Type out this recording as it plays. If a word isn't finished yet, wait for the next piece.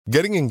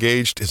Getting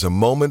engaged is a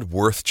moment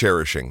worth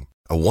cherishing.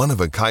 A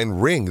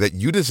one-of-a-kind ring that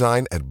you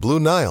design at Blue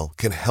Nile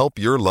can help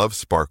your love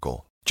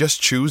sparkle. Just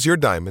choose your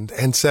diamond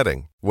and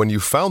setting. When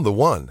you've found the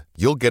one,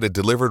 you'll get it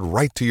delivered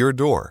right to your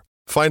door.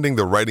 Finding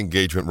the right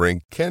engagement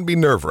ring can be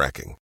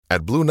nerve-wracking.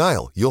 At Blue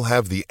Nile, you'll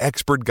have the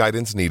expert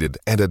guidance needed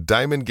and a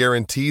diamond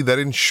guarantee that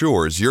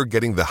ensures you're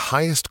getting the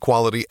highest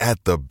quality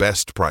at the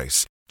best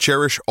price.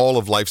 Cherish all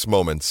of life's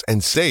moments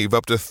and save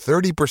up to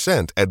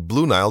 30% at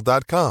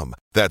BlueNile.com.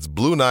 That's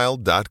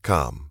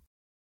BlueNile.com.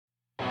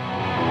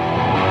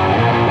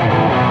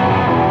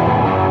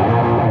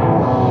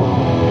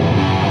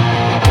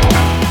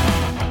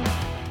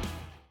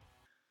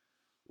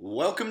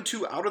 Welcome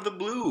to Out of the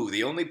Blue,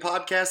 the only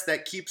podcast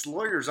that keeps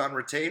lawyers on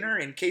retainer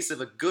in case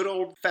of a good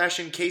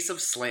old-fashioned case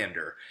of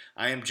slander.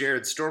 I am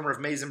Jared Stormer of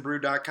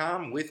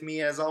MaizenBrew.com. With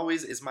me, as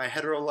always, is my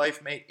hetero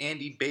life mate,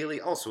 Andy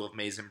Bailey, also of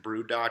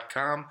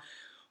MaizenBrew.com.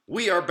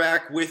 We are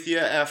back with you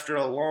after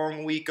a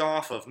long week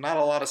off of not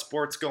a lot of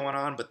sports going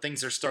on, but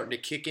things are starting to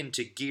kick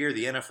into gear.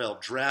 The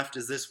NFL draft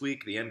is this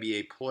week. The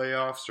NBA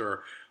playoffs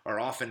are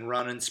off and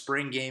running.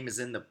 Spring game is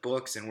in the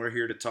books, and we're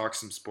here to talk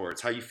some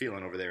sports. How you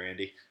feeling over there,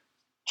 Andy?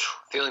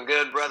 Feeling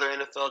good, brother.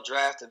 NFL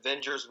draft,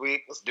 Avengers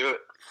week. Let's do it.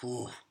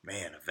 Ooh,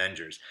 man,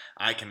 Avengers.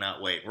 I cannot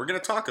wait. We're going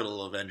to talk a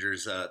little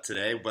Avengers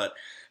today, but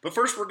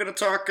first we're going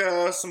to talk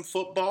some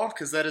football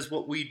because that is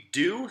what we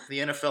do. The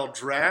NFL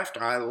draft,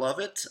 I love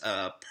it.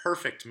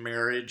 Perfect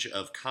marriage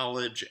of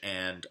college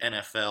and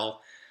NFL. I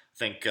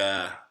think,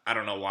 I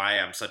don't know why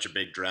I'm such a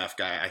big draft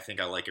guy. I think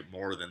I like it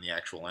more than the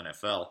actual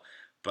NFL.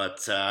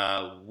 But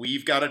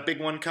we've got a big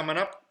one coming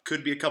up.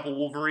 Could be a couple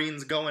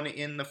Wolverines going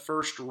in the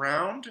first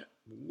round.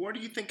 What are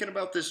you thinking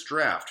about this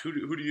draft? Who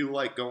do you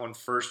like going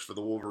first for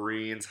the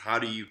Wolverines? How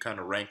do you kind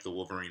of rank the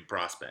Wolverine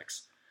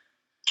prospects?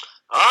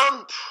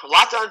 A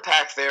lot to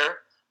unpack there.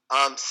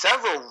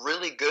 Several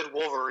really good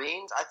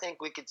Wolverines. I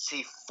think we could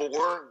see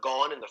 4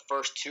 gone in the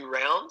first 2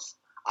 rounds.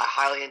 I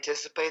highly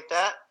anticipate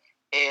that.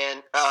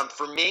 And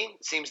for me,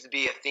 it seems to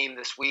be a theme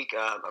this week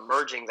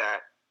emerging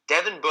that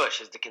Devin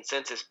Bush is the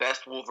consensus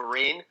best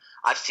Wolverine.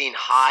 I've seen as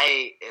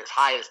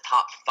high as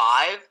top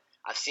 5.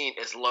 I've seen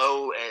as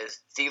low as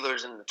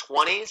Steelers in the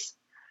 20s.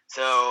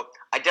 So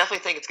I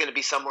definitely think it's going to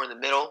be somewhere in the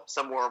middle,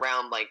 somewhere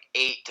around like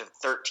 8 to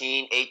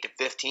 13, 8 to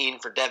 15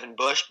 for Devin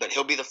Bush, but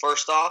he'll be the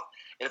first off.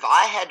 And if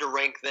I had to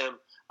rank them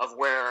of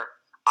where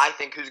I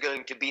think who's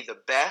going to be the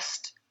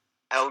best,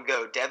 I would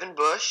go Devin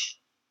Bush,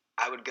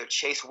 I would go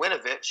Chase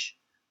Winovich,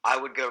 I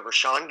would go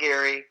Rashawn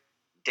Gary,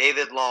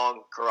 David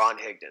Long, Karan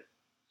Higdon.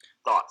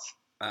 Thoughts?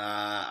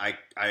 I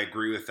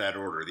agree with that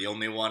order. The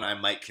only one I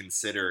might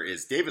consider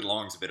is David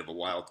Long's a bit of a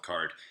wild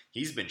card.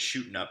 He's been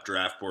shooting up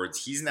draft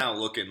boards. He's now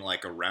looking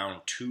like a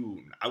round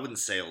 2. I wouldn't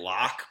say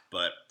lock,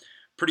 but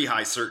pretty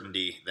high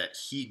certainty that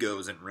he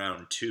goes in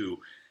round 2.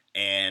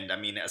 And I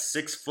mean, a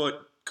 6-foot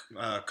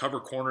cover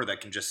corner that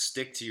can just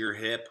stick to your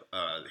hip.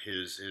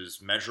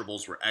 His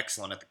measurables were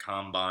excellent at the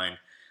combine.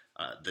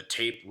 The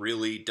tape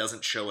really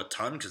doesn't show a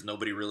ton because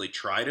nobody really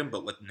tried him,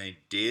 but when they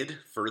did,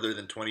 further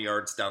than 20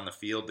 yards down the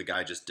field, the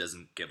guy just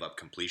doesn't give up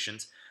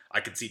completions. I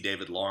could see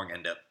David Long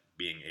end up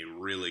being a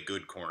really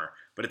good corner,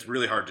 but it's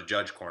really hard to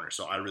judge corners,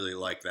 so I really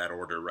like that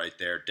order right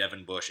there.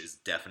 Devin Bush is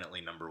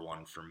definitely number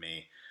 1 for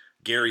me.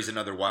 Gary's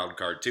another wild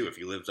card too. If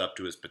he lives up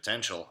to his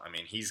potential, I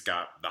mean, he's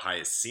got the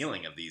highest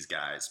ceiling of these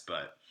guys,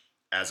 but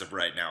as of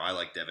right now, I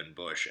like Devin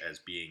Bush as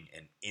being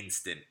an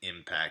instant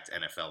impact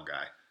NFL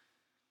guy.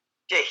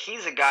 Yeah,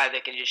 he's a guy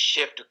that can just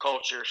shift the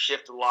culture,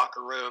 shift the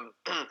locker room.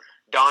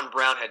 Don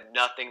Brown had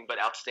nothing but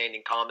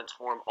outstanding comments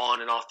for him on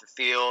and off the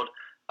field.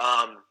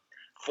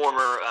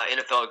 Former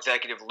NFL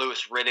executive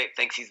Louis Riddick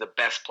thinks he's the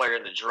best player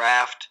in the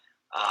draft.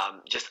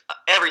 Just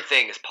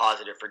everything is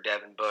positive for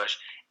Devin Bush.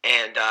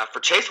 And for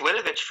Chase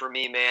Winovich, for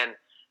me, man,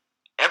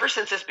 ever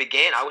since this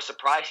began, I was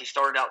surprised he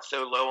started out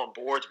so low on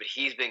boards, but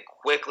he's been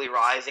quickly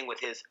rising with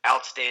his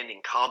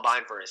outstanding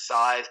combine for his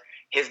size.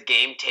 His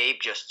game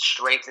tape just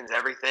strengthens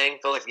everything. I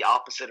feel like the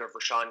opposite of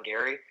Rashawn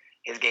Gary.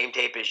 His game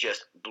tape is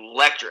just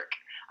electric.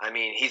 I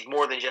mean, he's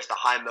more than just a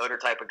high motor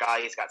type of guy.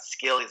 He's got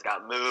skill. He's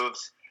got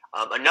moves.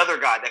 Another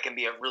guy that can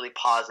be a really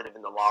positive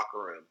in the locker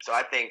room. So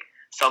I think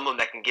someone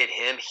that can get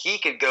him, he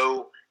could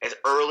go as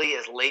early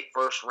as late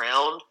first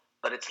round,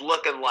 but it's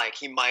looking like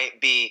he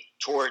might be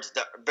towards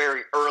the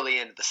very early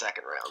end of the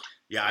second round.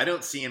 Yeah, I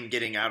don't see him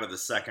getting out of the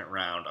second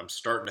round. I'm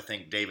starting to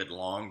think David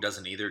Long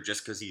doesn't either,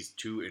 just because he's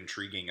too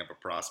intriguing of a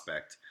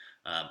prospect.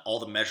 All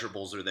the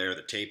measurables are there.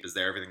 The tape is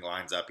there. Everything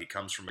lines up. He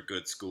comes from a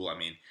good school. I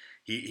mean,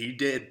 he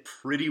did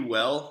pretty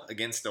well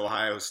against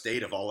Ohio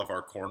State of all of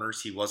our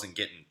corners. He wasn't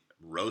getting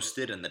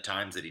roasted in the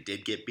times that he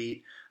did get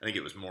beat. I think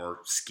it was more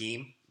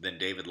scheme than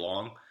David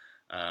Long.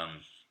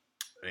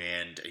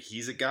 And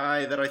he's a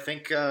guy that I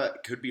think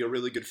could be a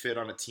really good fit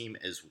on a team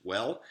as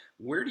well.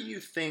 Where do you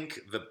think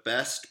the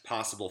best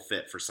possible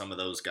fit for some of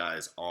those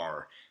guys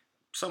are?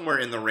 Somewhere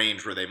in the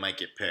range where they might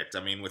get picked.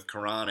 I mean, with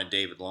Karan and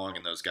David Long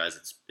and those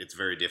guys, it's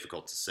very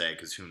difficult to say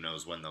because who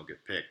knows when they'll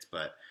get picked.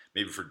 But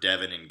maybe for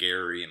Devin and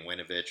Gary and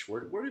Winovich,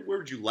 where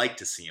would you like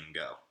to see him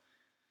go?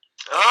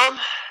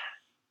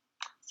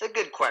 It's a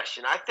good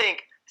question. I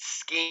think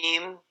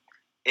scheme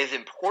is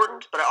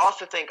important, but I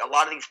also think a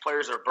lot of these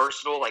players are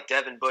versatile. Like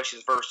Devin Bush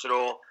is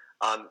versatile.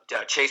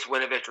 Chase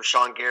Winovich,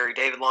 Rashawn Gary,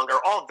 David Long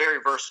are all very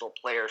versatile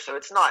players. So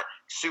it's not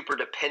super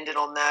dependent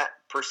on that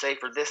per se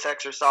for this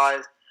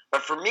exercise.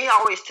 But for me, I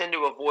always tend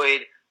to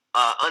avoid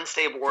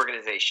unstable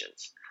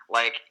organizations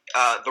like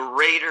the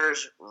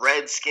Raiders,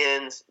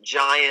 Redskins,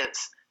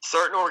 Giants.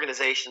 Certain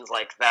organizations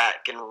like that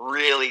can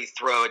really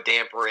throw a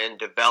damper in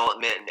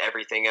development and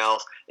everything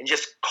else, and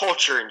just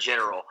culture in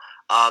general.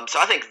 So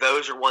I think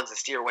those are ones to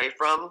steer away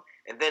from,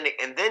 and then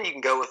you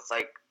can go with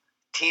like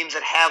teams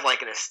that have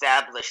like an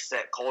established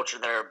set culture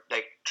that are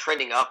like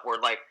trending upward.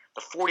 Like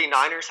the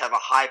 49ers have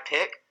a high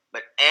pick,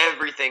 but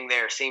everything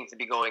there seems to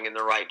be going in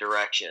the right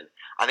direction.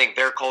 I think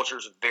their culture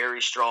is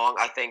very strong.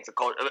 I think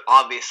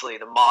obviously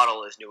the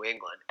model is New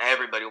England.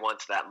 Everybody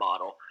wants that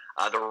model.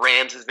 The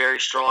Rams is very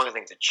strong. I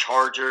think the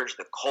Chargers,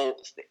 the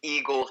Colts, the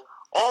Eagles,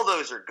 all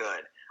those are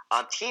good.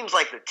 Teams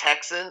like the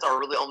Texans are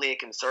really only a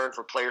concern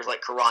for players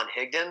like Karan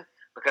Higdon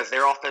because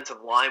their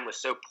offensive line was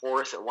so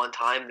porous at one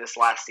time this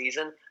last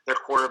season. Their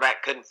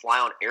quarterback couldn't fly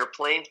on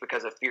airplanes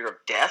because of fear of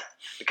death,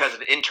 because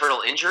of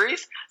internal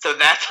injuries. So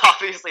that's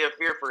obviously a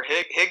fear for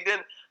Higdon.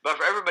 But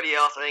for everybody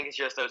else, I think it's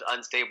just those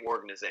unstable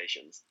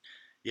organizations.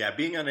 Yeah,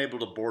 being unable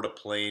to board a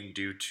plane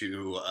due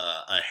to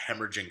a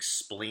hemorrhaging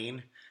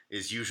spleen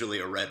is usually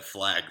a red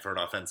flag for an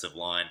offensive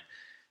line.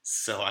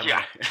 So I'm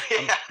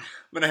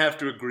gonna have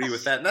to agree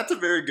with that, and that's a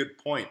very good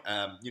point.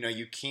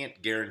 You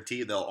can't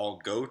guarantee they'll all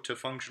go to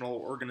functional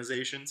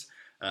organizations,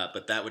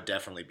 but that would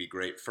definitely be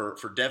great for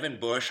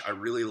Devin Bush. I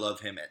really love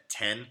him at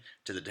 10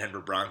 to the Denver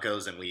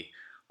Broncos, and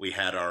we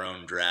had our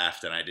own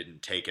draft, and I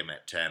didn't take him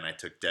at 10. I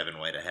took Devin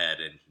White ahead,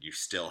 and you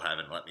still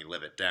haven't let me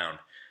live it down.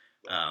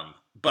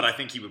 But I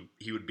think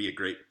he would be a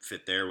great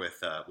fit there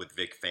with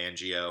Vic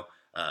Fangio.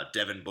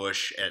 Devin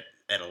Bush at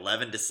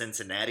 11 to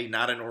Cincinnati,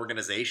 not an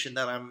organization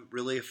that I'm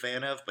really a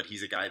fan of, but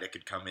he's a guy that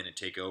could come in and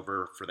take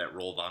over for that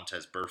role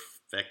Vontaze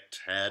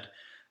Burfict had,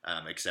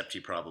 except he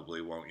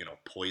probably won't,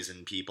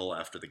 poison people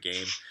after the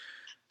game.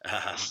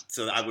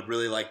 So I would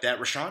really like that.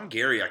 Rashawn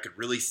Gary, I could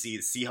really see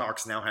the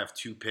Seahawks now have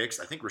 2 picks.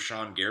 I think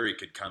Rashawn Gary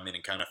could come in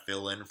and kind of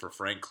fill in for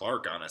Frank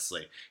Clark,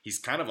 honestly. He's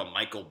kind of a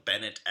Michael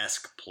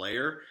Bennett-esque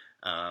player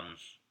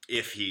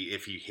if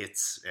he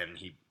hits and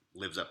he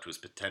lives up to his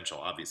potential.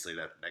 Obviously,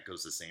 that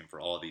goes the same for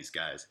all of these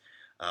guys.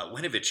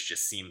 Winovich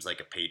just seems like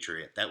a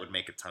Patriot. That would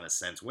make a ton of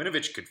sense.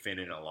 Winovich could fit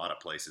in a lot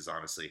of places,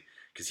 honestly,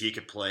 because he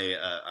could play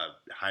a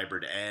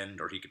hybrid end,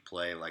 or he could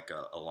play like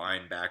a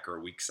linebacker,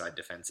 weak side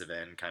defensive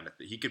end kind of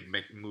thing. He could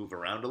move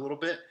around a little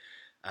bit,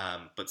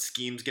 but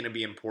scheme's going to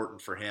be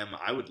important for him.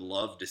 I would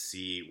love to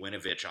see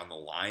Winovich on the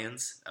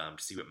Lions,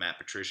 to see what Matt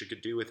Patricia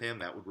could do with him.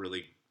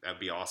 That'd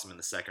be awesome in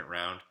the second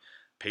round.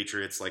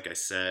 Patriots, like I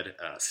said,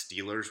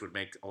 Steelers would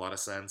make a lot of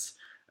sense.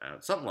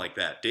 Something like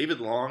that. David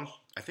Long,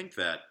 I think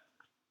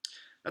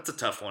that's a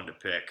tough one to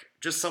pick.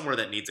 Just somewhere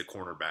that needs a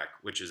cornerback,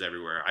 which is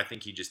everywhere. I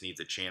think he just needs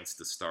a chance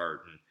to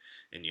start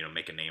and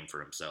make a name for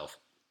himself.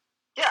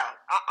 Yeah,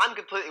 I'm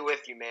completely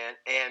with you, man.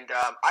 And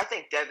I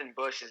think Devin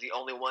Bush is the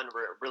only one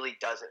where it really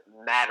doesn't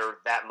matter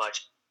that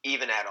much,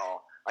 even at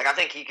all. Like, I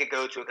think he could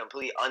go to a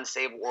completely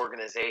unstable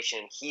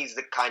organization. He's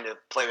the kind of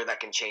player that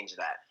can change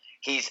that.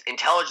 He's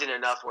intelligent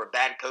enough where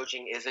bad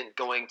coaching isn't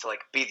going to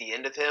be the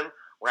end of him,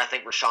 where I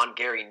think Rashawn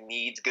Gary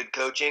needs good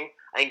coaching.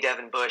 I think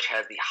Devin Bush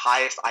has the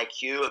highest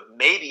IQ of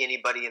maybe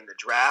anybody in the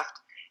draft.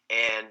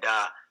 And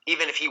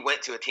even if he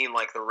went to a team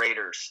like the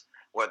Raiders,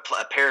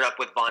 paired up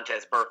with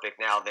Vontaze Burfict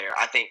now there,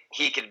 I think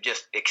he could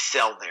just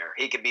excel there.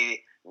 He could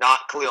be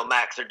not Khalil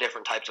Mack, they're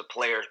different types of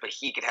players, but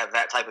he could have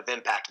that type of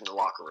impact in the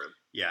locker room.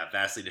 Yeah,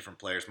 vastly different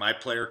players. My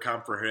player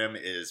comp for him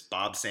is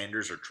Bob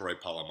Sanders or Troy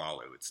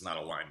Polamalu. It's not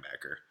a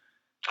linebacker.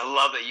 I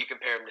love that you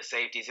compare him to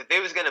safeties. If it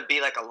was going to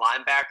be like a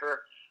linebacker,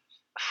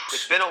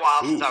 it's been a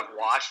while since I've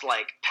watched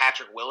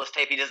Patrick Willis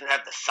tape. He doesn't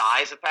have the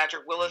size of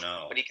Patrick Willis,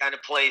 but he kind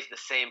of plays the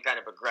same kind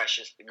of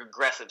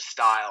aggressive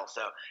style.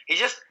 So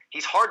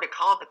he's hard to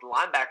comp at the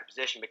linebacker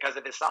position because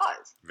of his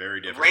size.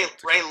 Very different.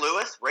 Ray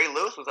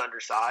Lewis was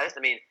undersized. I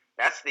mean,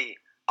 that's the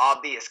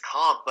obvious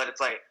comp, but it's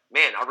like,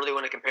 man, I really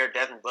want to compare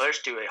Devin Bush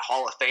to a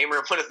Hall of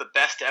Famer, one of the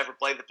best to ever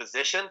play the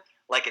position.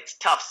 It's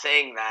tough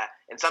saying that,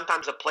 and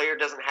sometimes a player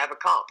doesn't have a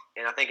comp,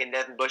 and I think in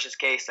Devin Bush's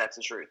case, that's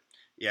the truth.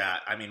 Yeah,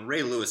 I mean,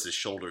 Ray Lewis's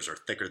shoulders are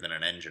thicker than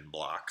an engine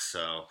block,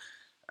 so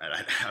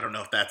I don't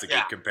know if that's a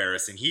good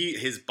comparison.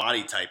 His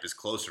body type is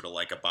closer to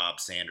like a Bob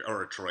Sanders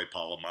or a Troy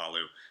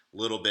Polamalu,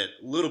 little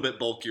bit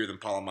bulkier than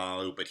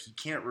Polamalu, but he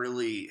can't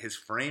really. His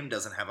frame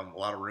doesn't have a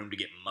lot of room to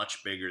get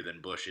much bigger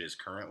than Bush is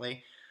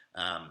currently.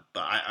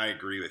 But I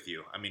agree with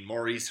you. I mean,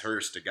 Maurice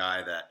Hurst, a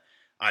guy that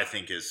I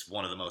think is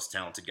one of the most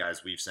talented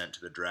guys we've sent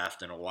to the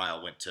draft in a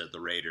while, went to the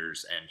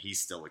Raiders, and he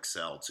still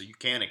excelled. So you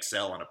can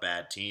excel on a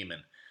bad team,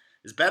 and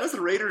as bad as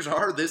the Raiders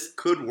are, this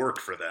could work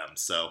for them.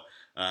 So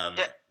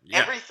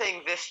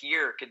everything this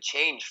year could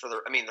change for the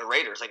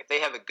Raiders. If they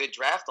have a good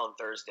draft on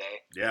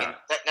Thursday,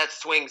 that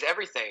swings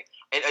everything.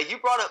 And you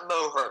brought up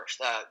Mo Hurst.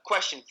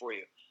 Question for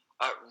you: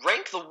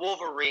 rank the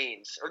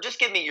Wolverines, or just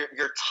give me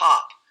your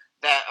top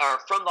that are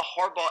from the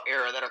Harbaugh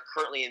era that are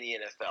currently in the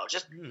NFL?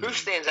 Just who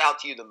stands out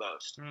to you the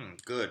most?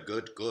 Good.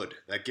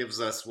 That gives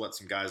us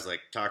some guys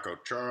like Taco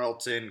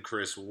Charlton,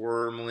 Chris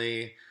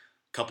Wormley, a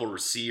couple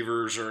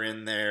receivers are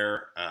in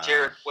there.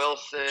 Jared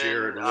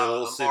Wilson,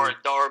 Amara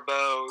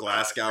Darboh,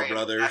 Glasgow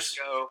brothers.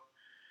 Glasgow.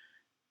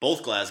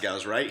 Both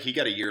Glasgows, right? He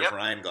got a year of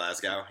Ryan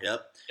Glasgow.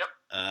 Yep.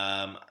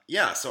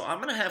 So I'm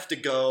going to have to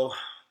go.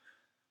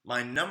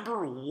 My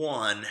number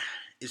one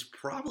is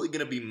probably going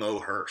to be Mo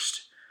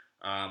Hurst.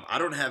 I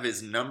don't have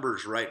his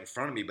numbers right in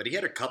front of me, but he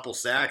had a couple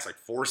sacks, like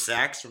 4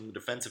 sacks from the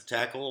defensive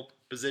tackle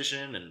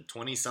position and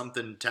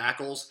 20-something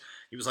tackles.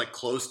 He was like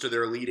close to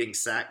their leading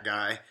sack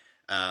guy,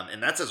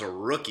 and that's as a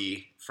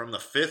rookie from the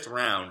 5th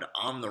round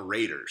on the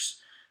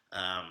Raiders.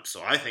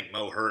 So I think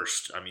Mo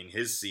Hurst,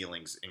 his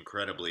ceiling's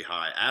incredibly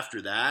high.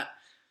 After that,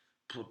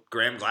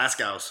 Graham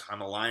Glasgow,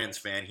 I'm a Lions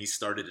fan. He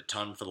started a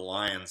ton for the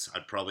Lions.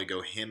 I'd probably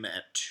go him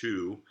at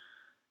 2.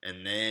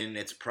 And then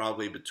it's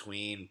probably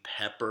between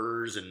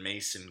Peppers and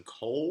Mason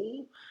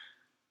Cole.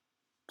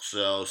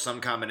 So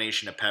some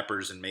combination of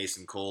Peppers and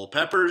Mason Cole.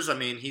 Peppers,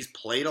 he's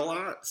played a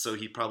lot, so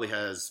he probably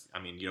has,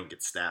 you don't get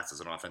stats as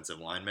an offensive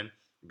lineman,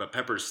 but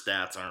Peppers'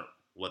 stats aren't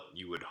what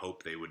you would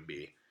hope they would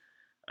be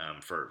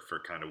for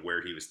kind of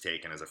where he was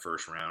taken as a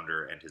first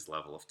rounder and his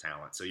level of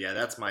talent. So yeah,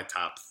 that's my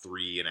top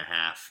 3.5,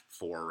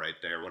 4 right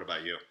there. What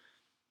about you?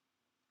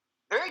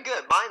 Very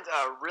good. Mine's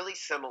really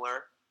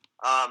similar.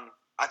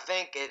 I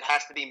think it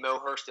has to be Mo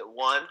Hurst at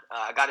 1.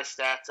 I got his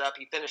stats up.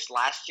 He finished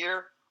last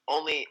year,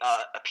 only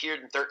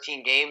appeared in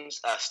 13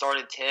 games,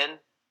 started 10,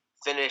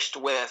 finished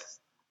with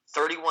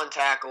 31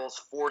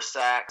 tackles, 4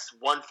 sacks,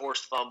 1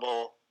 forced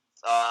fumble.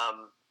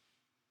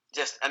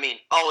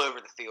 All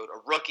over the field. A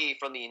rookie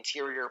from the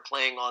interior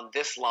playing on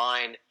this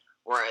line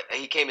where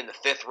he came in the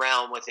 5th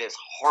round with his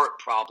heart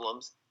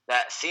problems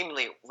that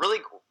seemingly really,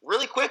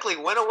 really quickly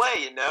went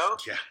away,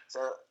 Yeah. So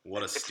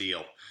what a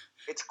steal.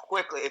 It's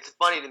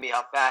funny to me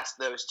how fast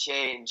those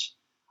change.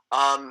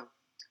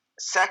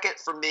 Second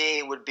for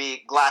me would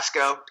be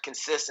Glasgow,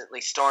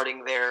 consistently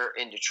starting there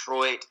in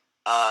Detroit.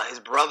 His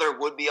brother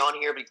would be on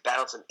here, but he's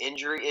battled some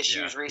injury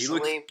issues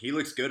recently. He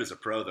looks good as a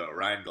pro, though,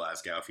 Ryan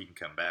Glasgow, if he can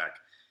come back.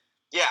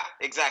 Yeah,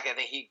 exactly. I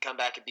think he can come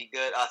back and be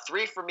good.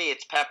 3 for me,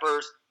 it's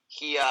Peppers.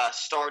 He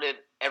started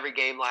every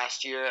game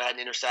last year, had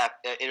an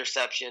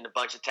interception, a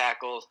bunch of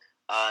tackles,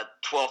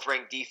 12th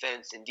ranked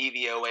defense in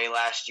DVOA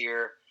last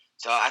year.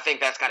 So I think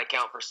that's got to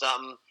count for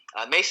something.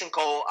 Mason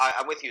Cole,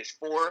 I'm with you, is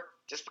 4,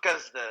 just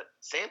because the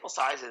sample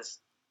size is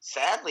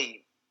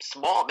sadly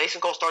small.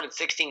 Mason Cole started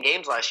 16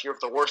 games last year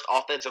with the worst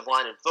offensive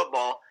line in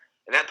football,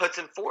 and that puts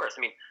him 4th.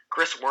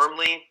 Chris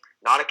Wormley,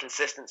 not a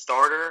consistent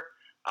starter.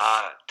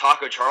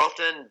 Taco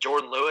Charlton,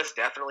 Jordan Lewis,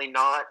 definitely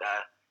not.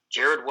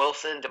 Jared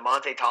Wilson,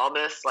 DeMonte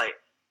Thomas.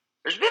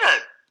 There's been an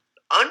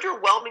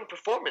underwhelming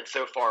performance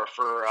so far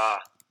for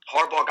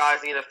Harbaugh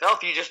guys in the NFL.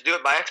 If you just do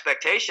it by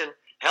expectation,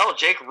 hell,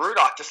 Jake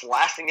Rudock just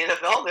lasting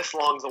NFL this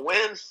long is a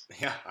win.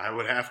 Yeah, I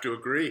would have to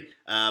agree.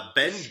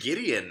 Ben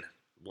Gideon,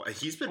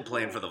 he's been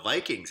playing for the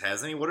Vikings,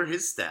 hasn't he? What are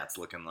his stats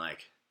looking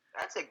like?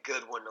 That's a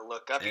good one to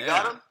look up. You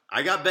got him?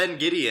 I got Ben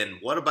Gideon.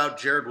 What about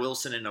Jared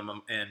Wilson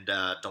and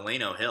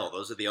Delano Hill?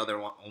 Those are the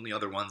only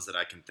other ones that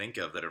I can think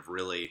of that have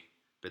really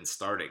been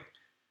starting.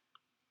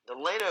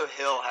 Delano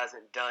Hill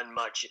hasn't done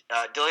much.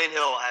 Delano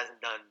Hill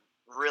hasn't done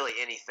really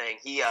anything.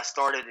 He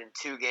started in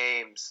 2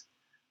 games.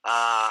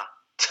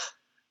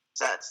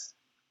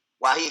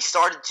 He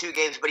started 2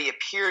 games, but he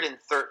appeared in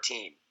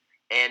 13,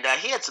 and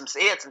he had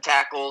some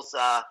tackles,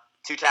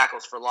 2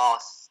 tackles for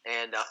loss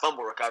and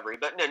fumble recovery,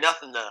 but no,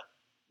 nothing to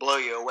blow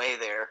you away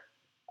there.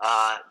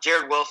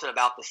 Jared Wilson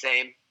about the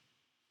same.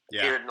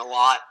 Appeared in a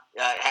lot,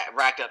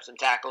 racked up some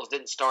tackles,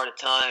 didn't start a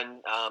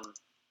ton.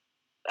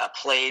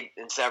 Played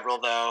in several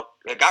though.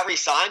 Got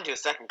re-signed to a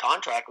second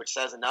contract, which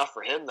says enough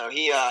for him though.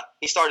 He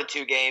started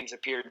 2 games,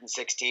 appeared in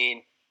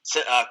 16.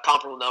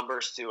 Comparable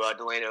numbers to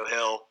Delano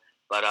Hill.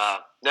 But,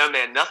 no,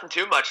 man, nothing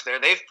too much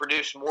there. They've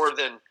produced more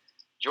than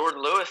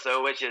Jordan Lewis,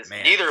 though, which is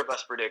neither of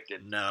us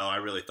predicted. No, I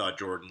really thought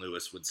Jordan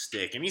Lewis would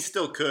stick, and he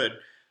still could.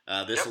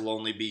 This will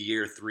only be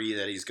year 3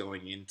 that he's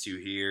going into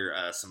here.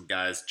 Some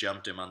guys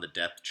jumped him on the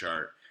depth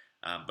chart.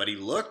 But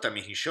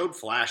he showed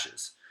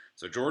flashes.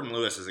 So Jordan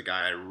Lewis is a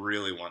guy I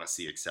really want to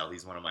see excel.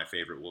 He's one of my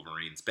favorite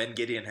Wolverines. Ben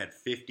Gideon had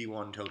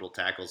 51 total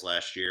tackles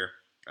last year,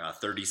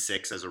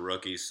 36 as a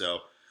rookie, so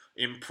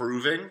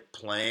improving,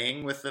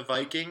 playing with the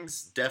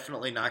Vikings.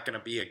 Definitely not going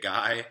to be a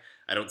guy.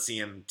 I don't see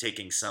him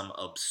taking some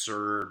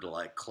absurd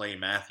Clay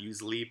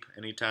Matthews leap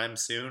anytime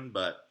soon,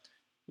 but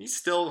he's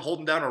still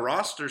holding down a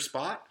roster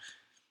spot.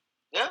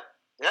 Yeah,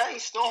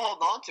 he's still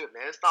holding on to it,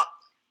 man. It's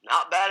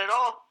not bad at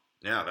all.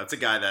 Yeah, that's a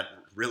guy that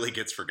really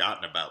gets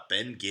forgotten about,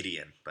 Ben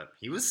Gideon, but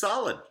he was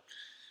solid.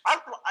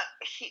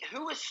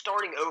 Who was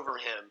starting over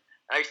him?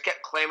 I just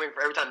kept clamoring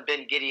for every time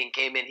Ben Gideon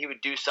came in, he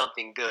would do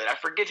something good. I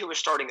forget who was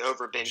starting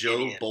over Ben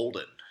Gideon. Joe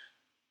Bolden.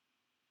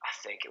 I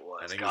think it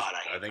was.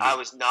 I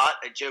was not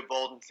a Joe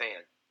Bolden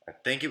fan. I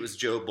think it was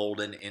Joe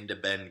Bolden into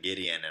Ben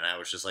Gideon, and I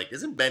was just like,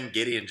 isn't Ben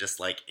Gideon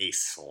just a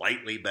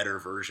slightly better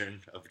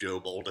version of Joe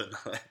Bolden?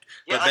 But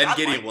Ben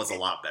Gideon was a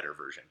lot better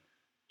version.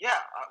 Yeah,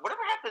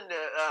 whatever happened to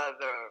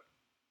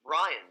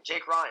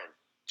Jake Ryan?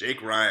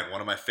 Jake Ryan,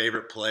 one of my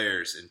favorite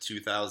players in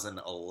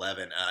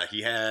 2011. I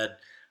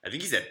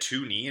think he's had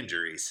 2 knee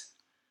injuries.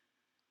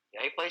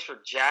 Yeah, he plays for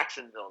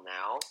Jacksonville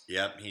now.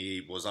 Yep,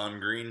 he was on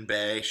Green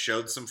Bay,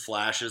 showed some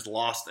flashes,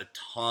 lost a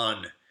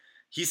ton.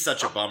 He's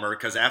such a bummer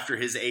because after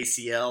his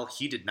ACL,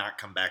 he did not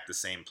come back the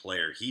same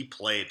player. He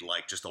played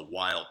like just a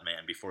wild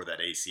man before that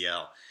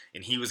ACL,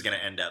 and he was going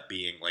to end up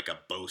being like a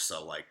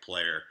Bosa-like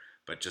player,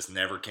 but just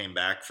never came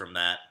back from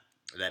that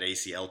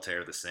ACL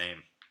tear the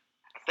same.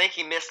 I think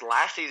he missed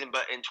last season,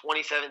 but in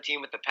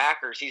 2017 with the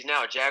Packers, he's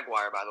now a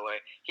Jaguar, by the way.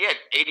 He had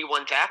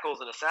 81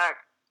 tackles and a sack.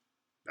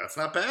 That's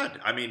not bad.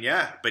 I mean,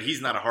 yeah, but he's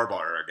not a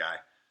Harbaugh era guy.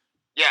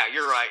 Yeah,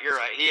 you're right.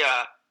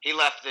 He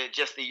left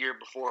just the year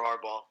before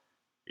Harbaugh.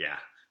 Yeah,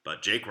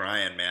 but Jake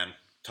Ryan, man,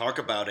 talk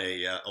about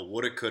a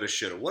woulda, coulda,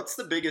 shoulda. What's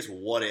the biggest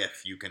what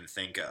if you can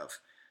think of?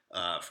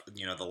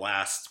 The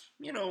last,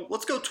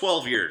 let's go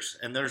 12 years,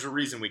 and there's a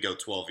reason we go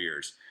 12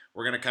 years.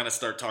 We're going to kind of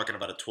start talking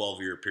about a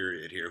 12-year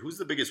period here. Who's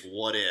the biggest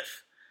what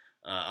if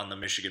on the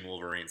Michigan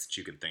Wolverines that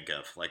you can think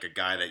of? Like a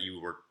guy that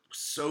you were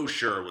so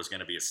sure was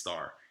going to be a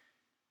star.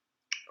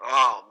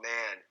 Oh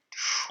man,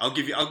 I'll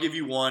give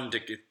you one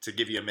to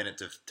give you a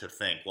minute to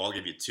think. Well, I'll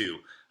give you 2.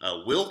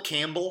 Will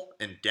Campbell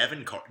and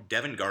Devin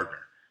Gardner.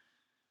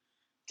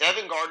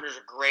 Devin Gardner's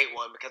a great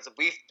one because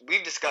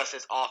we've discussed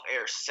this off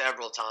air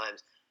several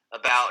times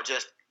about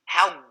just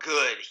how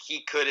good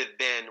he could have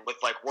been with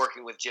like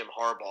working with Jim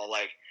Harbaugh.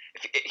 Like,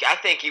 I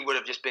think he would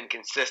have just been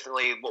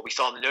consistently what we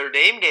saw in the Notre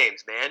Dame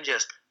games, man,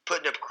 just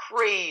putting up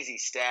crazy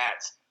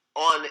stats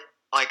on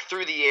like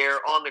through the air,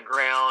 on the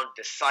ground,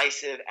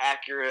 decisive,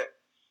 accurate.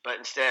 But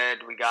instead,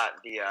 we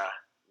got the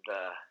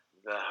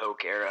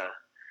Hoke era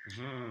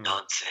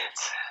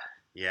nonsense.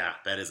 Yeah,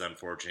 that is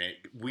unfortunate.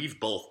 We've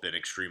both been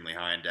extremely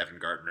high on Devin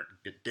Gardner.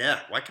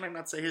 Why can I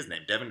not say his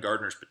name? Devin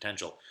Gardner's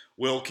potential.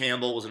 Will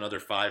Campbell was another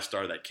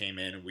 5-star that came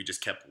in, and we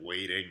just kept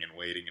waiting and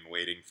waiting and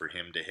waiting for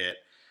him to hit.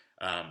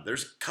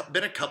 There's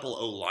been a couple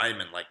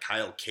O-linemen like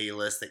Kyle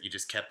Kalis that you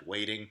just kept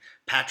waiting.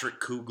 Patrick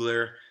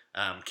Kugler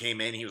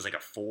came in. He was like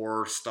a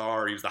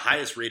 4-star. He was the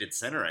highest rated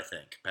center, I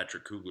think,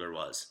 Patrick Kugler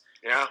was.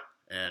 Yeah.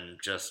 And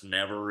just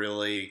never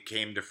really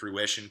came to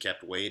fruition,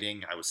 kept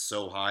waiting. I was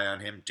so high on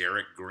him.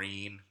 Derek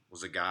Green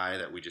was a guy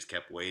that we just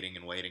kept waiting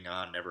and waiting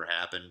on, never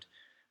happened.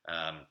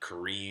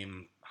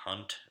 Kareem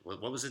Hunt, what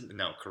was it?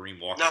 No,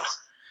 Kareem Walker. No,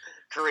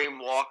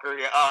 Kareem Walker,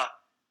 yeah.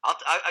 I'll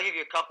give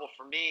you a couple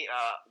for me.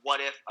 What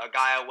if a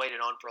guy I waited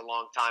on for a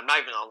long time, not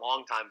even a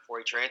long time before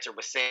he transferred,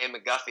 was Sam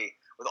McGuffey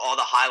with all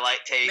the highlight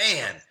tapes,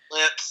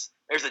 clips.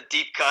 There's a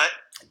deep cut.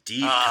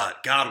 Deep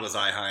cut. God, was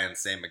I high on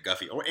Sam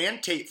McGuffey.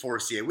 And Tate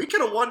Forcier. We could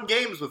have won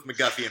games with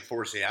McGuffey and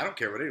Forcier. I don't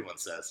care what anyone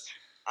says.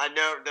 I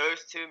know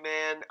those two,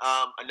 man.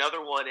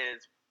 Another one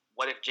is,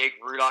 what if Jake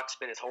Rudock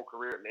spent his whole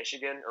career at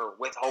Michigan, or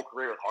with whole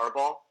career with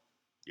Harbaugh?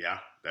 Yeah,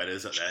 that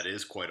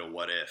is quite a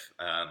what if.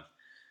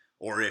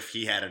 Or if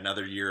he had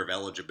another year of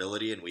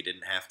eligibility and we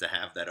didn't have to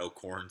have that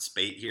O'Korn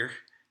spate here.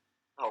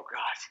 Oh,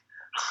 God.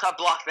 I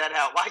blocked that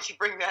out. Why'd you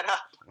bring that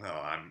up?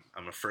 Well,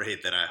 I'm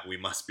afraid that we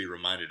must be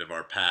reminded of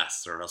our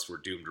pasts, or else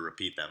we're doomed to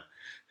repeat them.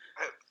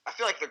 I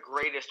feel like the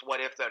greatest what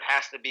if that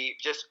has to be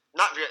just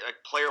not just like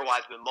player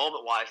wise, but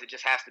moment wise. It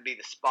just has to be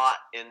the spot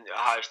in the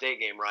Ohio State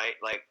game, right?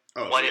 Like,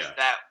 if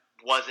that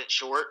wasn't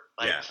short?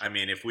 Like, yeah, I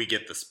mean, if we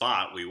get the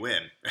spot, we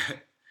win.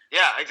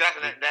 Yeah,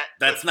 exactly.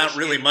 That's not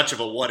really much of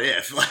a what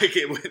if. Like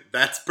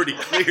that's pretty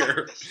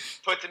clear.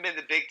 Puts them in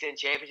the Big Ten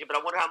championship, but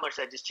I wonder how much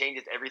that just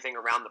changes everything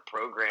around the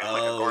program.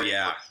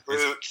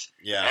 Recruits,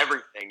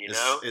 everything.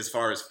 As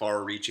far as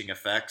far-reaching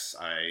effects,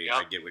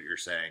 I get what you're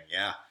saying.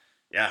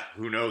 Yeah.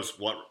 Who knows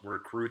what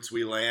recruits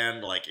we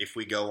land? Like if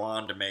we go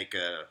on to make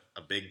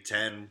a Big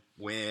Ten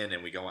win,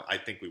 and we go on, I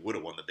think we would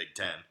have won the Big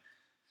Ten.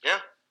 Yeah.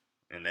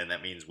 And then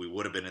that means we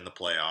would have been in the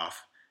playoff.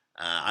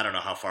 I don't know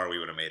how far we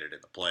would have made it in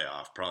the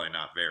playoff. Probably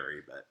not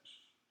very, but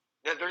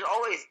yeah, there's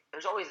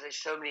always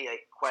so many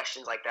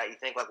questions like that. You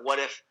think like, what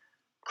if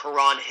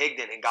Karan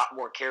Higdon had got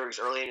more carries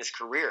early in his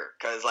career?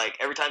 Because like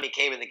every time he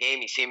came in the game,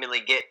 he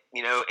seemingly get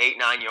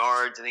 8-9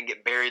 yards and then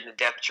get buried in the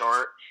depth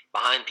chart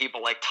behind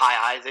people like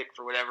Ty Isaac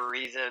for whatever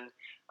reason.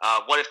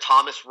 What if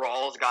Thomas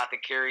Rawls got the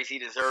carries he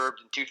deserved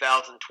in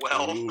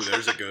 2012? Ooh,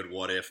 there's a good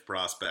what if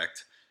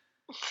prospect.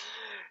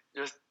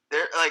 Just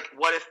there, like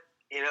what if?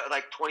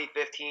 Like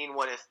 2015,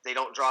 what if they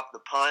don't drop the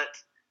punt?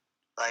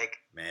 Like,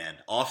 man,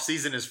 off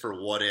season is for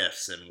what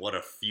ifs, and what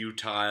a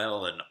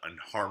futile and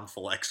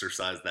harmful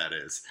exercise that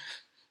is.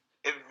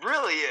 It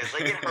really is.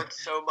 Like, it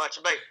hurts so much.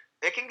 Like,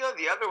 it can go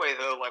the other way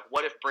though. Like,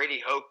 what if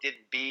Brady Hoke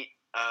didn't beat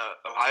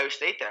Ohio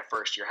State that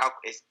first year?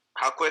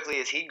 How quickly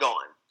is he gone?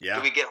 Yeah.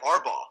 Do we get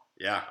Harbaugh?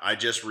 Yeah, I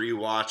just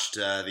rewatched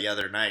the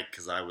other night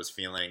because I was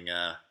feeling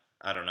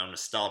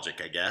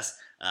nostalgic, I guess.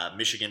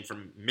 Michigan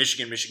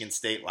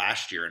State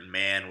last year, and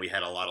man, we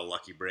had a lot of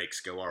lucky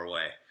breaks go our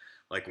way.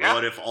 Like,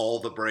 what if all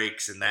the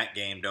breaks in that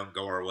game don't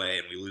go our way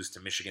and we lose to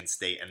Michigan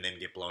State and then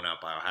get blown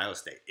out by Ohio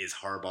State? Is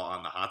Harbaugh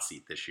on the hot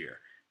seat this year?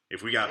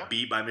 If we got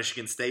beat by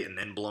Michigan State and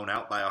then blown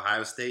out by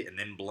Ohio State and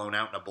then blown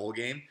out in a bowl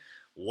game,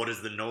 what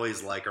is the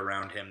noise like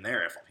around him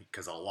there?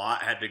 Because a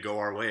lot had to go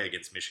our way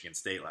against Michigan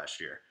State last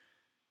year.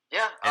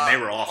 Yeah. And they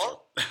were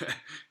awful.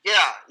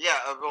 Yeah.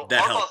 Well,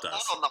 That Harbaugh's helped us.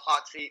 not on the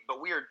hot seat,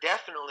 but we are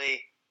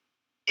definitely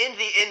in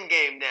the end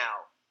game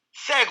now.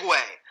 Segue.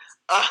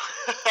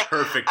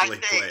 Perfectly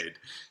played.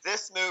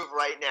 This move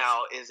right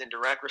now is in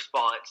direct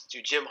response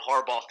to Jim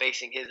Harbaugh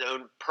facing his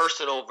own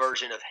personal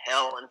version of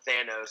hell and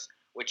Thanos,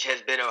 which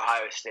has been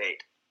Ohio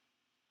State.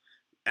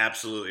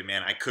 Absolutely,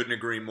 man. I couldn't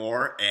agree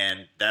more,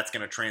 and that's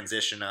going to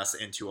transition us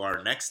into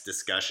our next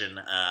discussion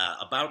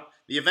about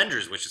the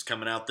Avengers, which is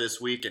coming out this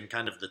week, and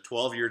kind of the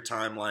 12-year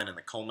timeline and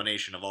the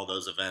culmination of all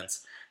those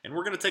events. And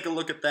we're going to take a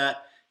look at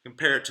that,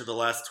 compare it to the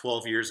last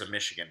 12 years of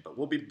Michigan. But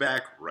we'll be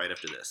back right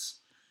after this.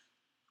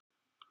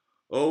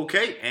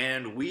 Okay,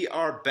 and we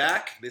are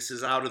back. This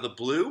is Out of the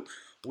Blue.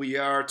 We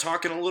are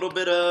talking a little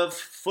bit of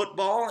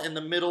football in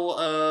the middle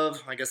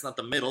of, I guess not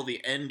the middle,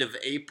 the end of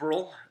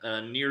April,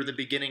 near the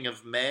beginning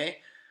of May.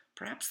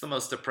 Perhaps the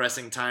most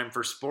depressing time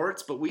for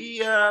sports, but we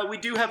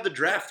do have the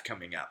draft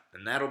coming up,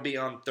 and that'll be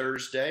on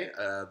Thursday.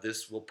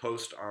 This will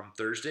post on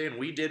Thursday, and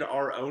we did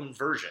our own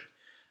version.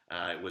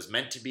 It was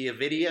meant to be a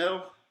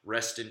video.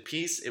 Rest in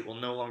peace. It will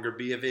no longer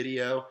be a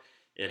video.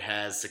 It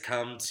has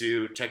succumbed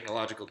to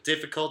technological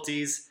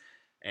difficulties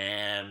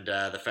and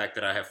the fact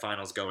that I have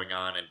finals going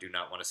on and do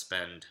not want to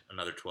spend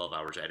another 12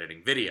 hours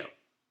editing video.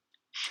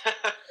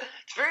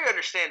 It's very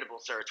understandable,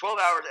 sir. 12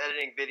 hours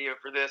editing video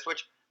for this,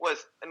 which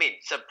was,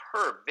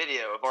 superb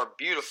video of our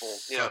beautiful,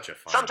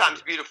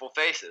 sometimes beautiful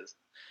faces.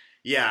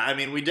 Yeah,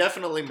 we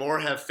definitely more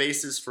have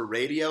faces for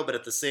radio, but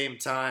at the same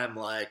time,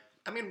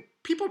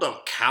 people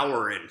don't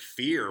cower in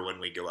fear when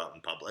we go out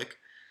in public.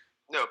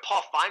 No,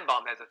 Paul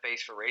Feinbaum has a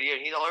face for radio,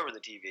 and he's all over the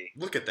TV.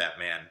 Look at that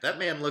man. That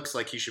man looks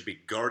like he should be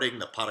guarding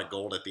the pot of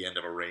gold at the end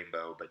of a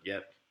rainbow, but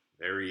yet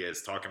there he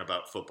is talking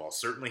about football.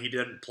 Certainly he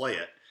didn't play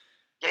it.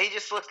 Yeah, he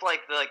just looks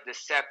like the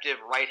deceptive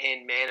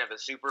right-hand man of a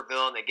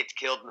supervillain that gets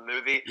killed in the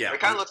movie. Yeah, it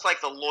kind of looks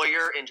like the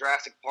lawyer in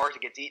Jurassic Park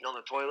that gets eaten on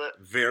the toilet.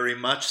 Very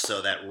much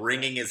so. That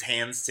wringing his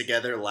hands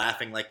together,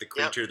 laughing like the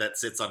creature that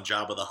sits on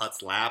Jabba the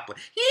Hutt's lap.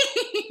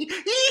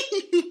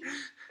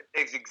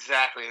 It's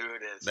exactly who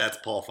it is. That's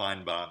Paul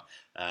Feinbaum.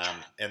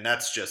 And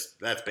that's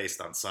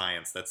based on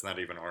science. That's not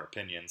even our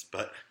opinions.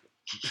 But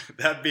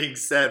that being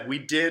said, we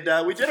did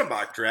a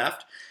mock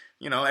draft.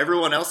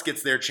 Everyone else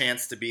gets their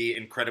chance to be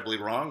incredibly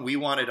wrong. We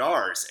wanted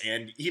ours.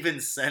 And even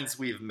since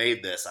we've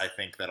made this, I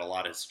think that a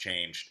lot has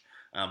changed.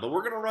 But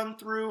we're going to run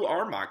through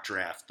our mock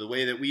draft, the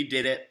way that we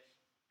did it.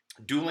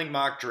 Dueling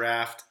mock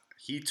draft.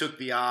 He took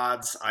the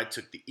odds. I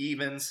took the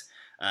evens.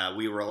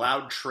 We were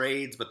allowed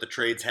trades, but the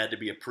trades had to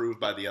be approved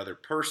by the other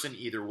person.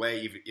 Either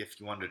way, if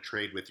you wanted to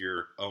trade with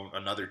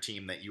another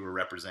team that you were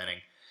representing,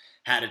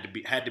 had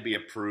to be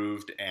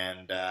approved.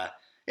 And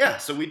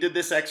so we did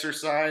this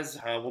exercise.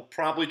 We'll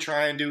probably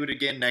try and do it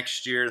again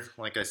next year.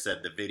 Like I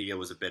said, the video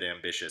was a bit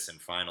ambitious in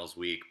finals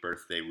week,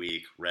 birthday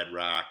week, Red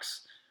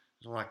Rocks.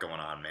 There's a lot going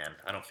on, man.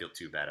 I don't feel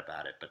too bad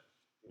about it, but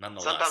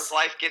nonetheless. Sometimes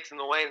life gets in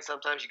the way, and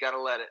sometimes you got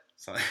to let it.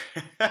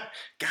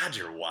 God,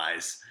 you're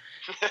wise.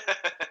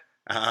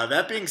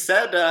 That being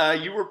said,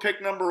 you were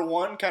pick number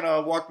one. Kind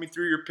of walk me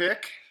through your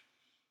pick.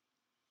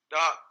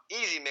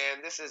 Easy,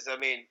 man. This is,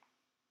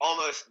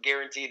 almost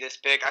guarantee this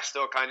pick. I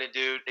still kind of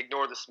do.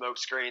 Ignore the smoke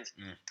screens.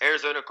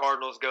 Arizona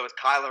Cardinals go with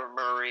Kyler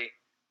Murray,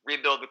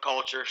 rebuild the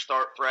culture,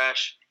 start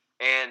fresh.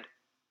 And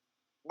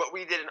what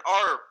we did in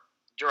our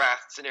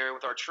draft scenario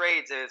with our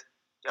trades is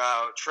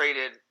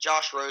traded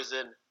Josh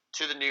Rosen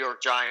to the New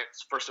York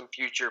Giants for some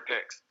future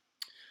picks.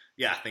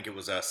 Yeah, I think it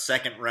was a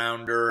second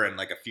rounder and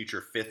like a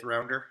future fifth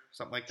rounder,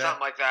 something like that.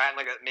 Something like that,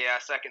 and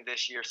a second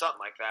this year, something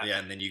like that. Yeah,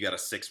 and then you got a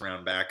 6th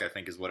round back, I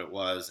think is what it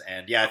was.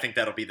 And yeah, I think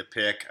that'll be the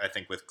pick. I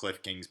think with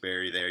Cliff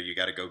Kingsbury there, you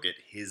got to go get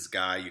his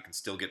guy. You can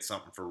still get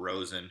something for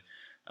Rosen.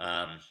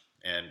 And,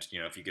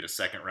 if you get a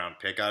 2nd round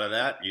pick out of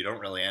that, you don't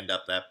really end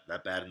up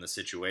that bad in the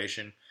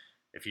situation.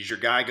 If he's your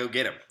guy, go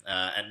get him.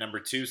 At number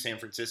 2, San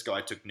Francisco,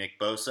 I took Nick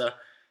Bosa.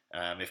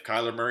 If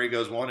Kyler Murray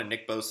goes 1 and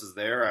Nick Bosa's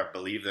there, I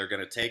believe they're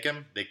going to take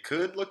him. They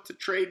could look to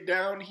trade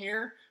down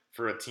here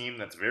for a team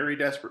that's very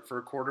desperate for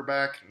a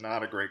quarterback.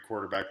 Not a great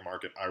quarterback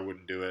market. I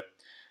wouldn't do it.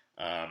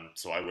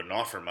 So I wouldn't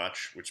offer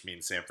much, which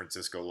means San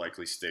Francisco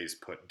likely stays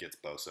put and gets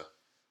Bosa.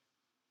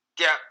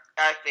 Yeah,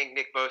 I think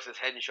Nick Bosa is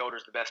head and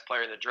shoulders the best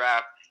player in the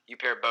draft. You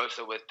pair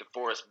Bosa with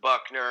DeForest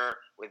Buckner,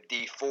 with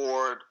Dee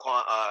Ford,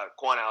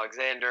 Quan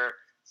Alexander,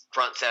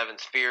 front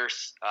seven's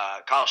fierce.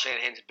 Kyle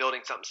Shanahan's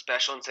building something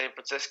special in San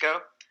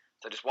Francisco.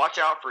 So just watch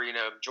out for,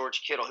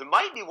 George Kittle, who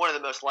might be one of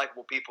the most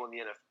likable people in the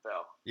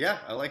NFL. Yeah,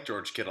 I like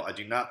George Kittle. I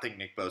do not think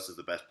Nick Bosa is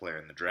the best player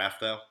in the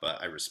draft, though,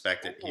 but I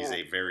respect it. He's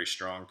a very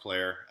strong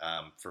player.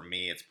 For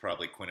me, it's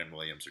probably Quinnen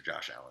Williams or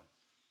Josh Allen.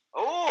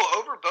 Oh,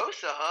 over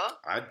Bosa, huh?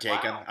 I'd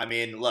take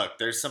him. Look,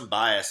 there's some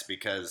bias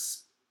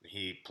because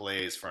he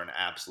plays for an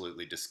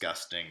absolutely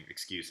disgusting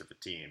excuse of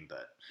a team,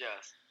 but...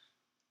 Yes.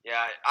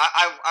 Yeah,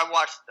 I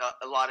watched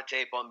a lot of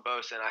tape on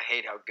Bosa, and I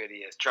hate how good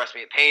he is. Trust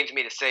me, it pains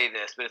me to say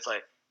this, but it's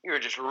like, you're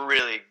just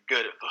really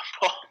good at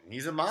football.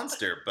 He's a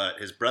monster, but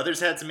his brother's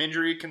had some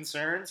injury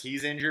concerns.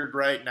 He's injured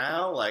right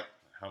now.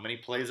 How many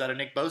plays out of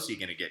Nick Bosa are you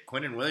going to get?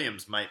 Quinnen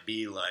Williams might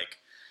be like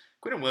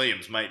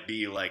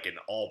an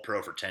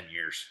all-pro for 10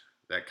 years,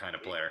 that kind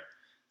of player.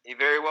 He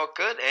very well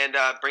could, and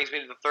brings me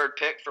to the third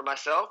pick for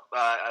myself.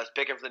 I was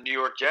picking for the New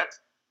York Jets,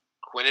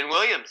 Quinnen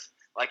Williams.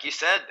 Like you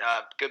said,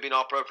 could be an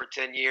all-pro for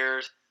 10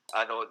 years.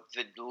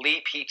 The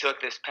leap he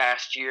took this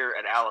past year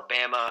at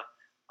Alabama,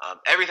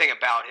 everything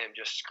about him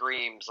just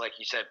screams, like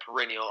you said,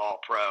 perennial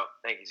all-pro. I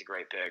think he's a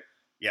great pick.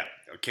 Yeah,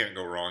 can't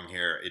go wrong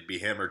here. It'd be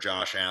him or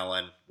Josh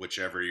Allen,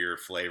 whichever your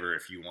flavor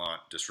if you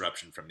want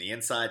disruption from the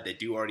inside. They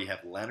do already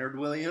have Leonard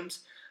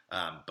Williams,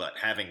 but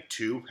having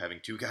two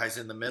guys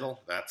in the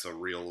middle, that's a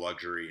real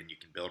luxury, and you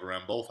can build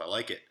around both. I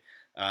like it.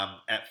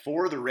 At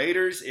 4, the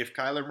Raiders, if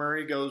Kyler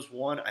Murray goes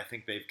 1, I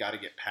think they've got to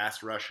get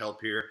pass rush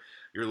help here.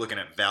 You're looking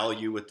at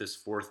value with this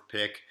 4th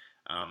pick,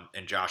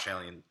 and Josh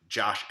Allen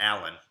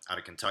out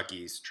of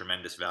Kentucky's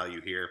tremendous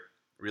value here.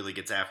 Really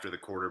gets after the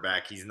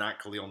quarterback. He's not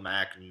Khalil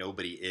Mack.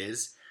 Nobody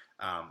is.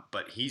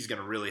 But he's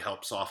going to really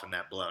help soften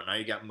that blow. Now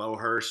you got Mo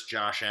Hurst,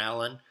 Josh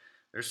Allen.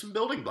 There's some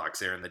building blocks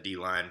there in the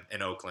D-line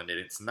in Oakland, and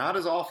it's not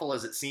as awful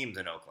as it seems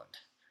in Oakland.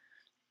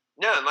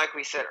 No, and like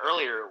we said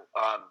earlier,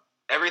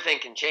 everything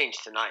can change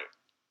tonight.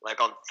 Like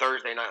on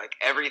Thursday night, like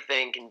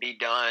everything can be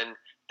done.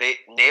 They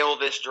nail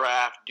this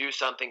draft, do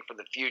something for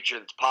the future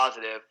that's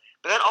positive.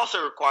 But that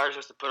also requires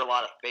us to put a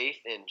lot of faith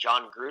in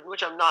John Gruden,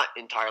 which I'm not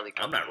entirely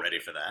comfortable with. I'm not ready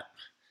for that.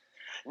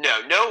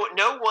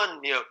 No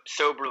one,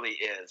 soberly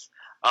is.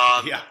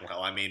 Yeah,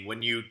 well, I mean,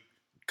 when you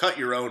cut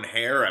your own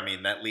hair, I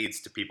mean, that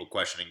leads to people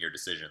questioning your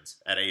decisions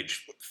at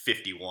age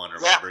 51 or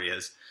whatever he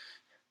is.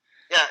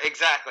 Yeah,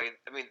 exactly.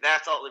 I mean,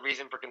 that's all the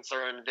reason for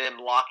concern, them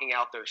locking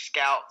out those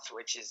scouts,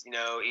 which is,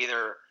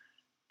 either,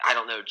 I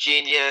don't know,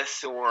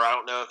 genius, or I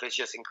don't know if it's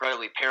just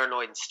incredibly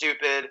paranoid and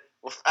stupid.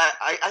 Well,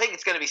 I think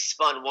it's going to be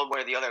spun one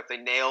way or the other if they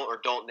nail or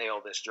don't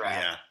nail this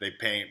draft. Yeah, they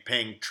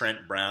paying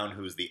Trent Brown,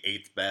 who's the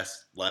 8th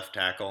best left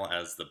tackle,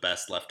 as the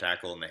best left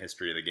tackle in the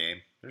history of the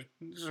game. There's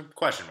some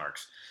question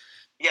marks.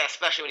 Yeah,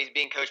 especially when he's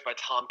being coached by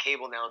Tom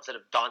Cable now instead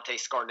of Dante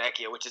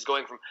Scarnecchia, which is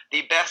going from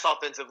the best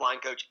offensive line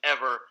coach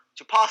ever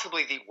to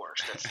possibly the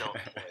worst that's still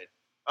employed.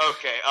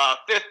 Okay,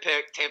 5th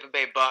pick, Tampa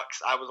Bay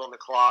Bucks. I was on the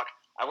clock.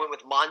 I went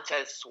with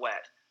Montez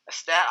Sweat. A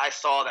stat I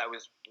saw that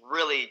was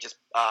really just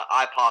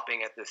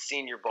eye-popping at the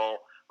Senior Bowl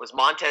was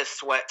Montez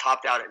Sweat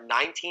topped out at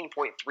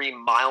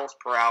 19.3 miles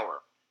per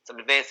hour. Some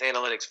advanced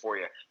analytics for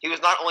you. He was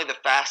not only the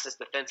fastest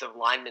defensive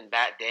lineman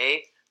that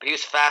day, but he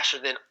was faster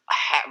than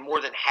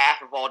more than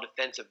half of all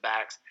defensive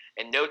backs,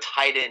 and no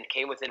tight end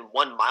came within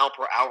 1 mile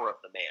per hour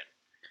of the man.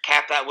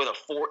 Capped that with a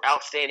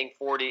outstanding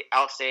 40,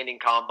 outstanding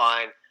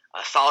combine,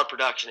 solid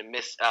production in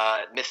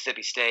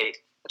Mississippi State.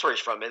 That's where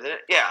he's from, isn't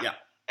it? Yeah.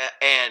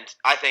 And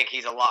I think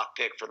he's a lock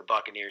pick for the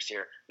Buccaneers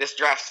here. This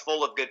draft's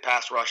full of good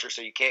pass rushers,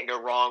 so you can't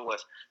go wrong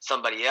with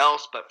somebody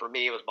else. But for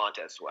me, it was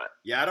Montez Sweat.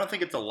 Yeah, I don't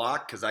think it's a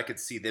lock because I could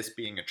see this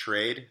being a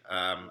trade.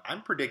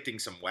 I'm predicting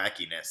some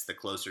wackiness the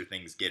closer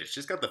things get. It's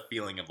just got the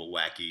feeling of a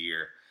wacky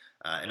year.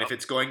 And if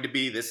it's going to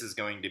be, this is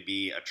going to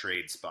be a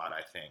trade spot,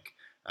 I think.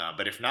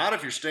 But if not,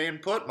 if you're staying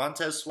put,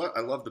 Montez Sweat,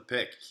 I love the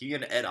pick. He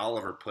and Ed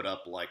Oliver put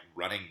up like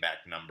running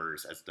back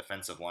numbers as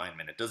defensive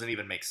linemen. It doesn't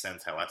even make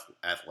sense how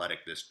athletic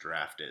this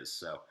draft is.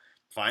 So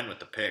fine with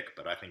the pick,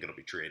 but I think it'll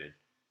be traded.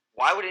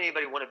 Why would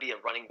anybody want to be a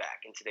running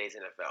back in today's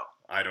NFL?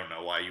 I don't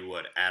know why you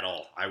would at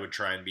all. I would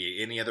try and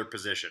be any other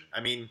position.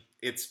 I mean,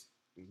 it's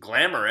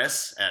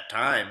glamorous at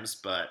times,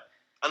 but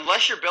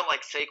unless you're built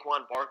like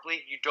Saquon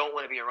Barkley, you don't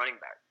want to be a running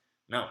back.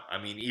 No,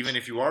 I mean, even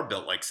if you are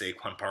built like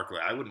Saquon Barkley,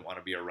 I wouldn't want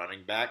to be a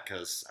running back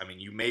because, I mean,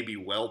 you may be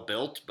well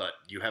built, but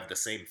you have the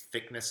same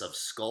thickness of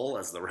skull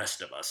as the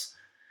rest of us.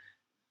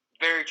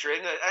 Very true.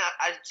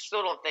 I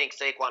still don't think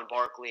Saquon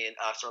Barkley and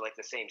us are like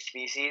the same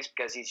species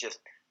because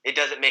it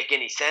doesn't make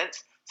any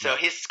sense. So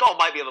his skull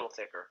might be a little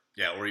thicker.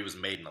 Yeah, or he was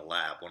made in a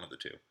lab, one of the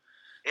two.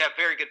 Yeah,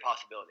 very good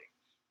possibility.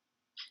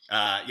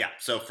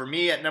 So for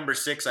me at number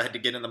 6, I had to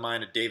get in the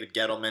mind of David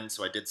Gettleman,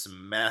 so I did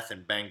some math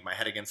and banged my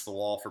head against the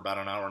wall for about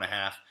an hour and a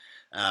half.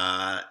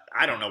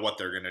 I don't know what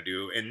they're going to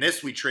do. In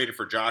this, we traded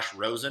for Josh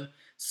Rosen.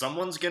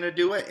 Someone's going to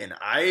do it, and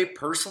I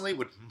personally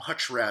would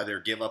much rather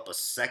give up a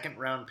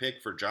second-round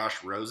pick for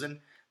Josh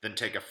Rosen than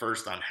take a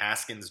first on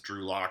Haskins,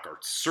 Drew Lock, or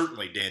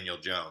certainly Daniel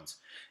Jones.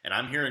 And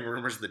I'm hearing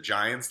rumors the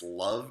Giants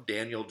love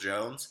Daniel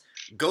Jones.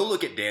 Go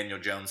look at Daniel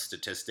Jones'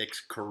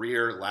 statistics,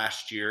 career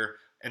last year,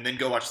 and then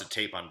go watch the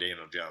tape on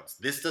Daniel Jones.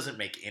 This doesn't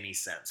make any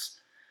sense.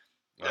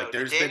 Like,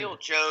 Daniel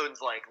Jones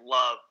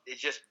love is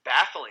just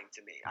baffling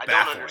to me. I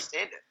don't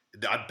understand it.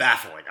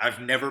 Baffling.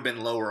 I've never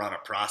been lower on a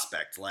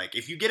prospect. Like,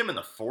 if you get him in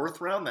the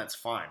 4th round, that's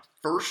fine.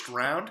 First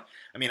round,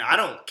 I mean, I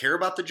don't care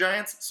about the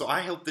Giants, so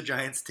I hope the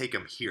Giants take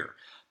him here.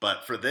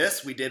 But for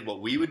this, we did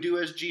what we would do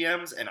as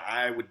GMs, and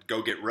I would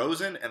go get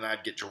Rosen, and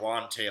I'd get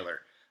Jawan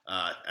Taylor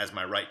as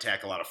my right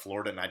tackle out of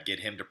Florida, and I'd get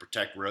him to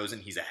protect Rosen.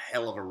 He's a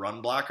hell of a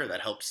run blocker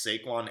that helps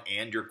Saquon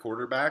and your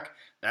quarterback.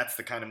 That's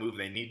the kind of move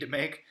they need to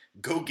make.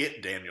 Go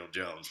get Daniel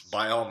Jones.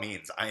 By all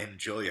means, I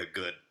enjoy a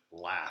good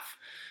laugh.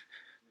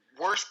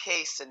 Worst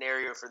case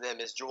scenario for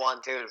them is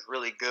Jawan Taylor's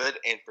really good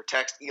and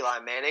protects Eli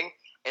Manning.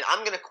 And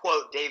I'm going to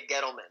quote Dave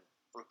Gettleman.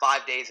 from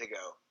 5 days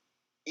ago.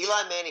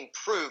 Eli Manning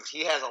proved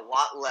he has a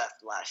lot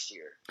left last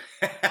year.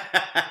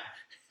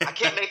 I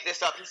can't make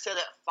this up. He said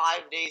that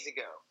 5 days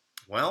ago.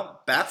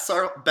 Well, bath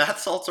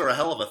salts are a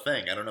hell of a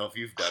thing. I don't know if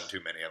you've done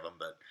too many of them,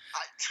 but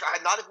I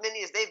tried not as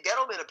many as Dave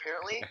Gettleman,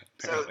 apparently.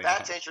 So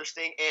that's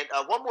interesting. And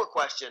one more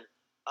question.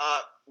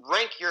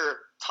 Rank your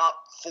top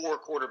 4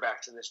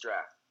 quarterbacks in this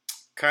draft.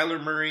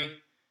 Kyler Murray,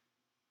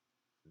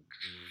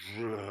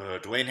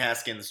 Dwayne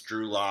Haskins,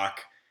 Drew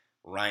Lock,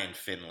 Ryan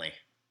Finley.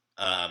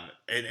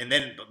 And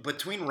then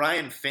between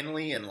Ryan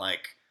Finley and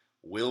like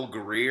Will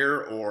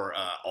Greer or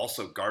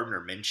also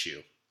Gardner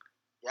Minshew.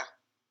 Yeah.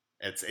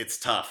 It's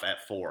tough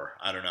at 4.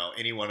 I don't know.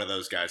 Any one of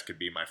those guys could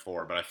be my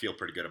 4, but I feel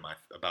pretty good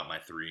about my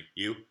 3.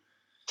 You?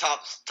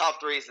 Top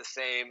 3 is the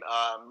same.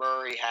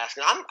 Murray,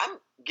 Haskins. I'm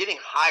getting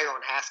higher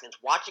on Haskins.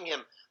 Watching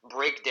him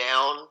break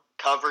down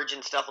coverage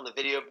and stuff on the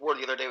video board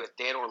the other day with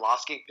Dan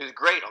Orlovsky, who's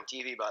great on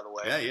TV, by the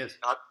way. Yeah, he is.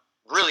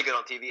 Really good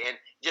on TV, and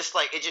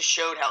it just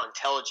showed how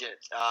intelligent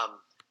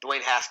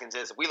Dwayne Haskins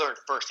is. We learned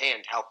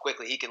firsthand how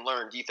quickly he can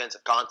learn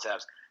defensive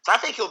concepts. So I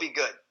think he'll be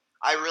good.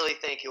 I really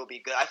think he'll be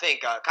good. I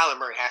think Kyler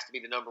Murray has to be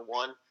the number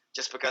 1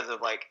 just because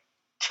of like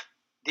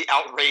the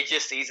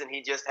outrageous season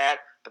he just had.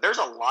 But there's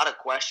a lot of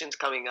questions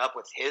coming up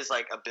with his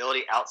like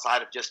ability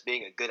outside of just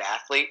being a good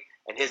athlete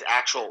and his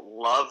actual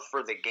love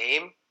for the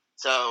game.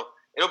 So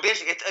it'll be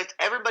interesting.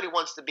 Everybody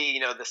wants to be,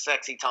 the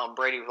sexy Tom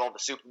Brady with all the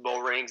Super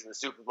Bowl rings and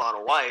the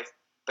supermodel wife.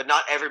 But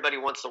not everybody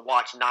wants to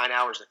watch 9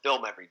 hours of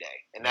film every day,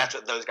 and that's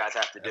what those guys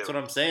have to do. That's what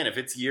I'm saying. If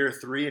it's year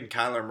 3 and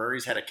Kyler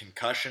Murray's had a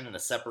concussion and a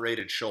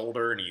separated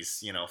shoulder, and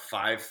he's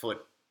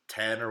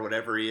 5'10" or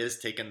whatever he is,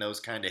 taking those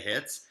kind of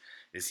hits,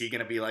 is he going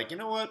to be like, you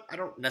know what? I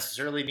don't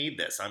necessarily need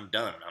this. I'm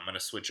done. I'm going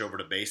to switch over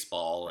to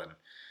baseball and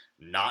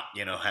not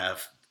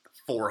have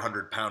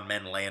 400-pound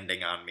men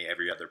landing on me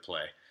every other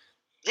play.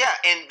 Yeah,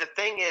 and the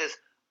thing is,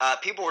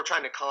 people were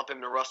trying to comp him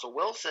to Russell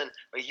Wilson,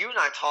 but you and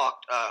I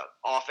talked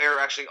off air,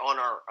 actually on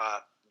our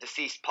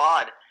deceased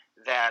pod,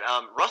 that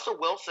Russell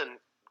Wilson,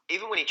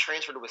 even when he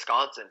transferred to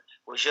Wisconsin,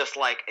 was just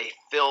like a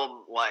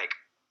film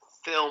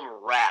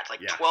rat,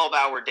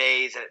 12-hour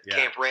days at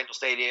Camp Randall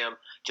Stadium,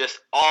 just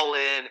all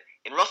in.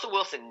 And Russell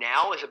Wilson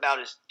now is about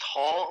as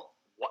tall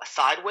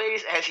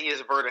sideways as he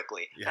is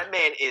vertically. Yeah. That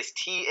man is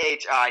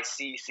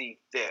THICC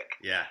thick.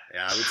 Yeah.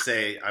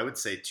 I would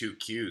say 2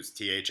 Qs,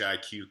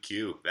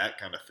 THIQQ, that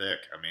kind of thick.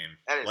 I mean,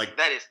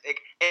 that is thick.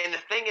 And the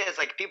thing is,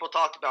 people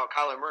talked about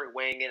Kyler Murray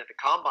weighing in at the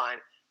combine,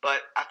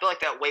 but I feel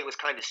like that weight was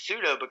kind of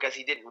pseudo because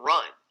he didn't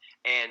run,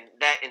 and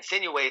that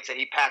insinuates that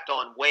he packed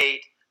on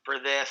weight for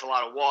this, a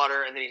lot of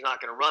water, and then he's not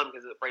going to run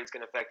because the afraid it's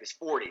going to affect his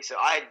 40. So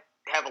I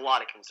have a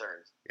lot of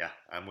concerns. Yeah,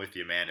 I'm with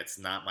you, man. It's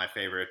not my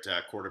favorite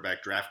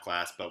quarterback draft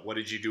class, but what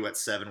did you do at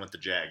 7 with the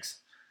Jags?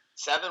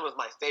 7 was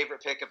my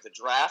favorite pick of the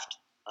draft.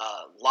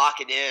 Lock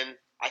it in.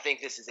 I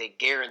think this is a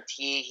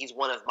guarantee. He's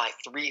one of my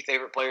 3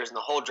 favorite players in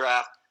the whole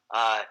draft.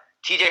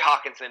 TJ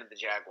Hawkinson of the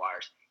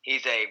Jaguars.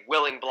 He's a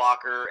willing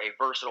blocker, a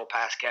versatile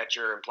pass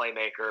catcher and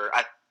playmaker.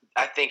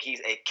 I think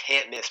he's a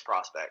can't-miss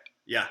prospect.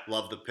 Yeah,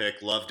 love the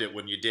pick. Loved it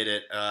when you did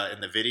it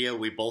in the video.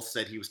 We both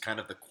said he was kind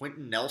of the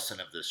Quentin Nelson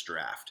of this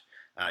draft.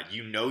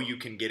 You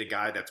can get a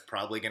guy that's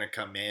probably going to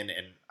come in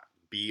and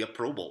be a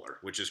Pro Bowler,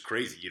 which is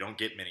crazy. You don't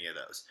get many of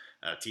those.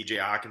 TJ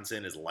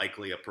Hawkinson is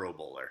likely a Pro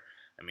Bowler.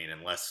 I mean,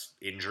 unless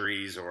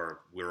injuries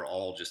or we're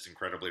all just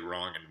incredibly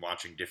wrong and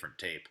watching different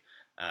tape.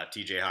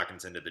 TJ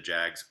Hawkinson to the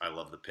Jags. I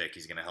love the pick.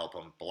 He's going to help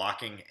them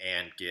blocking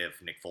and give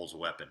Nick Foles a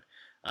weapon.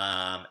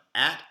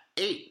 At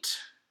 8,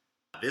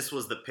 this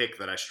was the pick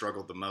that I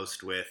struggled the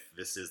most with.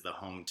 This is the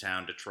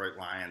hometown Detroit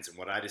Lions, and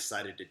what I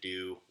decided to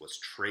do was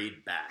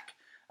trade back.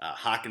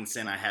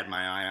 Hawkinson, I had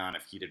my eye on.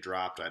 If he'd have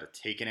dropped, I'd have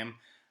taken him.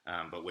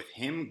 But with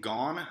him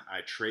gone,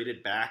 I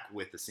traded back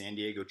with the San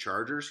Diego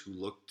Chargers, who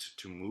looked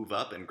to move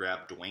up and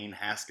grab Dwayne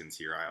Haskins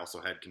here. I also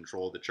had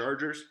control of the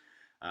Chargers.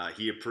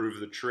 He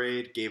approved the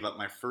trade, gave up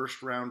my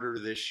first rounder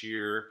this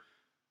year.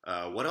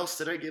 What else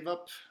did I give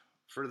up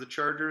for the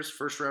Chargers?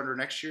 First rounder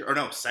next year? Or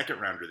no,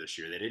 second rounder this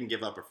year. They didn't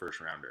give up a first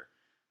rounder.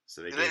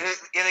 So they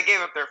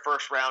gave up their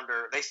first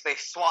rounder. They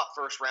swapped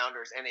first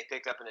rounders, and they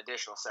picked up an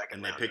additional second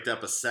and rounder. They picked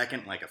up a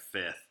second, like a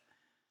fifth.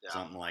 Yeah.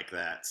 Something like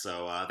that.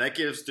 So that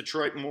gives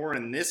Detroit more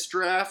in this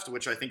draft,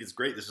 which I think is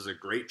great. This is a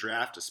great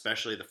draft,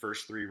 especially the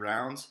first 3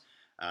 rounds.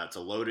 It's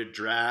a loaded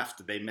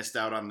draft. They missed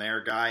out on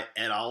their guy,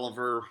 Ed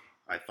Oliver.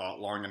 I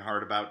thought long and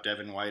hard about.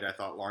 Devin White, I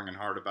thought long and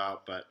hard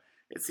about. But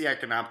it's the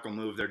economical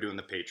move. They're doing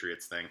the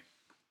Patriots thing.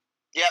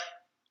 Yep.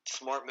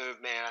 Smart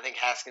move, man. I think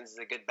Haskins is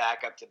a good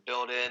backup to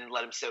build in.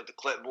 Let him sit with the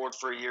clipboard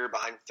for a year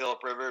behind Phillip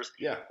Rivers.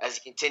 Yeah. As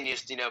he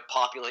continues to,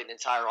 populate an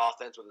entire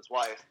offense with his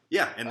wife.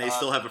 Yeah, and they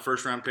still have a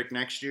first-round pick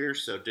next year,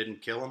 so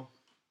didn't kill him.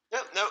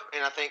 No,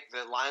 and I think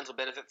the Lions will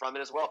benefit from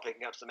it as well,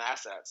 picking up some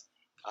assets.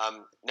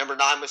 Number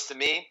 9 was to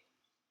me.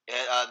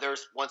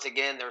 There's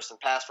some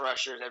pass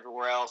rushers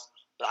everywhere else,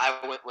 but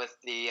I went with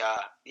the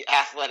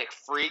athletic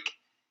freak.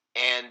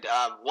 And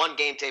one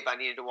game tape I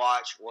needed to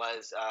watch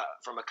was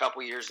from a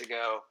couple years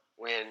ago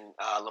when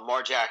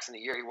Lamar Jackson, the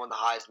year he won the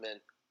Heisman,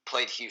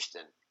 played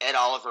Houston. Ed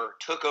Oliver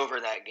took over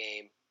that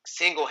game,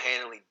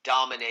 single-handedly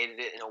dominated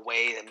it in a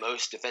way that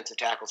most defensive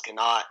tackles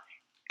cannot.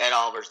 Ed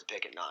Oliver's the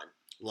pick at 9.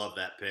 Love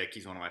that pick.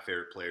 He's one of my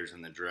favorite players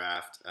in the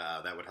draft.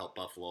 That would help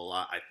Buffalo a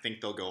lot. I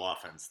think they'll go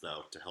offense,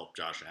 though, to help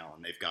Josh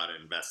Allen. They've got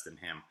to invest in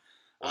him.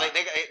 Well,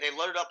 they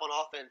loaded up on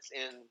offense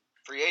in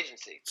free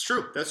agency. It's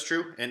true. That's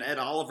true. And Ed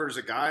Oliver's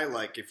a guy,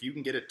 like, if you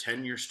can get a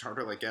 10-year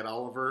starter like Ed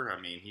Oliver, I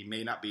mean, he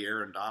may not be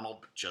Aaron Donald,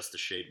 but just a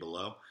shade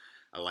below.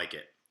 I like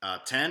it.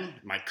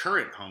 10, my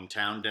current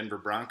hometown, Denver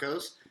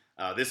Broncos.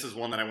 This is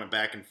one that I went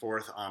back and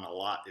forth on a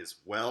lot as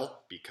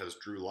well because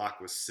Drew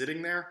Lock was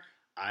sitting there.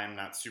 I'm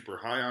not super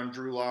high on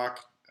Drew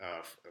Lock.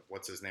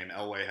 What's his name?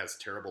 Elway has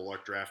terrible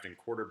luck drafting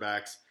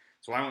quarterbacks.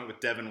 So I went with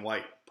Devin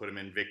White, put him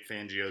in Vic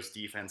Fangio's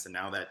defense, and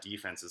now that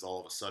defense is all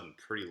of a sudden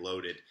pretty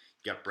loaded.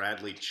 You got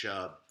Bradley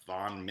Chubb,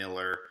 Von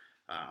Miller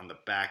on the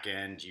back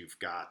end. You've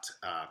got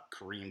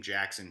Kareem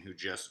Jackson, who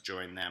just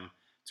joined them,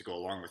 to go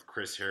along with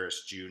Chris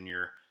Harris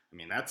Jr. I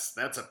mean, that's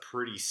a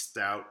pretty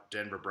stout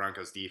Denver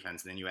Broncos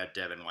defense. And then you had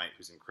Devin White,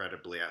 who's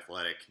incredibly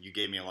athletic. You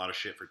gave me a lot of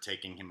shit for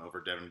taking him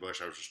over Devin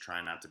Bush. I was just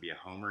trying not to be a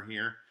homer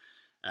here.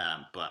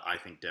 But I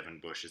think Devin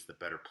Bush is the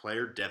better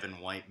player. Devin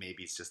White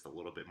maybe is just a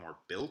little bit more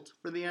built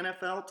for the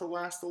NFL to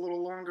last a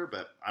little longer,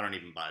 but I don't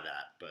even buy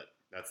that. But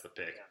that's the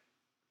pick.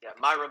 Yeah,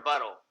 my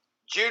rebuttal.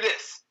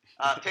 Judas,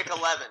 pick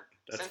 11.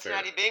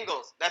 Cincinnati fair.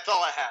 Bengals. That's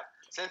all I have.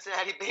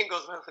 Cincinnati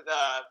Bengals went with,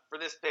 for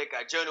this pick.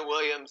 Jonah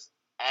Williams,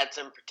 add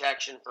some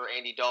protection for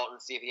Andy Dalton,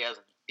 see if he has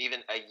even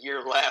a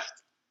year left.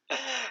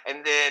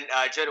 And then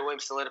Jonah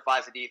Williams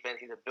solidifies the defense.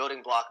 He's a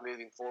building block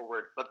moving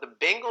forward. But the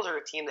Bengals are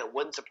a team that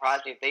wouldn't surprise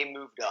me if they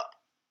moved up.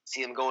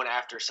 See them going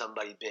after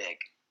somebody big.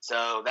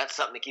 So that's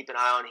something to keep an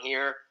eye on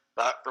here.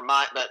 But for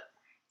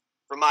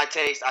my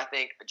taste, I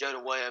think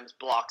Jonah Williams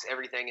blocks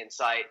everything in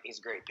sight. He's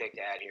a great pick to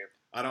add here.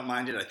 I don't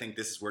mind it. I think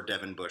this is where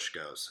Devin Bush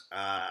goes.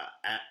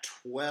 At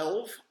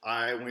 12,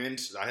 I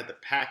had the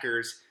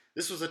Packers.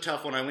 This was a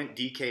tough one. I went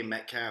DK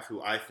Metcalf,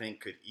 who I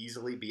think could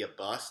easily be a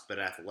bust, but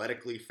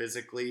athletically,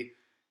 physically,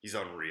 he's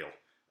unreal.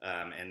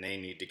 And they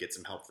need to get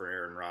some help for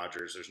Aaron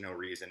Rodgers. There's no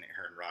reason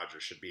Aaron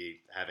Rodgers should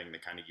be having the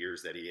kind of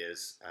years that he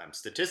is.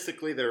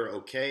 Statistically, they're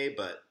okay,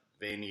 but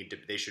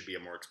they should be a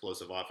more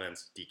explosive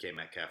offense. DK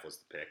Metcalf was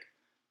the pick.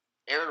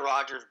 Aaron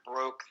Rodgers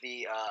broke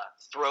the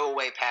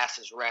throwaway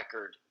passes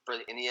record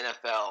in the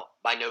NFL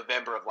by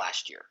November of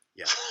last year.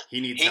 Yeah,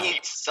 he needs help. He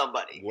needs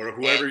somebody.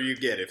 Whoever you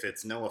get. If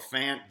it's Noah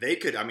Fant, they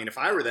could. I mean, if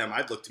I were them,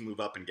 I'd look to move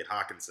up and get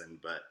Hawkinson,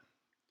 but.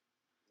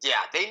 Yeah,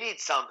 they need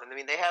something. I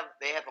mean, they have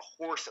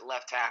a horse at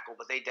left tackle,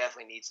 but they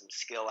definitely need some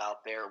skill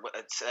out there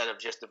instead of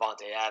just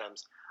Devontae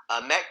Adams.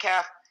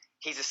 Metcalf,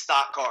 he's a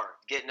stock car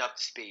getting up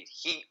to speed.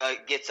 He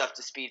gets up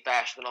to speed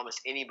faster than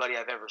almost anybody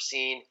I've ever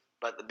seen.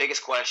 But the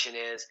biggest question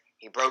is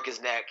he broke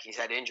his neck. He's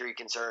had injury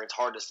concerns.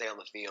 Hard to stay on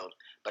the field.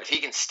 But if he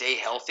can stay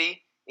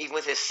healthy, even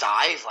with his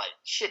size, like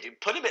shit, dude,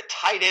 put him at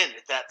tight end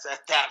at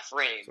that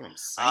frame.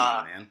 That's what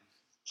I'm saying, man.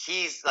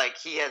 He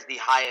has the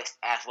highest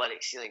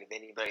athletic ceiling of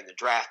anybody in the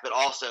draft, but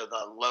also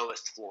the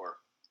lowest floor.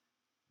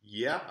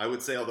 Yeah, I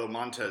would say, although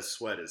Montez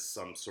Sweat is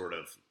some sort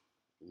of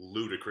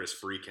ludicrous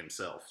freak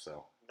himself,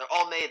 so they're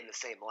all made in the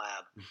same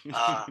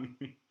lab.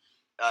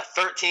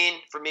 13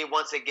 for me,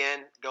 once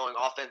again, going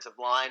offensive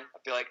line. I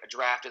feel like a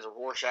draft is a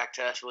Rorschach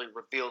test, really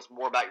reveals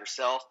more about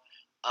yourself.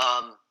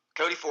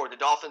 Cody Ford, the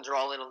Dolphins are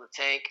all in on the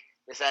tank.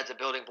 This adds a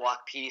building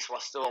block piece while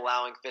still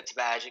allowing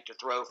Fitzmagic to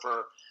throw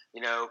for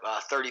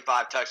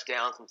 35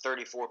 touchdowns and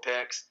 34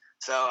 picks.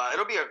 So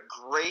it'll be a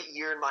great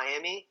year in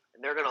Miami,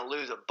 and they're going to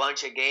lose a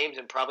bunch of games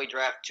and probably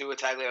draft Tua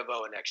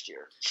Tagovailoa next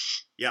year.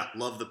 Yeah,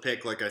 love the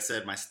pick. Like I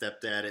said, my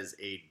stepdad is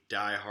a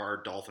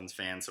diehard Dolphins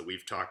fan, so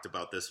we've talked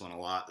about this one a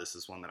lot. This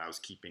is one that I was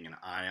keeping an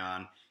eye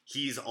on.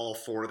 He's all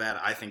for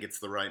that. I think it's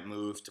the right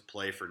move to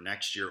play for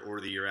next year or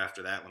the year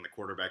after that when the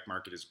quarterback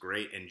market is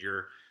great and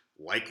you're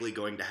likely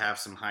going to have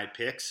some high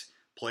picks.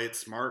 Play it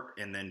smart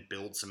and then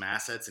build some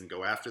assets and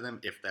go after them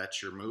if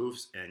that's your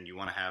moves and you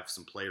want to have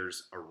some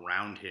players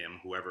around him,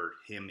 whoever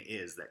him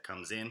is that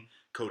comes in.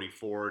 Cody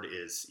Ford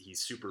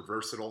he's super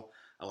versatile.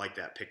 I like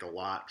that pick a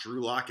lot.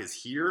 Drew Lock is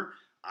here.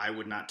 I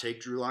would not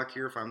take Drew Lock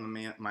here if I'm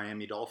the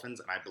Miami Dolphins,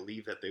 and I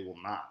believe that they will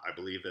not. I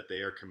believe that they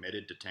are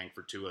committed to tank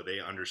for Tua.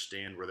 They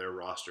understand where their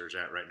roster is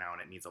at right now,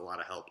 and it needs a lot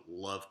of help.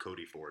 Love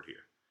Cody Ford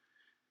here.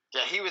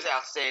 Yeah, he was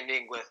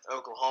outstanding with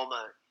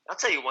Oklahoma. I'll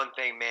tell you one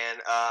thing, man.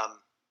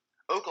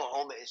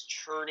 Oklahoma is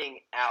churning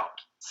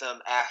out some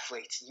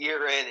athletes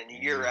year in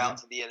and year out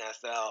to the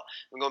NFL.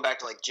 We're going back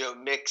to like Joe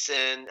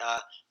Mixon,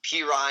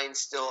 P. Ryan's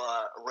still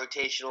a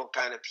rotational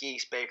kind of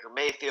piece, Baker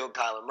Mayfield,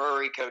 Kyler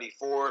Murray, Cody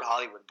Ford,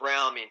 Hollywood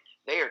Brown. I mean,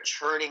 they are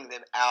churning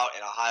them out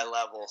at a high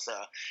level. So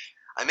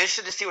I'm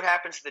interested to see what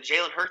happens to the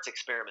Jalen Hurts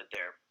experiment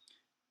there.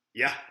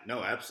 Yeah,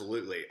 no,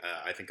 absolutely.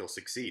 I think he'll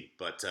succeed.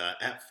 But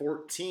at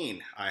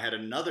 14, I had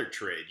another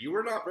trade. You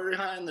were not very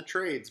high on the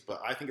trades, but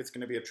I think it's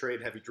going to be a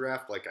trade-heavy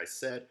draft, like I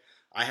said.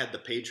 I had the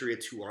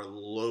Patriots, who are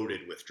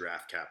loaded with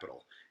draft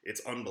capital.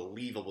 It's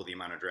unbelievable the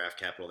amount of draft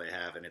capital they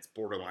have, and it's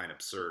borderline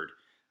absurd.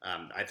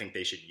 I think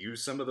they should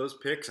use some of those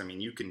picks. I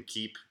mean, you can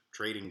keep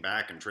trading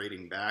back,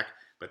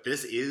 but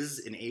this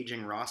is an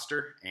aging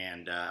roster,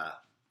 and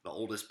the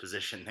oldest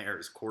position there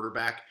is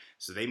quarterback,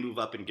 so they move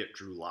up and get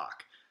Drew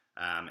Lock.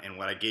 And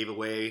what I gave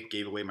away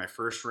my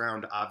first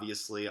round.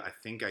 Obviously, I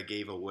think I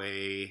gave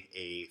away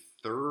a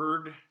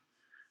third.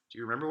 Do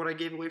you remember what I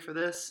gave away for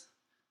this?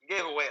 You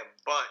gave away a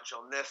bunch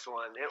on this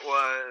one. It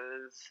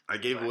was... I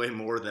gave away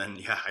more than...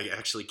 Yeah, I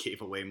actually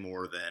gave away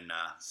more than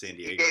San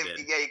Diego did.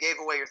 Yeah, you gave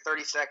away your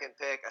 32nd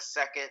pick, a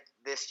second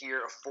this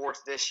year, a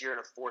fourth this year, and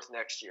a fourth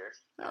next year.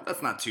 No,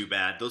 that's not too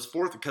bad. Those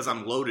fourth, because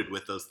I'm loaded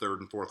with those third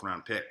and fourth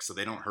round picks, so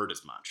they don't hurt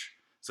as much.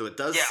 So it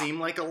does seem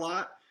like a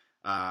lot.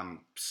 I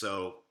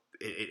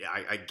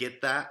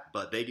get that,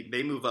 but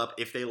they move up.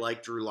 If they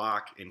like Drew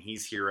Lock and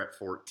he's here at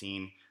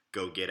 14,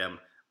 go get him.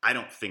 I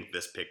don't think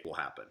this pick will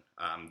happen.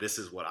 This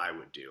is what I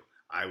would do.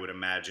 I would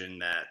imagine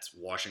that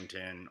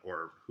Washington,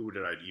 or who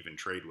did I even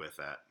trade with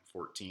at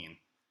 14?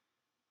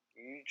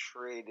 You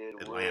traded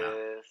Atlanta.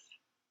 with...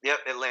 Yep,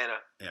 Atlanta.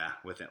 Yeah,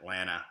 with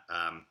Atlanta.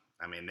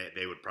 I mean,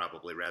 they would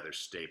probably rather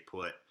stay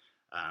put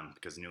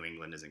because New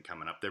England isn't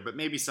coming up there. But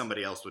maybe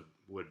somebody else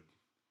would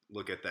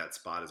look at that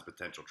spot as a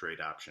potential trade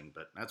option.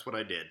 But that's what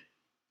I did.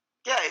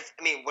 Yeah,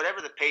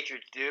 whatever the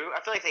Patriots do,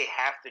 I feel like they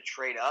have to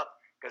trade up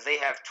because they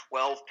have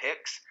 12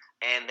 picks,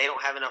 and they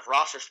don't have enough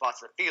roster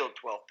spots to field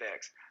 12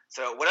 picks.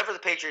 So whatever the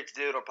Patriots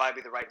do, it'll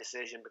probably be the right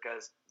decision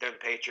because they're the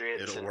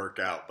Patriots. It'll work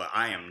out. But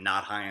I am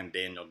not high on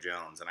Daniel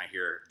Jones, and I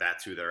hear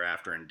that's who they're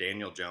after, and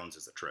Daniel Jones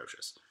is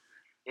atrocious.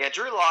 Yeah,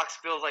 Drew Lock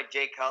feels like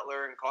Jay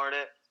Cutler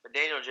incarnate, but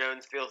Daniel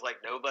Jones feels like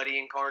nobody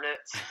incarnate.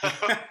 So.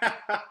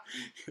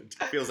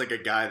 Feels like a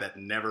guy that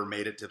never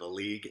made it to the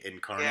league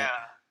incarnate.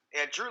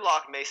 Yeah, Drew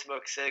Lock may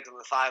smoke cigs on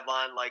the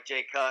sideline like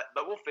Jay Cut,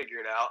 but we'll figure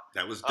it out.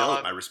 That was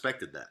dope. I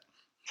respected that.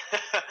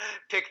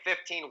 Pick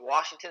 15,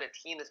 Washington,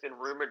 a team that's been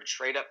rumored to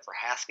trade up for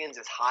Haskins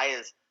as high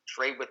as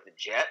trade with the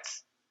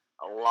Jets.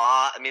 A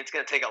lot. It's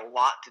going to take a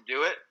lot to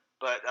do it,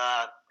 but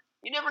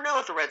you never know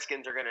what the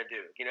Redskins are going to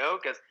do,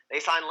 because they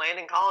signed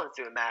Landon Collins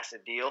to a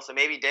massive deal, so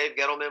maybe Dave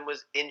Gettleman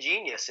was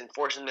ingenious in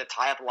forcing them to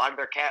tie up a lot of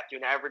their cap to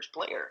an average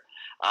player.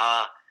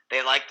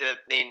 They like to,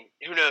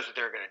 who knows what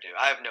they're going to do?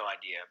 I have no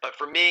idea. But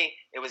for me,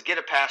 it was get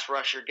a pass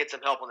rusher, get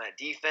some help on that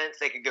defense.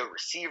 They could go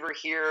receiver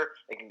here.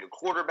 They can go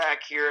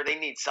quarterback here. They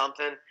need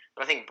something.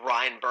 But I think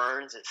Brian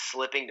Burns is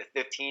slipping to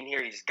 15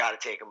 here. You just got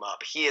to take him up.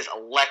 He is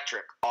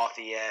electric off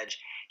the edge.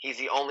 He's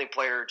the only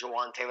player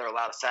Jawan Taylor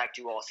allowed a sack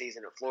to all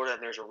season at Florida,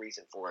 and there's a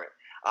reason for it.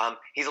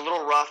 He's a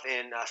little rough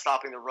in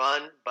stopping the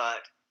run,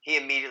 but he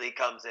immediately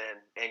comes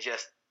in and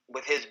just,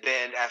 with his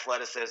bend,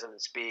 athleticism,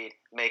 and speed,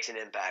 makes an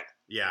impact.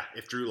 Yeah,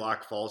 if Drew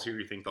Lock falls here,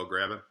 you think they'll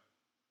grab him?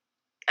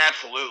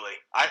 Absolutely.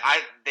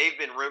 They've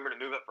been rumored to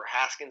move up for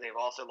Haskins. They've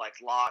also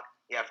liked Lock.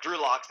 Yeah, if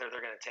Drew Lock's there,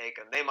 they're going to take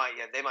him. They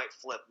might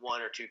flip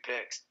one or two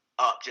picks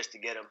up just to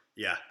get him.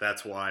 Yeah,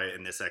 that's why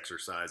in this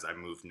exercise I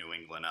moved New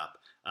England up.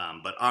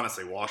 But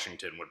honestly,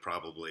 Washington would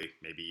probably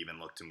maybe even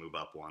look to move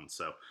up one.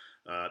 So,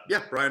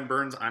 Brian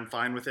Burns, I'm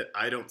fine with it.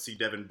 I don't see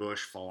Devin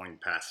Bush falling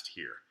past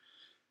here.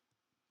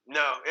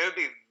 No, it would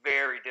be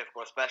very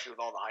difficult, especially with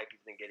all the hype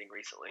he's been getting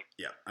recently.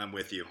 Yeah, I'm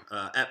with you.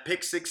 At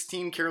pick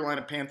 16,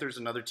 Carolina Panthers,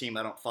 another team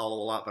I don't follow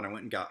a lot, but I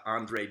went and got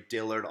Andre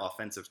Dillard,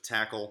 offensive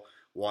tackle,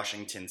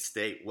 Washington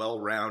State,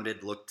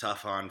 well-rounded, looked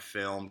tough on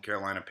film.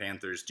 Carolina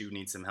Panthers do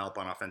need some help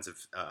on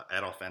offensive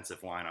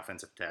line,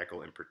 offensive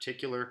tackle in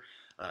particular.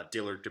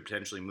 Dillard could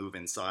potentially move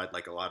inside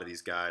like a lot of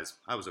these guys.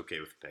 I was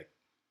okay with the pick.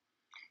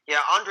 Yeah,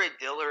 Andre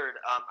Dillard,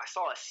 I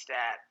saw a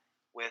stat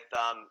with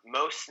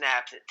most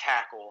snaps at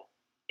tackle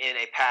in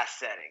a pass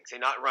setting, so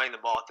not running the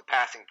ball, it's a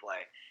passing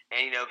play.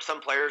 And, some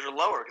players are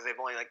lower because they've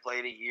only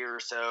played a year or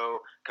so.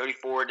 Cody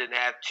Ford didn't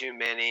have too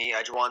many.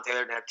 Jawan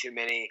Taylor didn't have too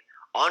many.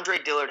 Andre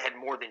Dillard had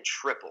more than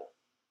triple,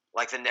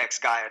 the next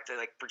guy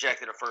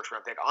projected a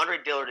first-round pick. Andre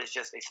Dillard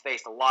he's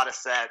faced a lot of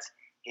sets.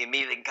 He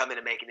immediately can come in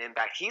and make an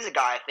impact. He's a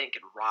guy I think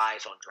could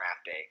rise on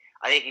draft day.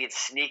 I think he could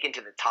sneak into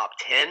the top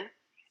 10,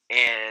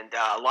 and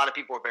a lot of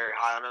people are very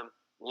high on him.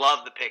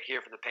 Love the pick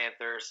here for the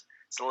Panthers.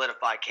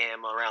 Solidify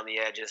Cam around the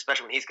edges,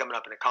 especially when he's coming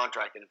up in a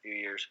contract in a few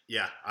years.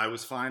 Yeah, I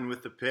was fine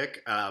with the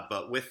pick,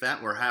 but with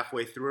that, we're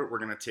halfway through it. We're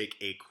going to take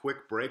a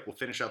quick break. We'll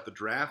finish out the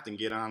draft and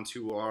get on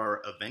to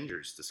our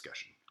Avengers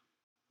discussion.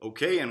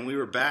 Okay, and we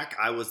were back.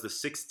 I was the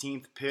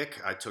 16th pick.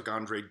 I took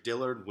Andre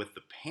Dillard with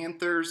the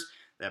Panthers.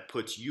 That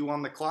puts you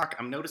on the clock.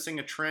 I'm noticing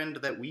a trend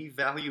that we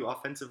value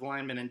offensive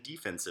linemen and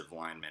defensive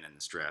linemen in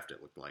this draft, it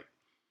looked like.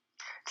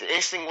 It's an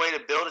interesting way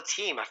to build a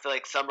team. I feel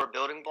like some are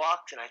building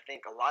blocks, and I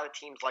think a lot of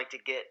teams like to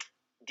get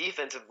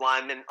defensive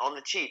linemen on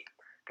the cheap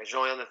because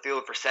you're only on the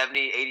field for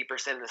 70,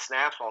 80% of the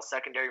snaps, while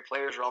secondary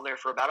players are on there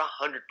for about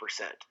 100%,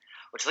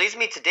 which leads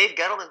me to Dave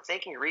Gettleman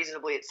thinking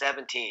reasonably at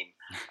 17.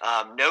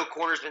 No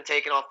corner's been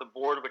taken off the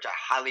board, which I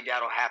highly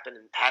doubt will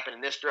happen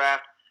in this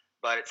draft,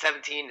 but at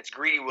 17, it's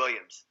Greedy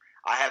Williams.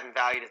 I have him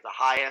valued as the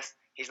highest.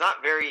 He's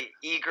not very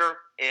eager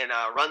in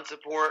run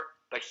support,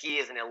 but he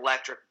is an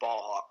electric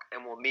ball hawk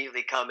and will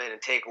immediately come in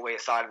and take away a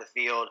side of the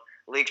field.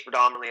 The league's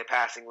predominantly a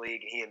passing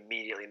league, and he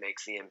immediately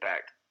makes the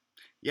impact.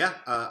 Yeah,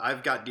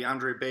 I've got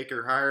DeAndre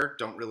Baker higher.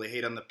 Don't really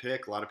hate on the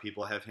pick. A lot of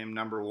people have him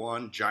number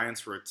one.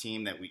 Giants were a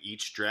team that we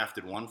each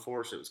drafted one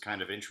for, so it was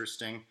kind of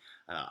interesting.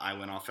 I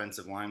went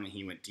offensive line, and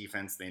he went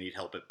defense. They need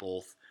help at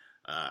both.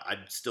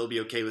 I'd still be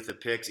okay with the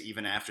picks.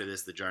 Even after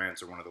this, the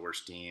Giants are one of the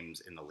worst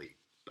teams in the league.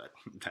 But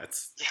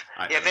that's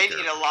I they don't need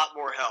care. a lot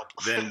more help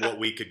Than what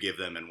we could give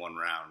them in one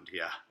round.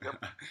 Yeah.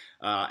 Yep.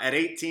 At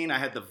 18, I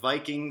had the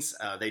Vikings.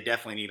 They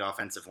definitely need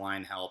offensive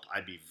line help.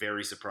 I'd be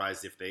very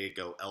surprised if they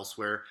go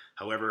elsewhere.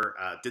 However,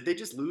 did they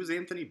just lose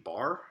Anthony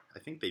Barr? I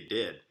think they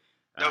did.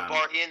 No,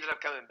 Barr, he ended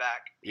up coming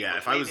back. Yeah,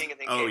 if I was,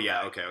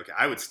 okay.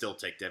 I would still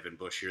take Devin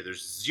Bush here.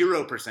 There's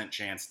 0%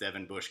 chance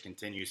Devin Bush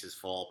continues his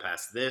fall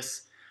past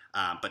this.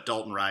 But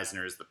Dalton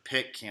Reisner is the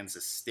pick.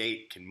 Kansas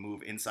State can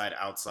move inside,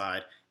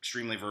 outside.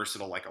 Extremely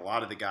versatile, like a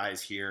lot of the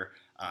guys here.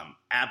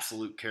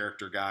 Absolute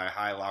character guy,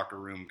 high locker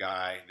room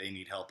guy. They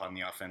need help on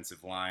the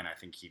offensive line. I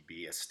think he'd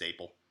be a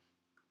staple.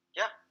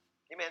 Yeah.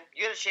 Hey, man,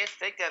 you had a chance to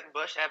take Devin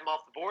Bush, have him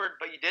off the board,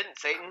 but you didn't,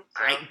 Satan.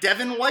 So.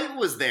 Devin White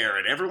was there,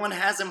 and everyone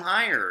has him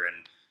higher.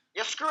 And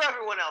yeah, screw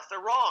everyone else. They're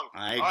wrong.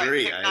 I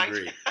agree.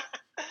 I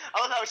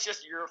thought that was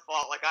just your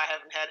fault. Like, I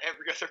haven't had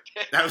every other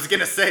pick. I was going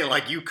to say,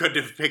 like, you could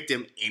have picked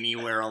him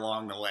anywhere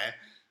along the way.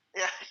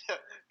 Yeah.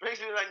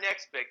 Brings me to my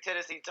next pick,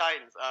 Tennessee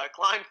Titans.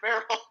 Clyde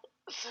Farrell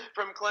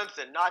from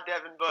Clemson, not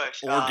Devin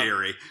Bush. Or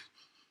Gary.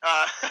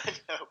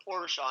 No,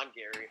 poor Sean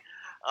Gary.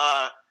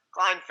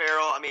 Clyde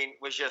Farrell,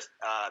 was just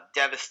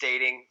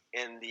devastating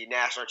in the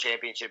national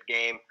championship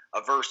game.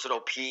 A versatile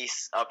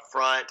piece up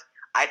front.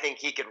 I think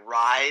he could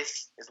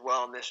rise as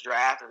well in this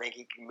draft. I think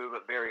he can move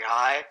up very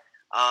high.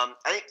 I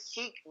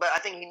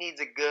think he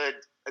needs a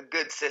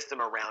good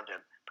system around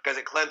him, because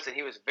at Clemson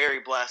he was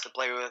very blessed to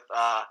play with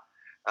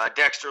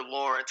Dexter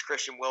Lawrence,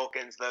 Christian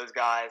Wilkins, those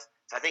guys.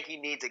 So I think he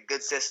needs a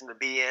good system to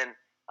be in.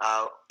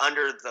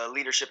 Under the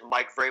leadership of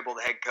Mike Vrabel,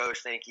 the head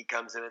coach, I think he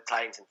comes in at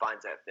Titans and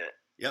finds that fit.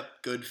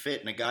 Yep, good fit,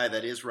 and a guy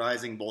that is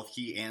rising, both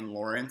he and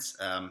Lawrence.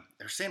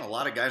 They're saying a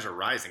lot of guys are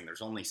rising.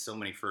 There's only so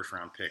many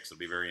first-round picks. It'll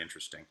be very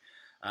interesting.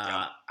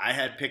 I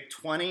had picked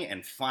 20,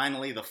 and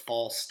finally the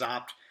fall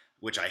stopped,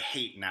 which I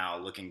hate now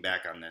looking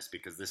back on this,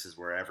 because this is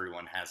where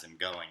everyone has him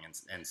going,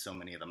 and so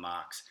many of the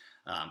mocks.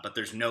 But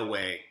there's no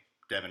way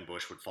Devin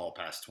Bush would fall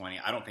past 20.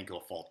 I don't think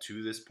he'll fall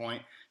to this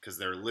point, because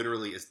there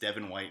literally is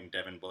Devin White and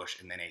Devin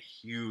Bush, and then a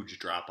huge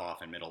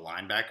drop-off in middle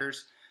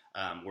linebackers,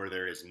 where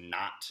there is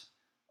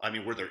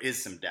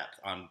some depth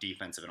on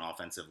defensive and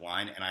offensive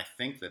line, and I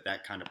think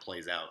that kind of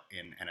plays out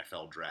in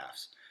NFL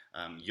drafts.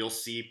 You'll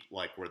see,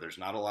 like, where there's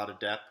not a lot of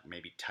depth,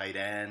 maybe tight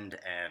end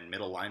and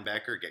middle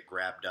linebacker get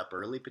grabbed up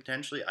early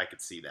potentially. I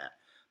could see that.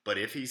 But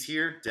if he's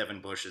here, Devin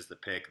Bush is the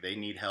pick. They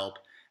need help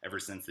ever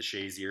since the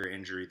Shazier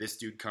injury. This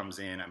dude comes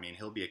in.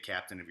 He'll be a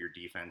captain of your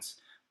defense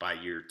by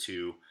year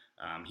 2.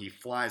 He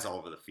flies all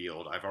over the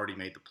field. I've already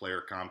made the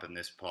player comp in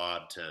this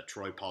pod to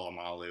Troy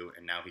Polamalu,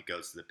 and now he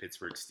goes to the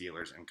Pittsburgh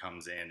Steelers and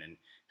comes in, and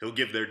he'll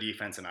give their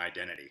defense an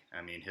identity.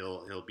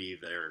 He'll be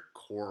their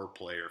core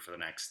player for the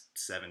next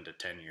 7 to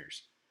 10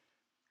 years.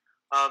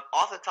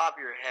 Off the top of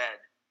your head,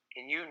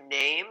 can you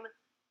name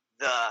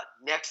the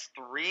next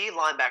 3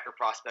 linebacker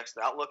prospects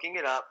without looking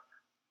it up,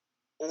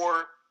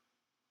 or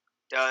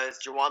does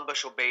Jawan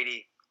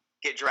Bushell-Beatty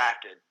get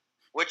drafted?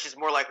 Which is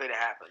more likely to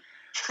happen?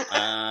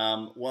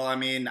 I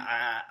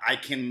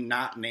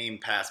cannot name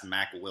past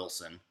Mac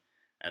Wilson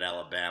at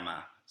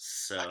Alabama.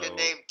 So I can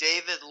name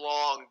David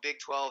Long, Big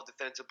 12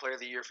 Defensive Player of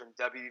the Year from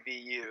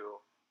WVU,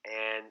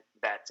 and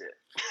that's it.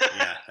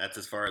 Yeah, that's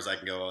as far as I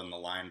can go in the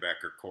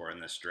linebacker core in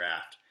this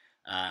draft.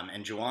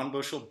 And Jawan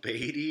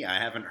Bushell-Beatty, I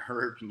haven't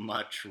heard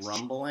much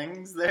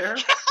rumblings there.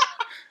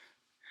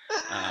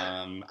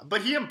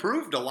 But he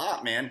improved a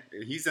lot, man.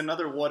 He's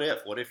another what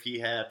if. What if he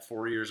had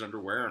 4 years under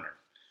Werner?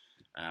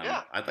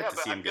 I'd like to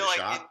see him get a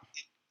shot.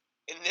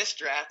 In this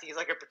draft, he's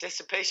like a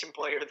participation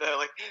player, though.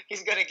 Like,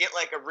 he's going to get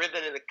like a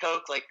ribbon and a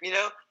Coke. Like,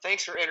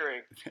 thanks for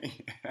entering.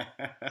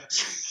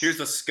 Here's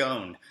a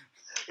scone.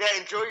 Yeah,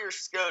 enjoy your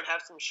scone.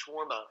 Have some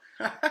shawarma.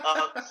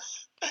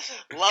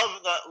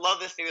 Love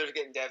the Steelers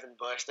getting Devin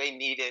Bush. They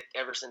need it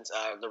ever since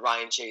the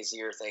Ryan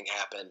Shazier thing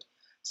happened.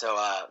 So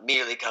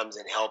immediately comes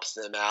and helps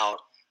them out.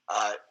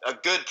 A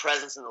good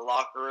presence in the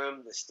locker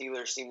room. The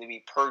Steelers seem to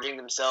be purging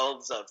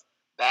themselves of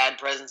bad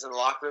presence in the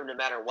locker room, no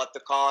matter what the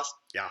cost.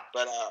 Yeah.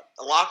 But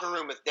a locker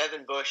room with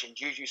Devin Bush and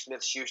Juju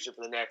Smith-Schuster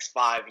for the next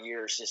 5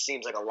 years just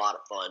seems like a lot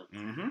of fun.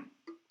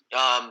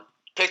 Mm-hmm.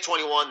 Pick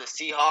 21, the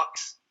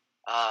Seahawks.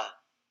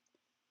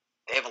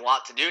 They have a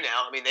lot to do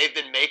now. They've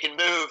been making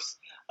moves.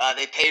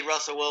 They paid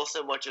Russell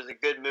Wilson, which was a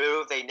good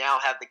move. They now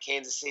have the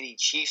Kansas City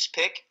Chiefs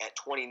pick at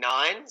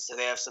 29, so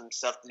they have some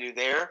stuff to do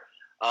there.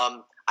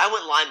 I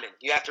went lineman.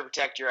 You have to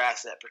protect your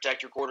asset,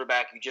 protect your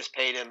quarterback. You just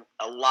paid him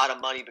a lot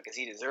of money because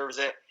he deserves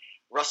it.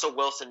 Russell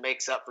Wilson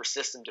makes up for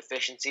system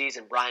deficiencies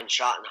and Brian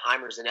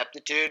Schottenheimer's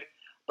ineptitude,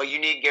 but you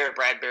need Garrett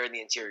Bradbury in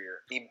the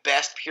interior. The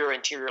best pure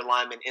interior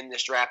lineman in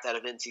this draft out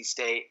of NC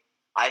State.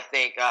 I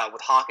think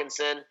with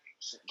Hawkinson,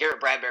 Garrett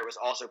Bradbury was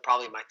also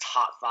probably my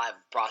top 5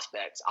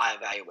 prospects I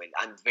evaluated.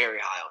 I'm very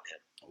high on him.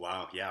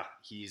 Wow, yeah,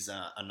 he's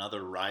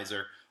another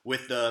riser.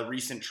 With the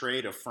recent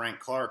trade of Frank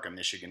Clark, a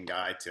Michigan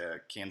guy,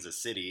 to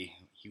Kansas City,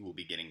 he will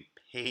be getting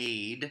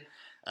paid.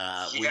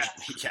 Would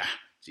Yes. you, yeah,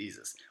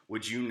 Jesus.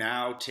 Would you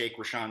now take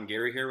Rashawn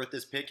Gary here with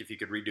this pick if you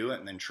could redo it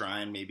and then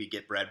try and maybe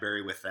get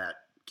Bradbury with that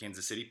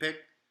Kansas City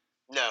pick?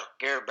 No,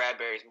 Garrett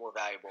Bradbury is more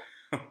valuable.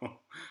 I'm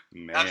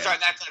Man, sorry,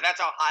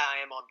 that's how high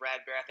I am on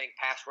Bradbury. I think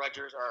pass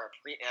rushers are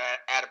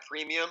at a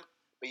premium,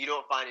 but you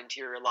don't find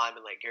interior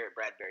linemen like Garrett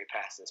Bradbury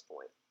past this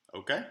point.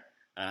 okay.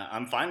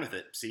 I'm fine with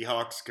it.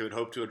 Seahawks could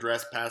hope to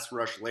address pass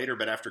rush later,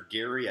 but after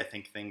Gary, I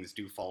think things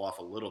do fall off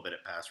a little bit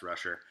at pass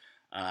rusher.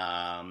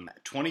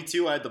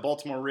 22, I had the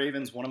Baltimore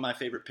Ravens, one of my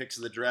favorite picks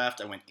of the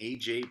draft. I went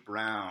A.J.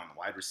 Brown,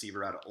 wide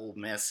receiver out of Ole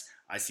Miss.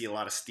 I see a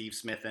lot of Steve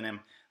Smith in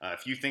him.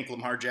 If you think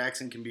Lamar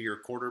Jackson can be your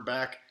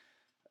quarterback,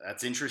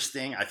 that's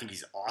interesting. I think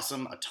he's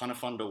awesome, a ton of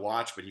fun to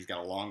watch, but he's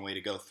got a long way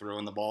to go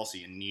throwing the ball, so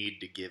you need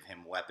to give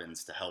him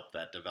weapons to help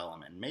that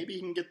development. Maybe he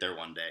can get there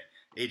one day.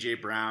 A.J.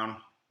 Brown,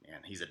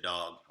 man, he's a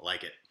dog. I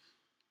like it.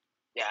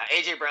 Yeah,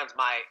 AJ Brown's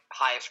my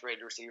highest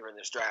rated receiver in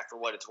this draft for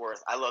what it's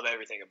worth. I love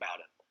everything about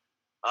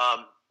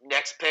him.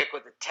 Next pick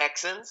with the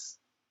Texans,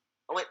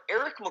 I went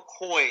Eric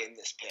McCoy in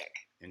this pick.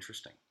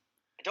 Interesting.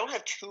 I don't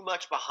have too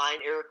much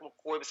behind Eric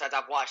McCoy besides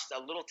I've watched a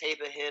little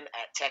tape of him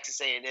at Texas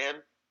A&M.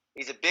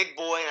 He's a big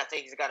boy, and I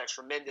think he's got a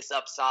tremendous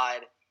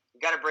upside. You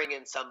got to bring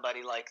in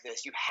somebody like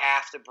this. You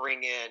have to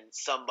bring in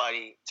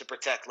somebody to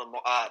protect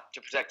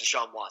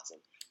Deshaun Watson.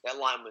 That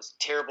line was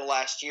terrible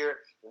last year.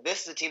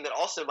 This is a team that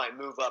also might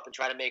move up and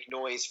try to make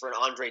noise for an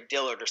Andre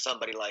Dillard or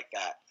somebody like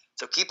that.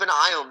 So keep an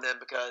eye on them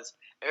because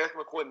Eric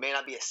McCoy may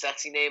not be a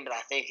sexy name, but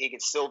I think he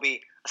could still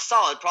be a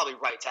solid, probably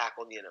right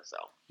tackle in the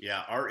NFL.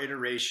 Yeah, our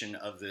iteration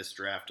of this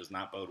draft does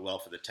not bode well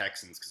for the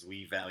Texans because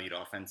we valued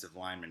offensive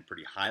linemen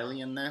pretty highly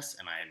in this,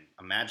 and I'm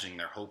imagining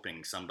they're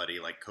hoping somebody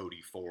like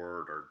Cody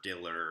Ford or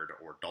Dillard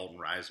or Dalton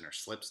Risner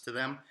slips to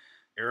them.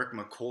 Eric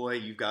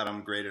McCoy, you got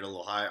him graded a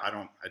little high.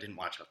 I didn't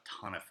watch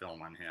a ton of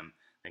film on him.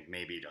 I think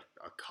maybe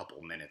a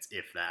couple minutes,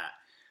 if that.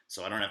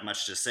 So I don't have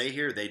much to say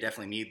here. They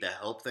definitely need the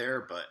help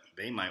there, but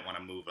they might want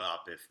to move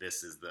up if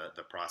this is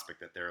the prospect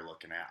that they're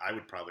looking at. I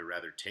would probably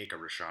rather take a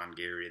Rashawn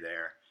Gary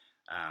there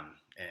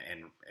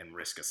and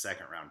risk a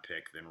second-round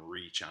pick than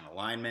reach on a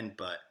lineman,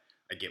 but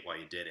I get why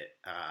you did it.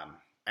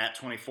 At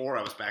 24,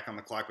 I was back on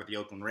the clock with the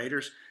Oakland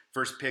Raiders.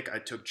 First pick, I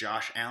took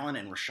Josh Allen,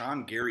 and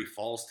Rashawn Gary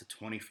falls to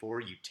 24.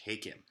 You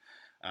take him.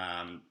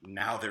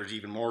 Now there's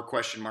even more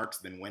question marks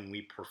than when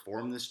we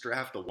performed this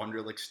draft. The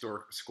Wonderlic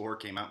score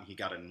came out, and he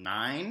got a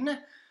 9.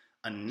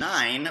 A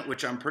 9,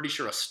 which I'm pretty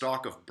sure a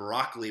stalk of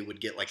broccoli would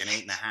get like an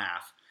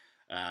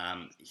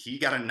 8.5. He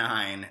got a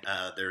 9.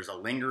 There's a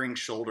lingering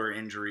shoulder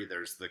injury.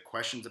 There's the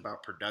questions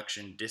about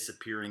production,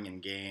 disappearing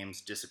in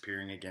games,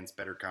 disappearing against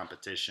better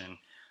competition.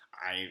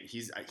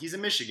 He's a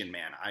Michigan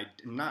man. I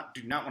do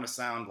not want to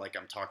sound like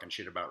I'm talking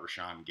shit about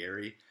Rashawn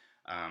Gary.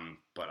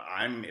 But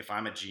if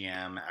I'm a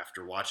GM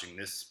after watching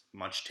this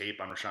much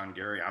tape on Rashawn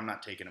Gary, I'm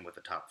not taking him with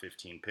a top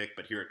 15 pick.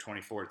 But here at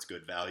 24, it's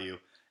good value,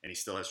 and he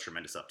still has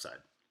tremendous upside.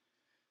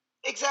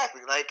 Exactly.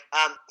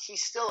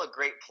 He's still a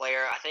great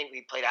player. I think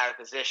he played out of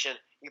position.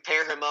 You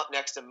pair him up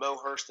next to Mo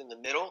Hurst in the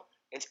middle,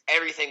 it's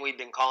everything we've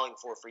been calling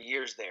for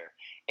years there.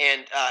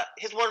 And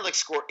his Wonderlic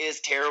score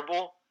is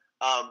terrible,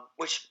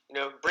 which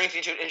brings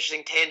me to an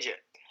interesting tangent.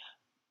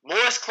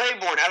 Morris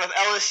Claiborne out of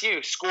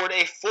LSU scored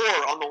a 4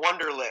 on the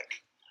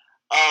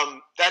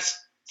Wonderlic. That's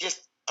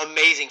just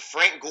amazing.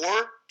 Frank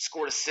Gore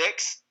scored a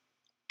 6.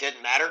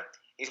 Didn't matter.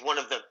 He's one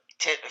of the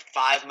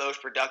 5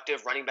 most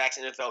productive running backs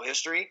in NFL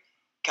history.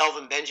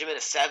 Kelvin Benjamin,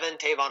 a 7.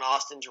 Tavon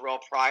Austin, Jarrell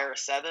Pryor, a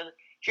 7.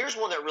 Here's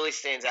one that really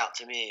stands out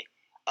to me.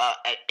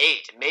 At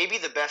 8, maybe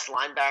the best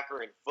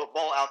linebacker in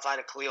football outside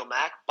of Khalil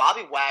Mack,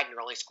 Bobby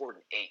Wagner only scored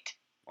an 8.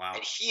 Wow.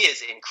 And he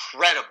is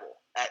incredible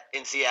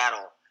in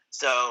Seattle.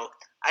 So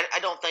I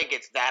don't think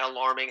it's that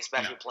alarming,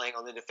 especially playing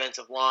on the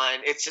defensive line.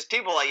 It's just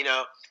people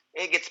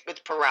it's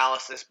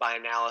paralysis by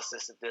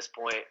analysis at this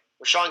point.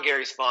 Rashawn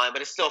Gary's fine,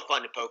 but it's still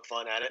fun to poke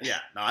fun at it. Yeah,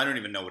 no, I don't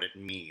even know what it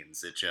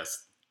means. It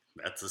just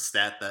that's a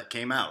stat that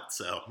came out.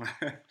 So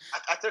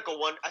I took a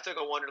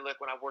Wonderlic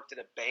when I worked at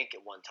a bank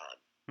at one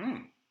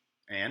time.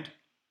 And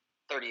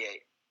 38.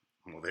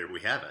 Well, there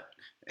we have it.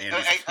 And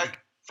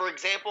for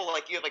example,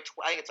 you have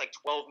I think it's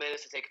 12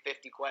 minutes to take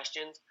 50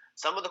 questions.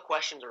 Some of the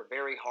questions are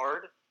very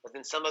hard, but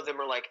then some of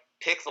them are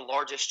pick the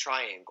largest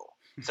triangle.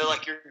 So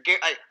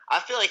I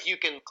feel like you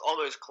can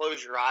almost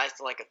close your eyes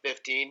to a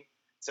 15.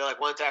 So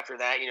once after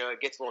that,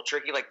 it gets a little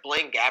tricky.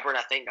 Blaine Gabbert,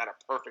 I think, got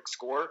a perfect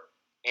score,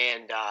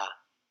 and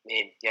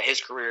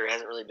his career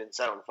hasn't really been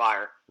set on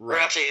fire. Right. Or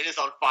actually, it is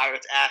on fire.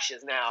 It's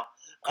ashes now.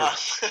 All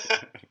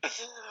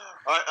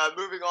right,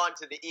 moving on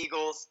to the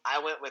Eagles. I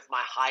went with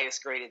my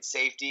highest graded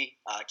safety,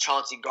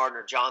 Chauncey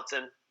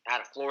Gardner-Johnson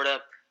out of Florida.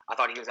 I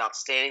thought he was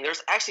outstanding.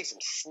 There's actually some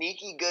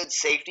sneaky good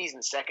safeties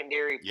and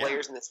secondary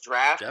players in this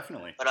draft.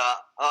 Definitely. But I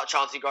thought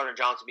Chauncey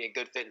Gardner-Johnson would be a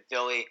good fit in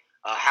Philly.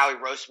 Howie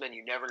Roseman,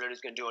 you never know what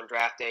he's going to do on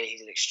draft day.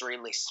 He's an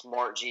extremely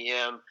smart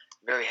GM,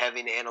 very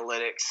heavy in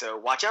analytics. So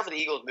watch out for the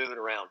Eagles moving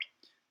around.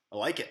 I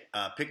like it.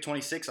 Pick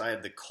 26, I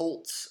have the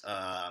Colts.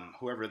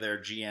 Whoever their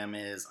GM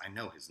is, I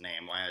know his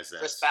name. Why is that?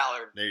 Chris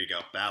Ballard. There you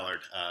go.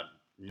 Ballard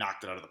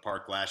knocked it out of the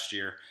park last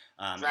year.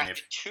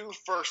 Drafted 2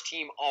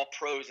 first-team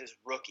All-Pros as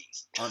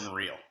rookies.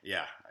 Unreal,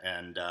 yeah.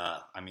 And,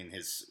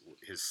 his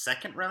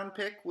second-round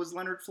pick was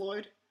Leonard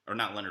Floyd. Or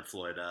not Leonard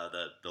Floyd,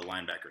 the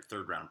linebacker,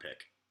 third-round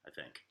pick, I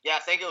think. Yeah, I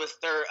think it was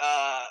third.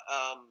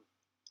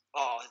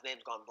 His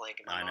name's gone blank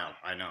in my mind.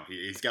 I know.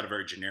 He's got a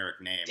very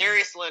generic name.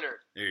 Darius Leonard.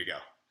 There you go.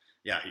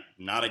 Yeah,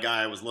 not a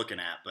guy I was looking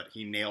at, but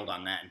he nailed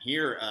on that. And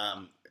here,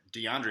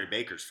 DeAndre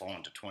Baker's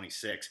fallen to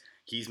 26.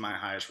 He's my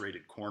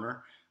highest-rated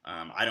corner.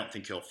 I don't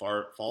think he'll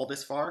fall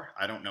this far.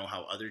 I don't know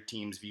how other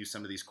teams view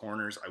some of these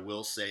corners. I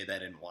will say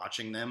that in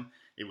watching them,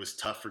 it was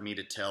tough for me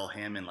to tell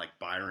him and like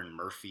Byron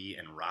Murphy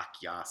and Rock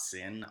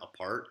Ya-Sin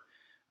apart.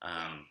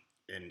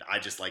 And I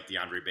just like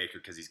DeAndre Baker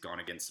because he's gone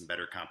against some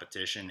better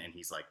competition and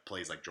he's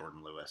plays like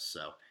Jordan Lewis.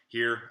 So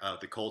here,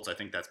 the Colts, I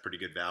think that's pretty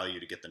good value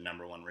to get the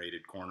number 1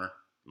 rated corner.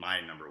 My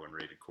number 1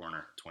 rated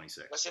corner,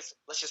 26. Let's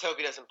just hope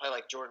he doesn't play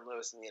like Jordan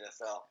Lewis in the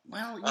NFL.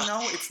 Well,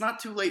 it's not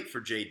too late for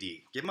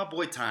JD. Give my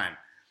boy time.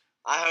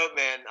 I hope,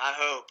 man. I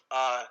hope.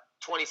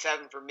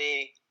 27 for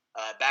me.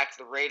 Back to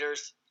the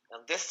Raiders. Now,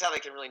 this is how they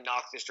can really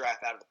knock this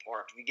draft out of the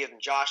park. If you give them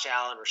Josh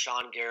Allen,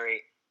 Rashawn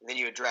Gary, and then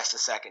you address the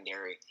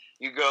secondary.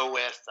 You go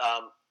with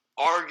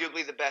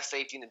arguably the best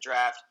safety in the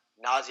draft,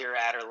 Nasir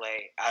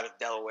Adderley out of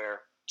Delaware.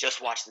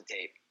 Just watch the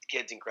tape. The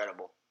kid's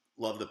incredible.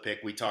 Love the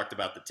pick. We talked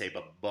about the tape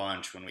a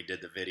bunch when we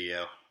did the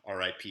video.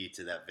 RIP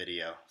to that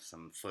video.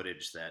 Some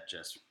footage that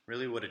just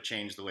really would have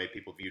changed the way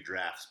people view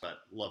drafts,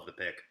 but love the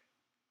pick.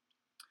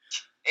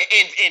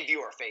 And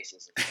view our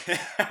faces.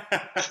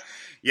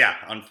 Yeah,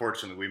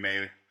 unfortunately, we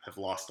may have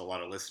lost a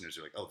lot of listeners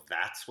who are like, oh,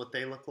 that's what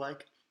they look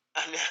like?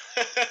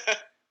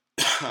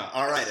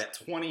 All right, at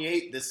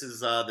 28, this is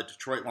the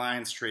Detroit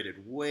Lions traded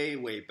way,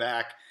 way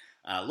back.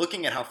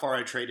 Looking at how far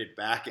I traded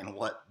back and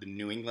what the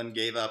New England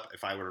gave up,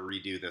 if I were to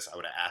redo this, I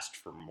would have asked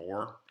for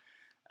more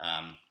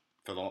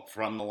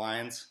from the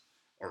Lions,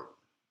 or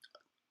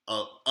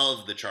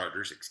of the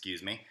Chargers,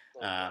 excuse me.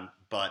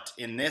 But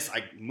in this,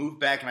 I moved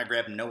back and I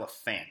grabbed Noah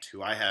Fant,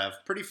 who I have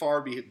pretty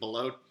far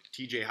below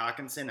TJ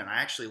Hawkinson, and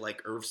I actually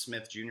like Irv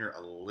Smith Jr.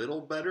 a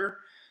little better.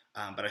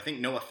 But I think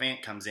Noah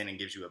Fant comes in and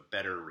gives you a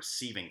better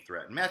receiving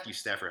threat. And Matthew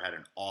Stafford had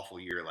an awful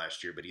year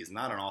last year, but he's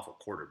not an awful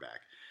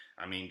quarterback.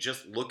 I mean,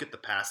 just look at the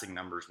passing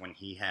numbers when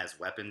he has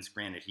weapons.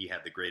 Granted, he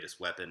had the greatest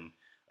weapon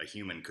a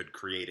human could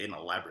create in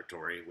a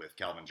laboratory with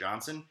Calvin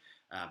Johnson.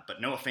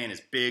 But Noah Fant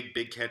is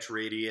big catch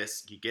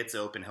radius. He gets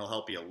open. He'll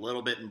help you a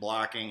little bit in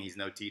blocking. He's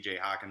no TJ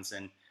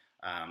Hawkinson.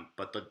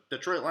 But the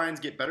Detroit Lions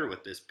get better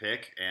with this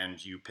pick,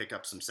 and you pick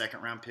up some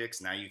second-round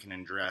picks. Now you can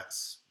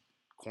address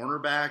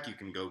cornerback. You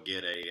can go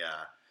get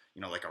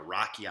like a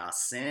Rock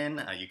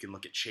Ya-Sin. You can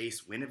look at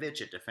Chase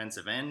Winovich at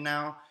defensive end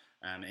now.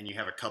 And you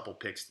have a couple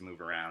picks to move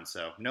around.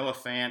 So Noah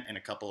Fant and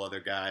a couple other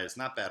guys.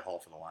 Not bad haul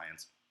for the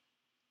Lions.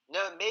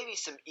 No, maybe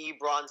some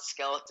Ebron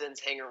skeletons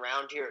hang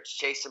around here to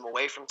chase him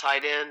away from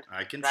tight end.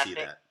 I can see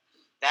that.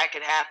 That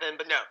could happen,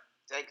 but no.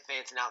 I think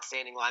Fant's an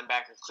outstanding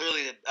linebacker.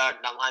 Clearly,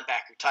 not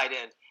linebacker, tight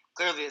end.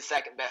 Clearly the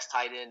second best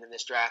tight end in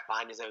this draft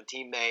behind his own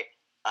teammate.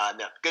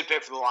 No, good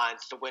pick for the Lions.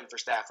 It's a win for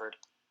Stafford.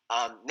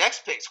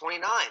 Next pick,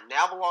 29,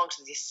 now belongs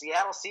to the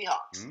Seattle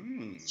Seahawks.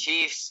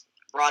 Chiefs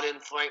brought in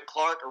Frank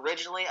Clark.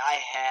 Originally, I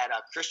had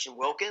Christian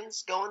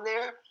Wilkins going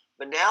there,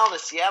 but now the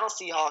Seattle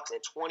Seahawks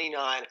at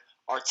 29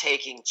 are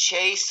taking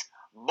Chase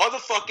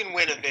motherfucking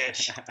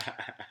Winovich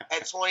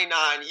at 29.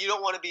 You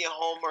don't want to be a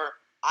homer.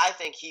 I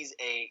think he's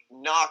a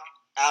knock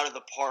out of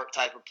the park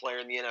type of player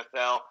in the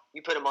NFL.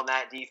 You put him on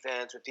that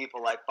defense with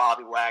people like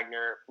Bobby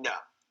Wagner. No,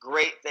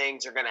 great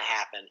things are going to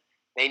happen.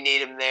 They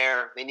need him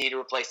there. They need to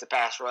replace the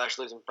pass rush,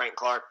 losing Frank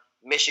Clark.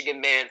 Michigan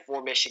man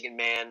for Michigan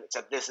man,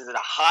 except this is at the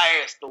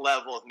highest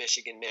level of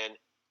Michigan men.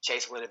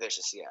 Chase Winovich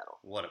of Seattle.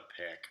 What a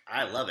pick.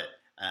 I love it.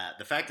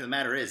 The fact of the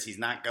matter is he's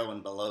not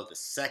going below the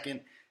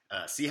second.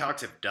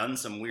 Seahawks have done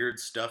some weird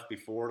stuff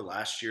before.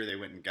 Last year they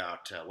went and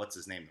got, what's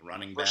his name, the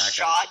running back?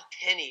 Rashad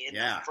Penny in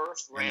the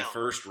first round. In the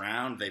first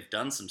round. They've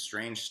done some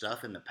strange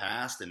stuff in the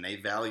past, and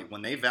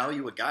when they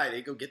value a guy,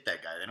 they go get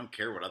that guy. They don't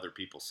care what other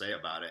people say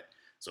about it.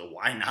 So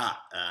why not?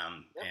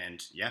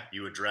 And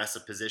you address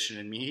a position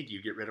in need.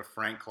 You get rid of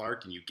Frank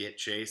Clark, and you get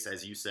Chase,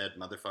 as you said,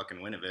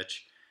 motherfucking Winovich.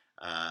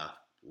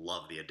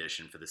 Love the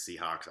addition for the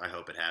Seahawks. I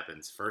hope it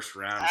happens. First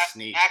round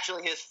sneak.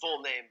 Actually, his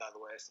full name, by the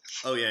way.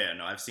 Oh, yeah.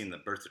 No, I've seen the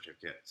birth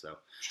certificate. So,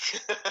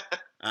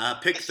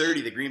 pick 30,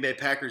 the Green Bay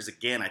Packers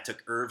again. I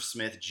took Irv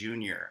Smith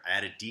Jr. I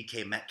added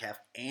DK Metcalf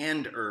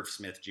and Irv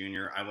Smith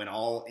Jr. I went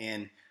all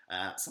in.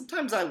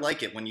 Sometimes I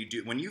like it when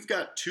you've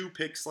got two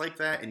picks like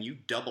that and you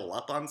double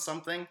up on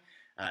something.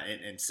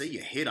 And say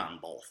you hit on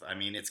both. I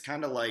mean, it's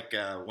kind of like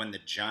when the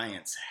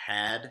Giants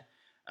had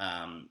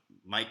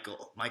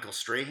Michael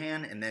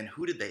Strahan, and then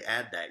who did they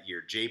add that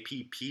year?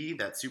 JPP,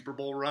 that Super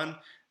Bowl run.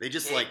 They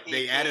just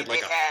they added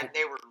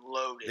they were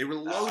loaded. They were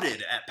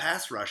loaded at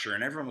pass rusher,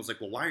 and everyone was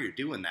like, "Well, why are you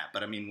doing that?"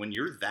 But I mean, when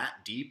you're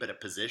that deep at a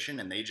position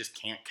and they just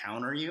can't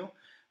counter you,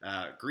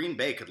 Green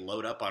Bay could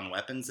load up on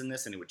weapons in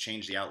this, and it would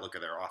change the outlook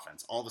of their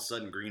offense. All of a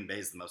sudden, Green Bay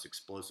is the most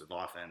explosive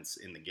offense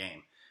in the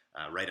game,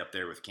 right up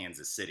there with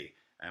Kansas City.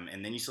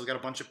 And then you still got a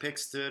bunch of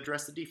picks to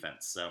address the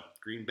defense. So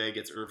Green Bay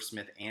gets Irv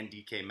Smith and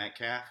DK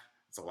Metcalf.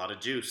 It's a lot of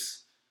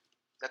juice.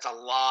 That's a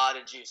lot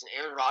of juice. And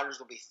Aaron Rodgers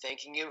will be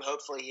thanking him.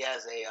 Hopefully he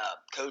has a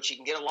coach he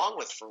can get along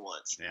with for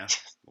once. Yeah,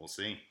 we'll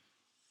see.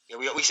 Yeah,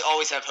 we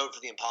always have hope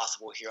for the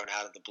impossible here on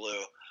Out of the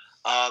Blue.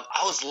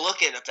 I was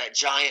looking at that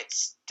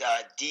Giants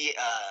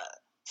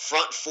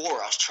front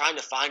four. I was trying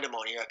to find them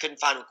on here. I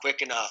couldn't find them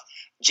quick enough.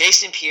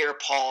 Jason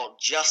Pierre-Paul,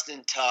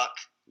 Justin Tuck.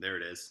 There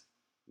it is.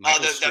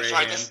 That's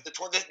right. This is the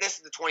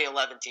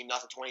 2011 team,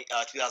 not the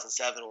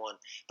 2007 one.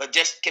 But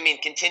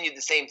continued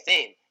the same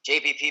theme.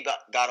 JPP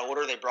got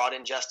older. They brought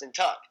in Justin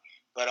Tuck.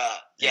 But,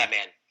 yeah,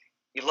 man,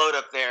 you load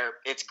up there.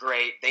 It's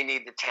great. They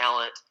need the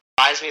talent.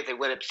 Surprised me if they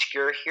went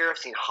obscure here. I've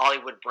seen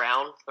Hollywood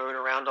Brown thrown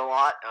around a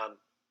lot.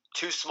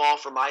 Too small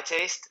for my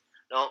taste.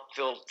 Don't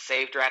feel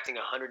safe drafting a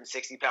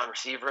 160-pound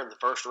receiver in the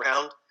first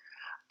round.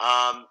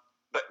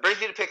 But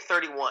brings me to pick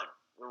 31.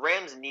 The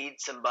Rams need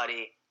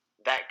somebody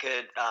that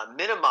could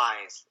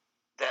minimize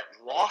that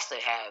loss they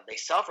had. They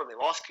suffered. They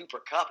lost Cooper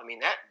Kupp. I mean,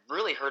 that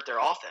really hurt their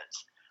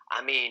offense.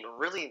 I mean,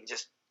 really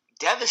just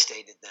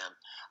devastated them.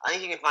 I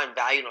think you can find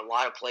value in a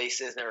lot of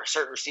places. There are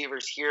certain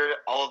receivers here.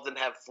 All of them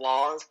have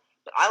flaws.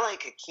 But I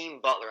like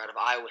Hakeem Butler out of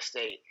Iowa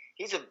State.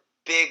 He's a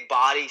big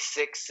body,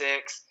 6'6",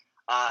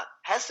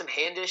 has some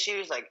hand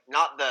issues, like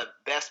not the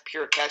best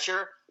pure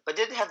catcher, but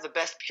didn't have the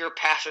best pure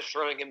passer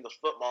throwing him the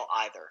football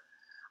either.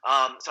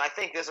 So I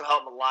think this will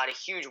help him a lot. A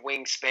huge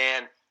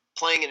wingspan.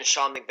 Playing in a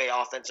Sean McVay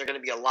offense, there are going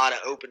to be a lot of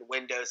open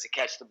windows to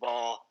catch the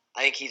ball.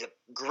 I think he's a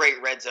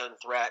great red zone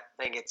threat.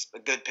 I think it's a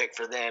good pick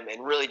for them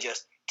and really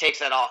just takes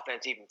that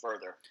offense even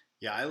further.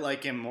 Yeah, I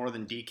like him more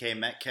than DK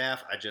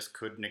Metcalf. I just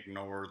couldn't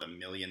ignore the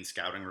million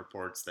scouting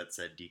reports that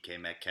said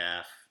DK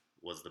Metcalf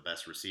was the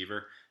best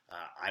receiver.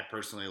 I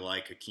personally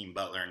like Hakeem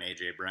Butler and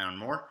A.J. Brown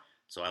more,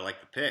 so I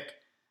like the pick.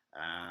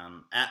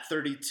 At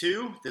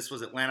 32, this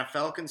was Atlanta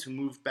Falcons who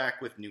moved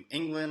back with New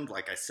England.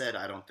 Like I said,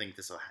 I don't think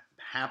this will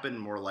happen.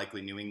 More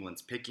likely New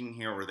England's picking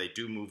here, or they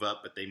do move up,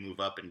 but they move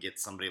up and get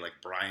somebody like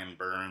Brian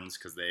Burns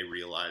because they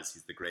realize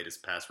he's the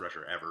greatest pass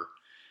rusher ever,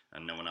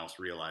 and no one else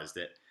realized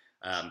it.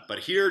 But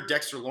here,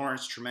 Dexter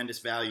Lawrence, tremendous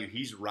value.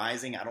 He's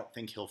rising. I don't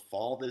think he'll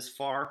fall this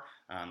far.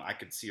 I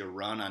could see a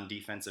run on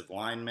defensive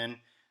linemen.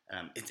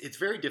 It's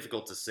very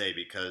difficult to say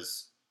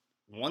because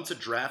once a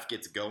draft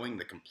gets going,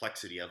 the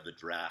complexity of the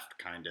draft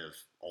kind of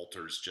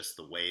alters just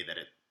the way that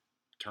it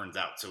turns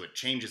out. So it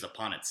changes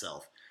upon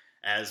itself.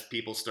 As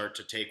people start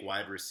to take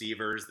wide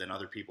receivers, then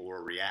other people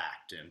will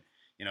react. And,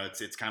 you know,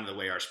 it's kind of the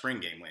way our spring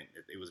game went.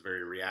 It was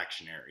very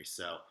reactionary.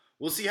 So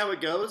we'll see how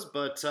it goes.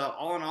 But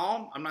all in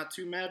all, I'm not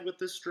too mad with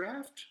this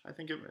draft. I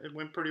think it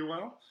went pretty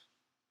well.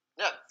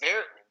 Yeah,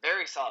 very,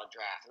 very solid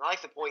draft. And I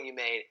like the point you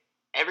made.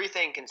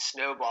 Everything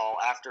snowballs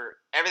after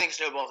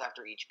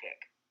each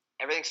pick.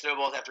 Everything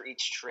snowballs after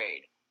each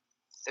trade.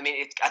 I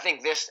mean, I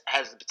think this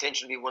has the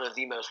potential to be one of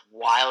the most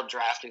wild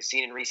drafts we've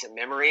seen in recent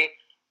memory,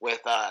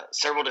 with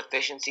several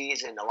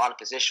deficiencies in a lot of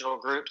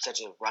positional groups, such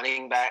as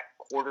running back,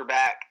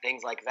 quarterback,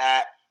 things like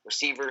that.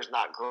 Receivers,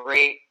 not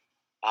great.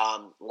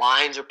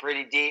 Lines are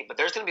pretty deep, but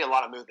there's going to be a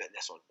lot of movement in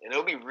this one, and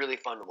it'll be really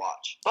fun to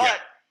watch. But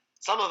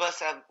some of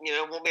us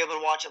won't be able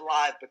to watch it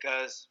live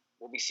because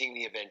we'll be seeing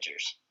the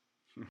Avengers.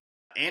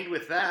 And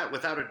with that,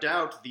 without a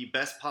doubt, the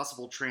best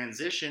possible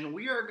transition,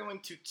 we are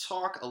going to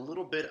talk a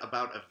little bit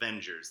about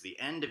Avengers, the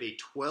end of a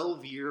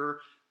 12-year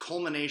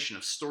culmination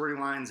of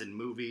storylines and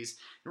movies.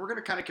 And we're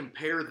going to kind of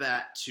compare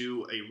that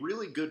to a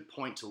really good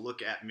point to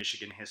look at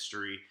Michigan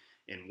history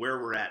and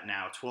where we're at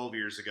now, 12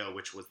 years ago,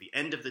 which was the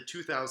end of the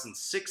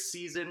 2006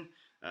 season,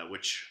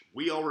 which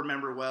we all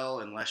remember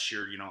well, unless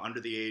you're, under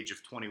the age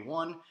of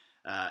 21.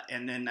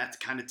 And then that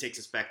kind of takes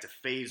us back to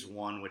phase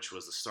one, which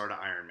was the start of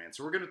Iron Man.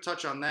 So we're going to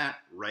touch on that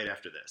right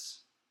after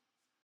this.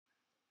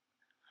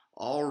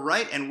 All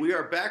right, and we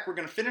are back. We're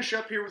going to finish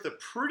up here with a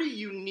pretty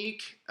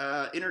unique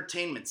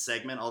entertainment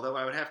segment, although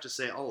I would have to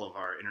say all of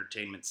our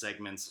entertainment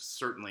segments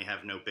certainly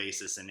have no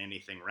basis in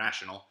anything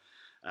rational.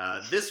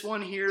 This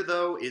one here,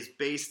 though, is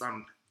based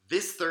on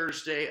this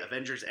Thursday.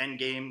 Avengers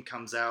Endgame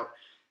comes out.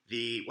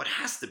 What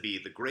has to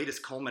be the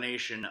greatest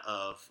culmination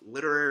of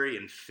literary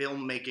and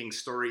filmmaking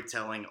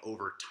storytelling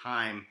over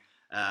time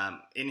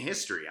in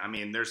history. I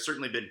mean, there's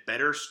certainly been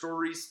better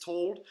stories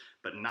told,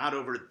 but not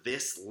over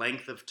this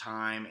length of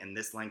time and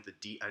this length of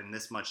and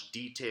this much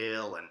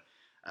detail.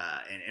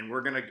 And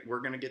we're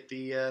gonna get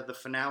the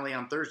finale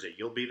on Thursday.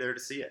 You'll be there to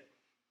see it.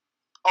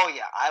 Oh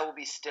yeah, I will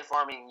be stiff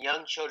arming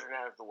young children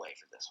out of the way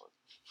for this one.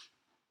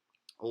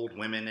 Old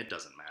women, it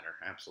doesn't matter,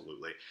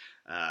 absolutely.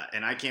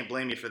 And I can't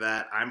blame you for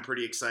that. I'm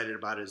pretty excited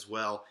about it as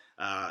well.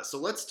 So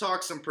let's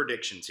talk some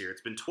predictions here.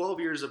 It's been 12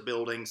 years of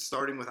building,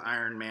 starting with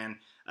Iron Man,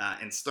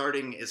 and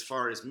starting as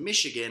far as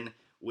Michigan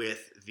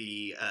with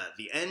the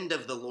end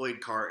of the Lloyd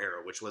Carr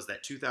era, which was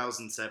that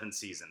 2007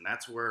 season.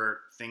 That's where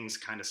things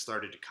kind of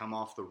started to come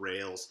off the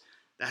rails.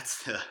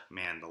 That's the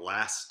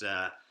last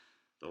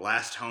The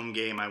last home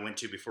game I went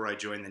to before I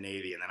joined the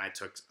Navy, and then I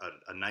took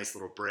a nice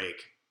little break.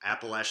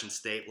 Appalachian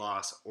State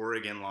lost,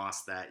 Oregon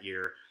lost that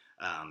year.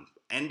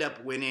 End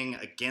up winning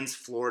against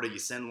Florida. You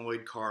send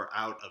Lloyd Carr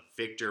out a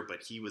victor,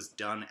 but he was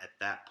done at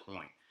that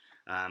point.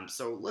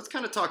 So let's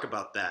kind of talk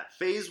about that.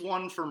 Phase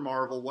 1 for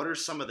Marvel, what are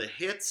some of the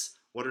hits?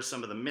 What are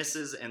some of the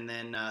misses? And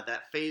then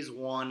that phase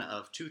 1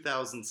 of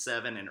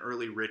 2007 and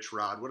early Rich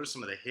Rod, what are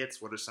some of the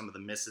hits? What are some of the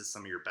misses?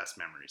 Some of your best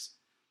memories?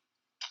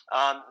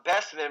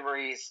 Best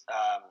memories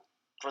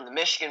from the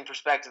Michigan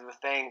perspective of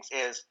things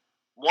is,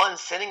 one,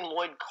 sending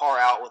Lloyd Carr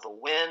out with a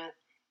win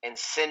and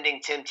sending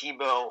Tim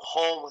Tebow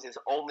home with his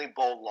only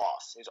bowl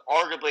loss. He's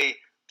arguably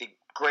the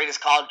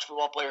greatest college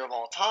football player of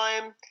all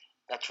time.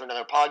 That's for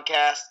another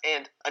podcast.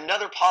 And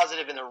another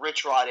positive in the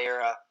Rich Rod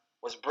era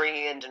was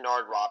bringing in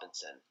Denard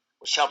Robinson,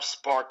 which helped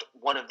spark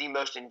one of the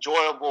most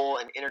enjoyable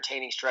and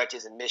entertaining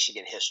stretches in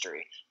Michigan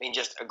history. I mean,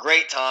 just a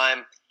great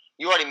time.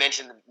 You already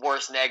mentioned the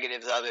worst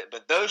negatives of it,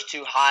 but those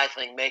two highs,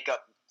 I think, make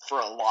up for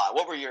a lot.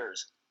 What were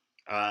yours?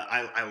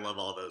 I love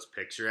all those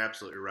picks. You're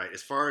absolutely right.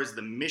 As far as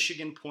the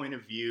Michigan point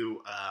of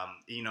view,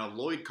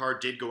 Lloyd Carr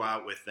did go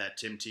out with that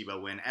Tim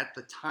Tebow win. At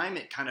the time,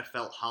 it kind of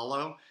felt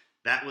hollow.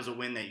 That was a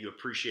win that you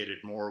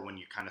appreciated more when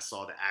you kind of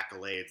saw the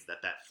accolades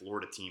that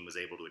Florida team was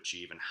able to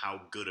achieve and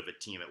how good of a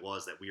team it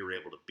was that we were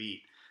able to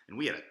beat. And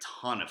we had a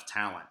ton of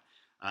talent.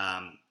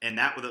 And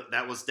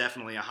that was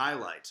definitely a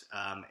highlight.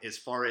 As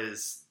far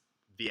as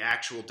the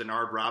actual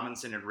Denard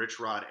Robinson and Rich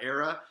Rod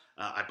era,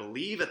 I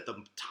believe at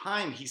the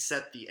time he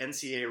set the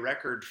NCAA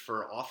record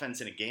for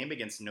offense in a game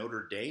against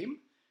Notre Dame.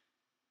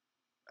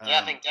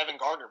 I think Devin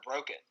Gardner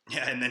broke it.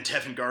 Yeah, and then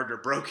Devin Gardner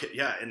broke it,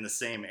 in the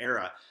same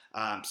era.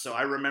 So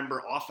I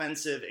remember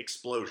offensive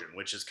explosion,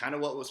 which is kind of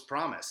what was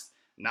promised.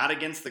 Not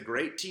against the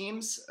great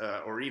teams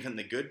or even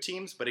the good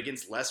teams, but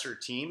against lesser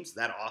teams.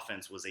 That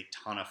offense was a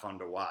ton of fun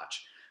to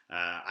watch.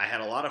 I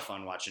had a lot of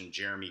fun watching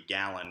Jeremy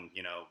Gallon,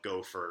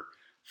 go for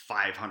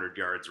 500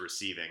 yards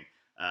receiving.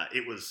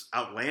 It was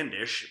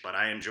outlandish, but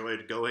I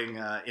enjoyed going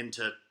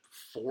into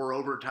 4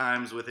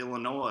 overtimes with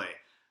Illinois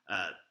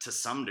to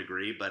some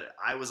degree. But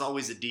I was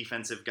always a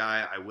defensive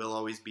guy. I will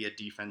always be a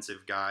defensive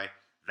guy.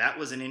 That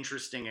was an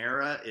interesting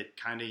era. It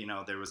kind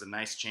of, there was a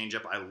nice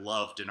changeup. I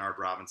love Denard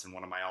Robinson,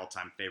 one of my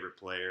all-time favorite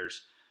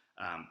players.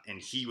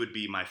 And he would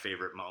be my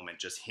favorite moment,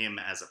 just him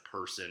as a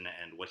person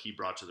and what he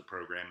brought to the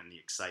program and the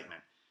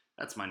excitement.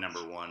 That's my number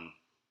one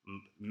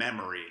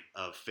memory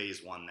of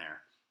phase 1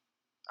 there.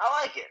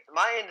 I like it.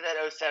 My end of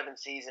that 07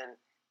 season,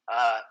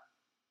 I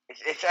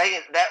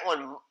think that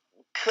one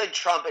could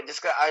trump it.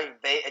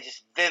 I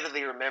just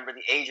vividly remember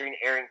the Adrian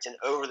Arrington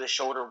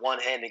over-the-shoulder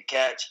one-handed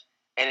catch,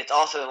 and it's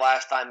also the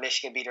last time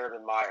Michigan beat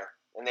Urban Meyer,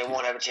 and they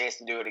won't have a chance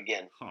to do it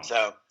again.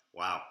 So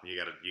wow, you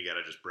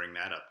gotta just bring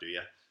that up, do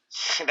you?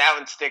 That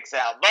one sticks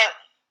out.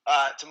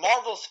 But to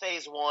Marvel's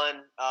phase 1,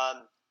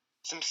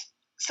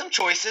 some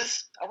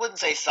choices. I wouldn't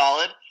say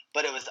solid,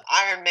 but it was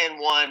Iron Man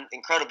 1,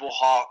 Incredible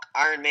Hulk,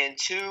 Iron Man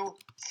 2,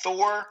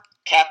 Thor,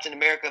 Captain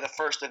America the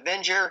First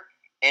Avenger,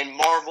 and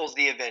Marvel's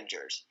The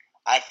Avengers.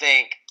 I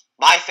think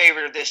my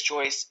favorite of this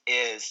choice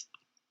is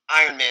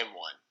Iron Man 1.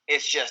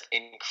 It's just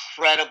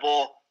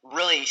incredible.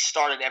 Really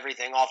started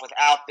everything off.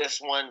 Without this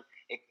one,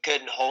 it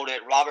couldn't hold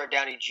it. Robert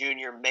Downey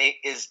Jr.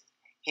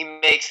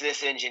 makes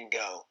this engine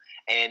go.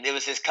 And it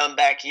was his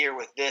comeback year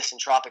with this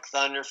and Tropic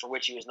Thunder, for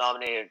which he was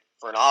nominated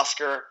for an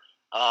Oscar.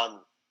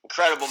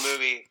 Incredible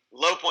movie.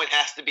 Low point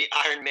has to be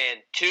Iron Man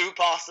 2,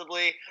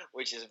 possibly,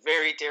 which is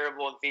very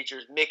terrible and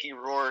features Mickey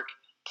Rourke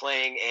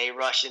playing a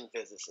Russian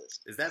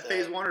physicist. Is that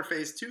phase 1 or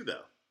phase 2,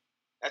 though?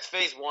 That's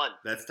phase 1.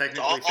 That's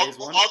technically phase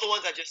 1? All the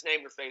ones I just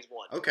named are phase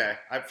 1. Okay.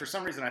 For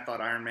some reason, I thought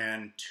Iron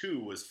Man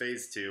 2 was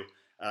phase 2.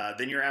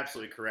 Then you're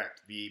absolutely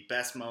correct. The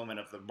best moment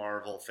of the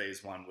Marvel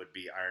phase 1 would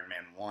be Iron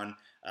Man 1.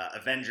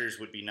 Avengers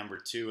would be number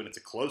 2, and it's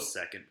a close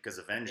second because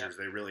Avengers,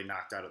 they really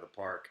knocked out of the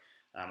park.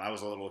 I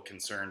was a little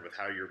concerned with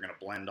how you were going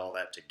to blend all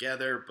that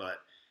together,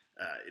 but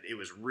it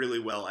was really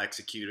well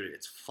executed.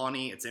 It's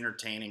funny, it's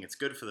entertaining, it's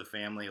good for the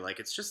family. Like,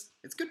 it's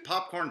good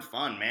popcorn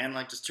fun, man.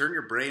 Like, just turn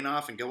your brain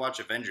off and go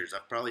watch Avengers.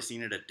 I've probably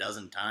seen it a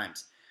dozen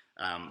times.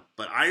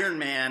 But Iron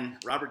Man,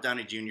 Robert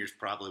Downey Jr. is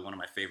probably one of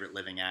my favorite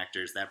living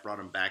actors. That brought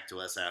him back to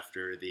us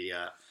after the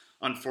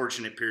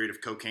unfortunate period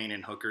of cocaine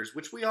and hookers,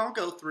 which we all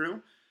go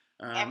through.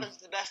 Happens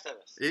to the best of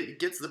us. It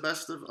gets the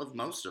best of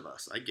most of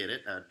us. I get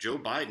it. Joe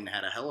Biden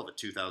had a hell of a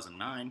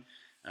 2009,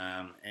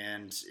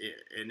 and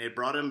it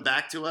brought him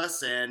back to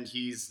us, and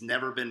he's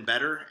never been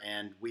better,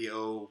 and we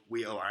owe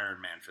Iron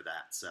Man for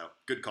that. So,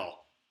 good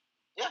call.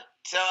 Yeah.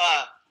 So,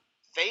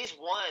 phase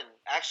 1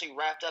 actually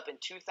wrapped up in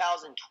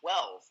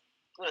 2012.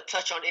 I'm going to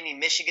touch on any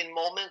Michigan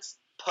moments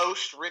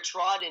post Rich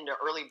Rod into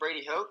early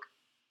Brady Hoke.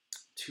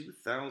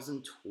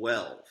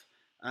 2012.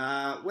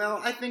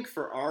 Well, I think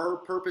for our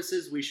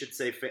purposes, we should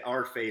say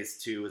our phase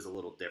 2 is a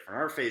little different.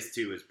 Our phase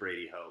 2 is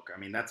Brady Hoke. I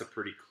mean, that's a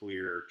pretty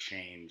clear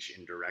change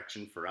in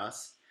direction for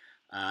us.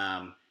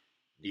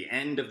 The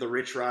end of the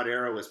Rich Rod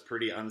era was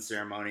pretty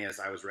unceremonious.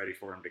 I was ready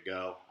for him to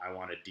go. I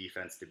wanted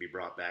defense to be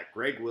brought back.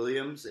 Greg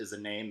Williams is a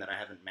name that I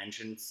haven't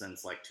mentioned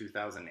since like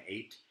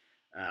 2008.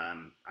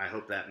 I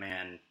hope that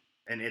man,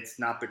 and it's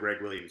not the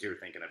Greg Williams you're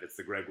thinking of, it's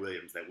the Greg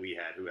Williams that we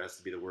had, who has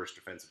to be the worst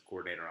defensive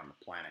coordinator on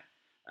the planet.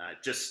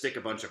 Just stick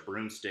a bunch of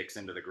broomsticks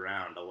into the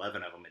ground,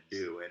 11 of them would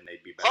do, and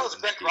they'd be better than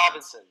Greg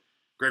Robinson.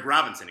 Greg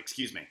Robinson,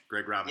 excuse me.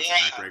 Greg Robinson,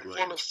 not Greg Williams.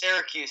 Former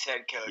Syracuse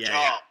head coach.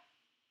 Yeah.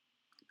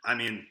 I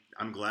mean,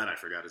 I'm glad I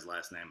forgot his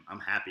last name. I'm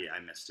happy I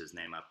messed his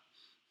name up.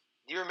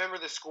 Do you remember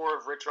the score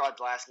of Rich Rod's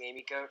last game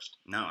he coached?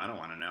 No, I don't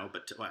want to know,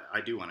 but I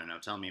do want to know.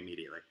 Tell me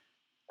immediately.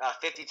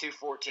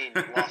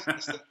 52-14.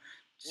 Lost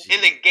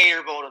in the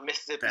Gator Bowl to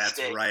Mississippi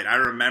State. That's right. I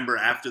remember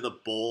after the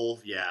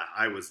bowl,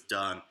 I was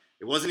done.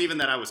 It wasn't even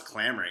that I was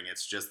clamoring.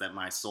 It's just that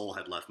my soul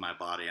had left my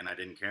body and I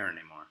didn't care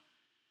anymore.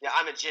 Yeah,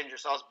 I'm a ginger,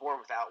 so I was born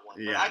without one.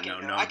 Yeah,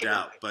 no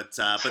doubt.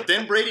 But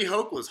then Brady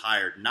Hoke was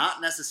hired.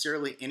 Not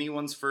necessarily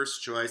anyone's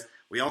first choice.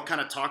 We all kind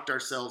of talked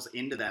ourselves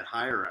into that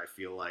hire, I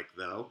feel like,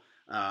 though.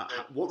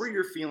 What were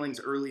your feelings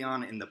early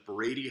on in the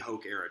Brady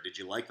Hoke era? Did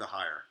you like the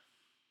hire?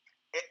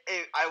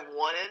 I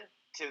wanted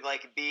to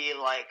be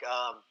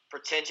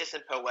pretentious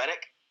and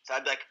poetic. So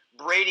I'd be like,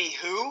 Brady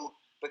who?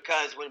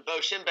 Because when Bo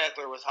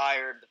Schembechler was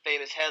hired, the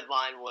famous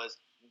headline was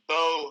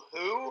Bo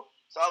who?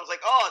 So I was like,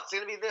 oh, it's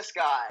going to be this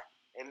guy.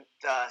 And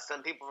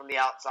some people from the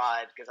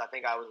outside, because I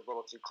think I was a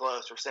little too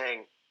close, were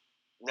saying,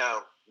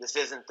 no, this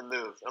isn't the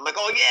move. I'm like,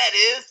 oh, yeah,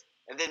 it is.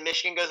 And then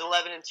Michigan goes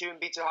 11-2 and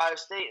beats Ohio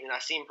State, and I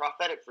seem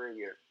prophetic for a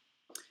year.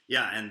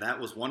 Yeah, and that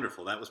was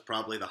wonderful. That was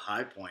probably the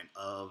high point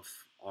of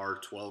our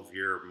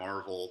 12-year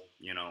marvel,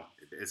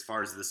 as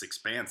far as this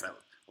expands, that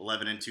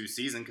 11-2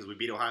 season, because we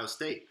beat Ohio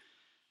State.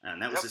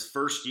 And that was his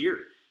first year,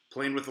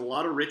 playing with a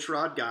lot of Rich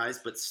Rod guys,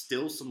 but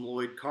still some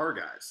Lloyd Carr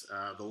guys.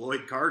 The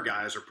Lloyd Carr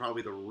guys are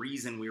probably the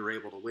reason we were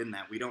able to win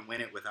that. We don't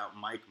win it without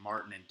Mike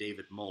Martin and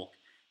David Molk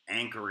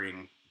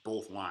anchoring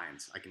both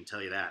lines. I can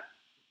tell you that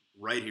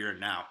right here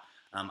and now.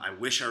 I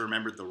wish I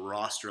remembered the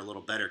roster a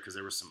little better because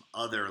there were some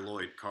other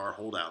Lloyd Carr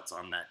holdouts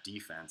on that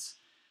defense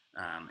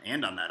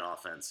and on that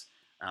offense.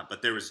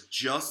 But there was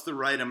just the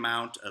right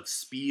amount of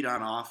speed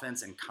on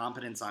offense and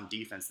competence on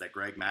defense that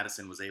Greg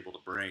Mattison was able to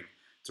bring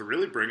to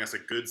really bring us a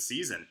good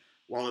season.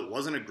 While it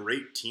wasn't a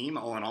great team,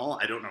 all in all,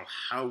 I don't know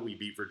how we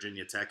beat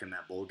Virginia Tech in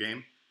that bowl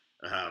game.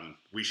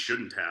 We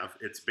shouldn't have.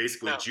 It's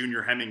basically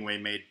Junior Hemingway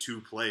made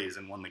 2 plays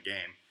and won the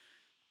game.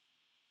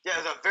 Yeah,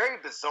 it was a very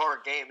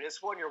bizarre game.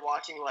 It's when you're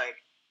watching,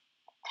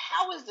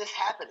 how is this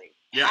happening?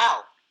 Yeah.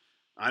 How?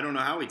 I don't know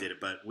how we did it,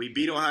 but we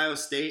beat Ohio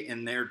State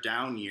in their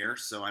down year.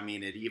 So, I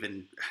mean, it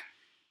even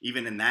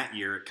in that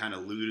year, it kind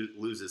of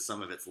loses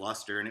some of its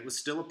luster, and it was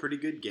still a pretty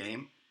good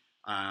game.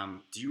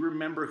 Do you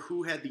remember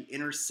who had the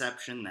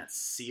interception that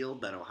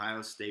sealed that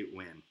Ohio State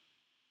win?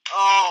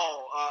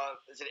 Oh,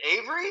 is it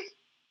Avery?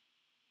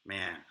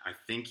 Man, I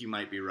think you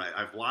might be right.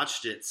 I've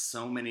watched it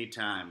so many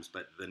times,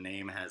 but the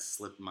name has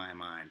slipped my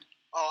mind.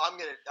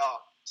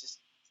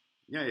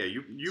 Yeah,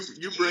 you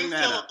bring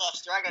that up.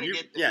 I gotta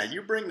get this. Yeah,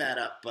 you bring that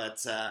up.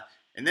 But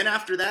and then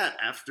after that,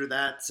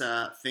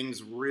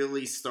 things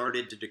really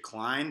started to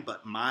decline.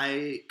 But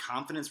my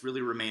confidence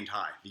really remained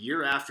high. The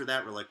year after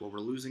that, we're like, well, we're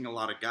losing a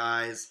lot of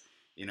guys.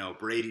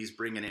 Brady's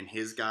bringing in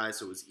his guys,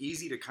 so it was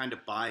easy to kind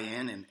of buy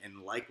in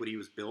and like what he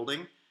was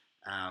building.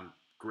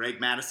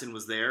 Greg Mattison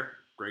was there.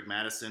 Greg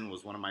Mattison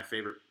was one of my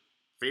favorite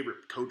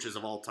coaches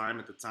of all time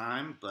at the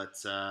time. But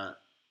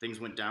things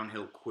went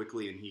downhill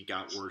quickly, and he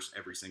got worse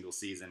every single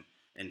season.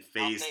 And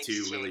phase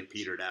 2 really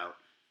petered out.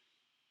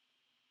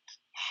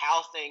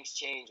 How things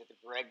change with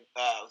Greg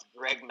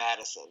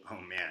Mattison. Oh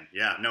man,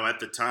 yeah. No,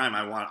 at the time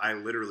I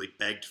literally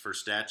begged for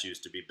statues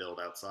to be built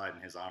outside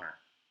in his honor.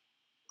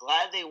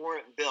 Glad they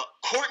weren't built.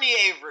 Courtney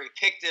Avery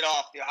picked it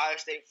off, the Ohio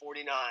State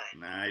 49.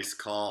 Nice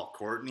call.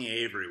 Courtney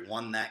Avery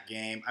won that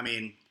game. I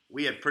mean,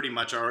 we had pretty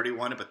much already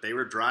won it, but they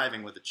were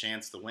driving with a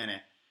chance to win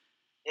it.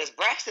 Is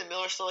Braxton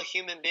Miller still a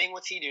human being?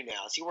 What's he do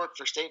now? Does he work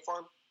for State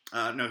Farm?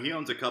 No, he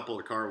owns a couple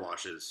of car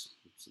washes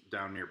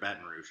down near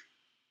Baton Rouge.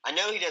 I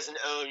know he doesn't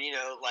own,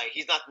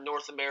 he's not the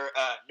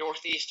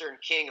Northeastern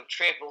king of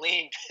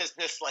trampoline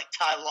business like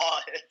Ty Law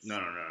is.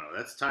 No.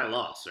 That's Ty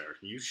Law, sir.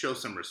 You show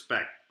some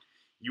respect.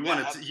 You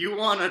want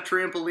a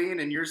trampoline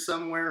and you're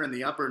somewhere in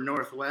the upper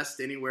Northwest,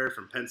 anywhere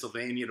from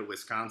Pennsylvania to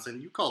Wisconsin,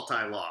 you call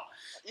Ty Law.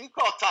 You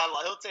call Ty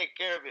Law. He'll take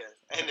care of you.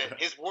 And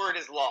his word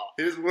is law.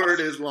 His word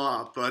is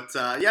law. But,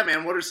 yeah,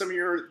 man, what are some of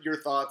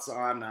your thoughts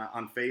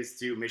on Phase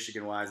 2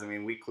 Michigan-wise? I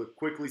mean, we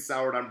quickly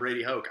soured on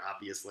Brady Hoke,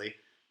 obviously.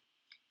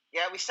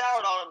 Yeah, we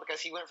soured on him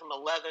because he went from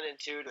 11-2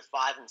 to 5-7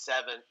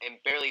 and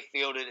barely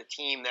fielded a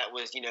team that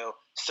was,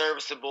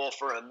 serviceable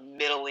for a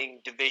middling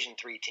Division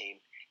III team.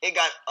 It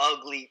got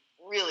ugly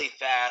really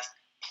fast.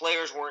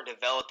 Players weren't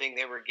developing.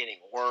 They were getting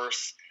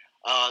worse.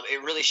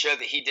 It really showed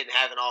that he didn't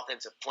have an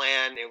offensive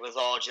plan. It was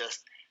all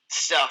just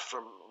stuff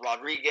from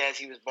Rodriguez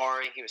he was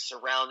borrowing. He was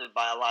surrounded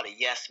by a lot of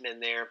yes men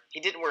there. He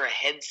didn't wear a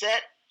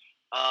headset.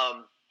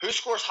 Who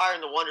scores higher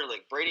in the Wonder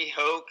League? Brady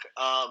Hoke,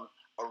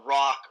 a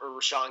Rock, or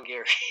Rashawn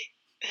Gary?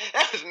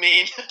 That was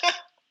mean.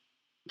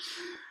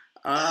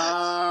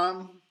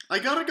 I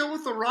gotta go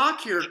with the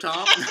Rock here,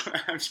 Tom.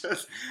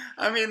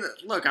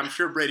 Look, I'm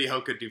sure Brady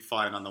Hoke could do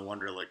fine on the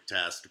Wonder League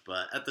test,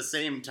 but at the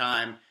same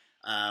time,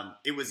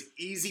 it was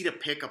easy to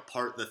pick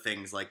apart the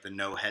things like the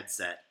no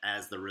headset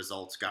as the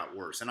results got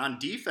worse. And on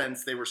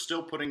defense, they were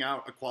still putting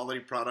out a quality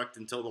product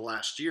until the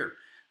last year.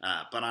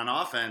 But on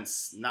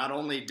offense, not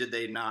only did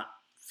they not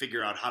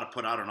figure out how to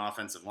put out an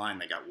offensive line,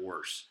 they got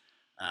worse.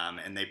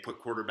 And they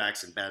put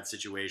quarterbacks in bad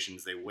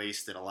situations. They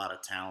wasted a lot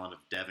of talent of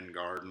Devin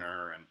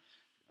Gardner. And,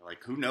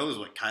 like, who knows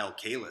what Kyle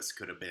Kalis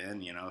could have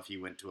been, if he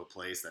went to a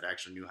place that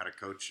actually knew how to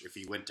coach, if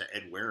he went to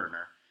Ed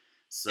Werner.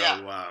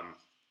 So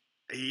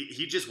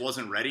he just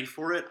wasn't ready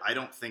for it. I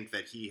don't think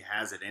that he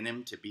has it in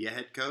him to be a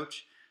head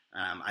coach.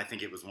 I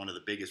think it was one of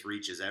the biggest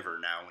reaches ever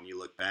now when you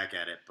look back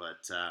at it.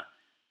 But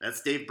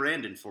that's Dave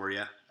Brandon for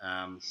you.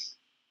 I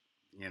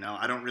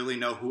don't really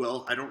know who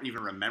else. I don't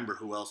even remember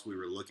who else we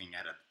were looking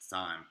at the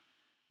time.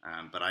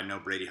 But I know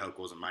Brady Hoke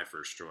wasn't my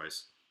first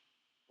choice.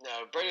 No,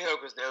 Brady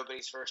Hoke was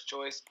nobody's first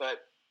choice,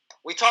 but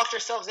we talked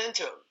ourselves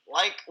into him.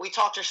 Like we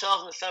talked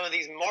ourselves into some of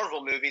these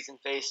Marvel movies in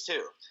Phase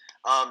 2.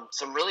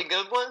 Some really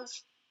good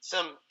ones,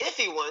 some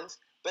iffy ones,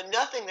 but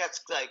nothing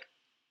that's like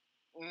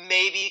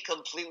maybe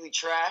completely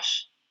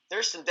trash.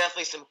 There's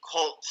definitely some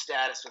cult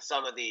status with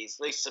some of these,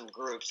 at least some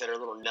groups that are a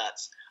little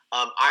nuts.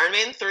 Iron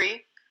Man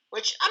 3,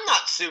 which I'm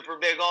not super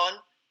big on,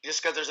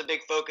 just because there's a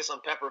big focus on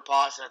Pepper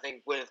Potts, and I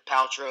think Gwyneth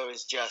Paltrow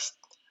is just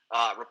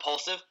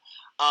repulsive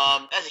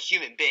as a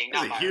human being.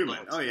 As a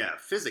human,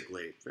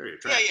 physically very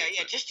attractive.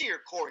 Yeah. Just to your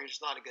core, you're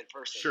just not a good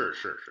person. Sure.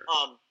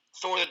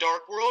 Thor: The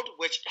Dark World,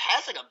 which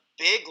has like a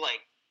big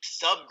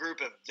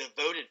subgroup of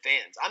devoted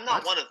fans. I'm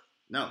not one of.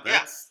 No,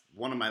 that's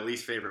one of my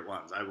least favorite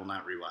ones. I will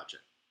not rewatch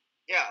it.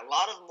 Yeah, a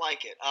lot of them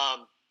like it.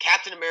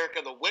 Captain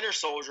America: The Winter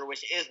Soldier,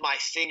 which is my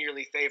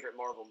singularly favorite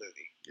Marvel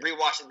movie. Yeah.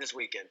 Rewatched it this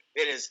weekend.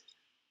 It is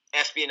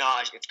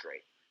espionage. It's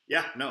great.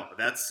 Yeah, no,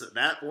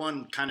 that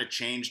one kind of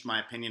changed my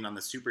opinion on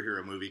the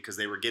superhero movie because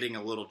they were getting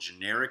a little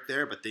generic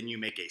there, but then you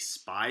make a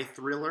spy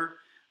thriller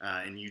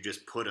and you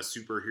just put a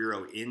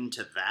superhero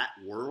into that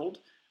world.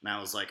 And I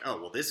was like, oh,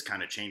 well, this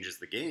kind of changes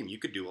the game. You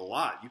could do a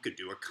lot. You could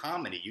do a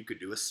comedy. You could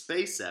do a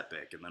space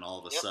epic. And then all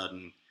of a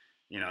sudden,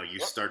 you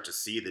start to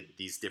see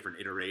these different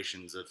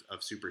iterations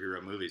of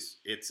superhero movies.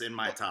 It's in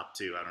my top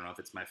 2. I don't know if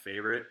it's my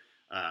favorite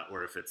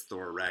or if it's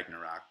Thor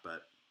Ragnarok,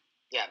 but...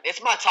 Yeah,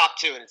 it's my top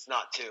 2, and it's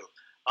not 2.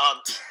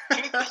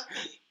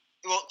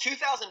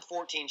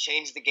 2014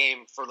 changed the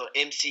game for the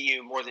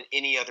MCU more than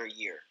any other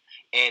year.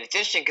 And it's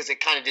interesting because it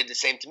kind of did the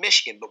same to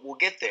Michigan, but we'll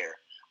get there.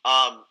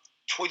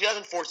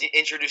 2014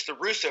 introduced the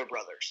Russo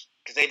brothers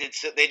because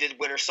they did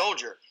Winter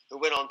Soldier, who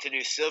went on to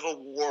do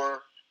Civil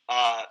War,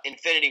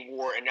 Infinity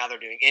War, and now they're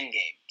doing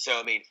Endgame.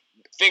 So,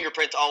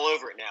 fingerprints all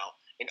over it now.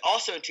 And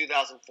also in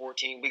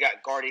 2014, we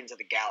got Guardians of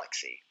the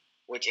Galaxy,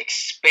 which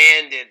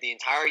expanded the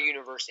entire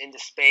universe into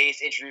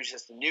space, introduced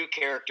us to new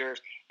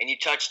characters, and you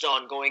touched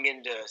on going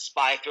into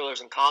spy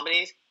thrillers and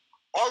comedies.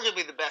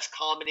 Arguably the best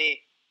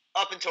comedy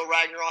up until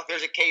Ragnarok.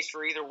 There's a case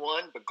for either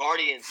one, but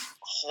Guardians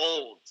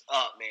holds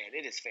up, man.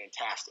 It is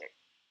fantastic.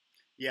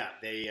 Yeah,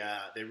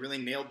 they really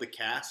nailed the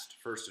cast,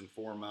 first and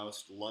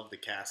foremost. Love the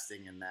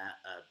casting in that.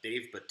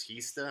 Dave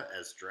Bautista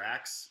as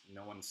Drax.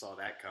 No one saw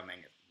that coming.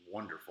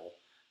 Wonderful.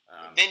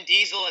 Vin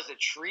Diesel as a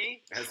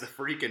tree. As the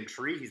freaking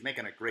tree. He's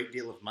making a great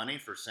deal of money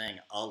for saying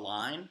a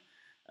line.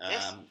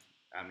 Yes.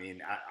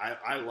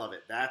 I love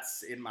it.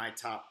 That's in my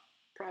top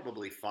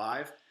probably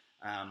 5.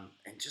 And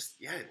just,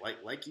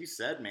 like you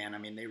said, man,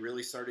 they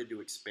really started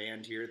to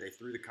expand here. They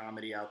threw the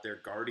comedy out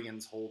there.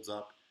 Guardians holds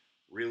up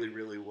really,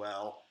 really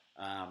well.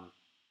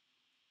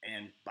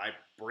 And by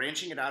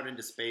branching it out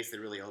into space, they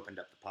really opened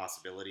up the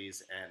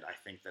possibilities. And I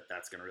think that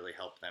that's going to really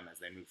help them as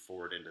they move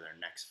forward into their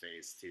next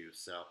phase too.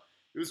 So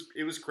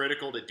it was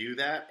critical to do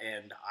that.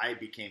 And I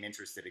became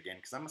interested again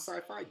because I'm a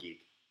sci-fi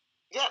geek.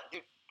 Yeah,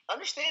 dude,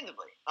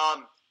 understandably.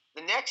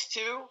 The next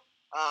 2,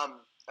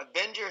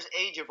 Avengers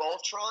Age of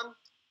Ultron,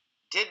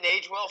 didn't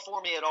age well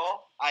for me at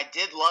all. I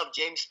did love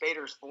James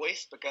Spader's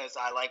voice because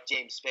I like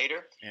James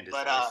Spader. And his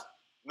voice.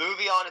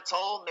 Movie on its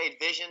whole made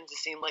Vision to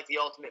seem like the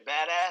ultimate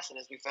badass, and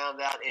as we found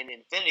out in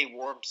Infinity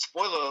War,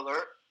 spoiler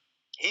alert,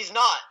 he's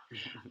not.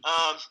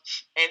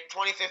 And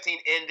 2015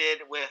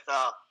 ended with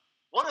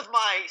one of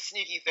my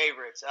sneaky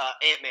favorites,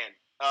 Ant-Man.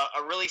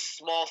 A really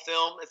small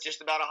film. It's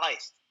just about a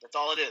heist. That's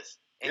all it is.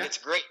 And It's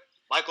great.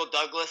 Michael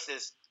Douglas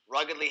is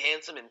ruggedly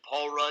handsome, and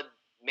Paul Rudd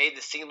made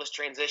the seamless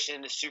transition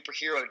into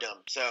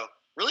superhero-dom. So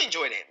really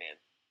enjoyed Ant-Man.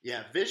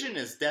 Yeah, Vision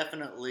is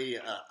definitely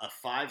a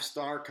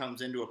 5-star,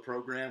 comes into a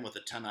program with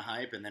a ton of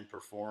hype, and then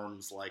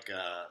performs like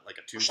a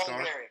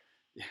 2-star.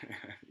 Yeah,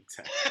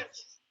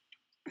 exactly.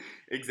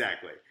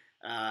 Exactly.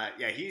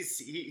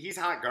 He's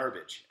hot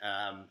garbage.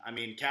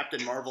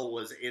 Captain Marvel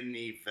was in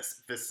the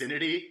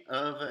vicinity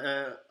of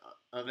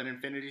an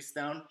Infinity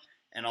Stone,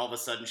 and all of a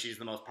sudden she's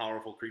the most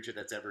powerful creature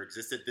that's ever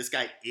existed. This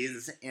guy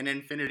is an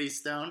Infinity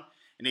Stone,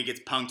 and he gets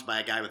punked by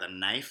a guy with a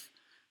knife.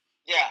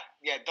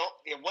 Don't.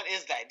 Yeah, what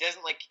is that? It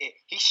doesn't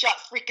he shot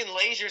freaking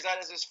lasers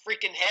out of his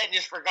freaking head and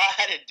just forgot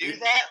how to do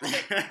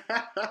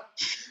that.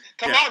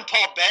 Come on,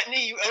 Paul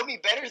Bettany, you owe me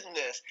better than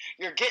this.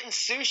 You're getting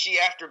sushi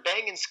after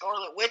banging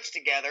Scarlet Witch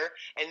together,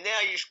 and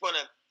now you just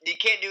you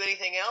can't do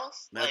anything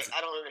else.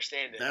 I don't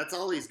understand it. That's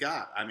all he's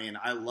got. I mean,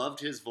 I loved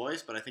his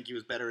voice, but I think he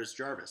was better as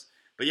Jarvis.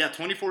 But yeah,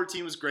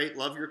 2014 was great.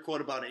 Love your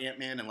quote about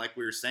Ant-Man, and like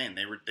we were saying,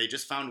 they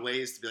just found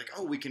ways to be like,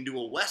 oh, we can do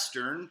a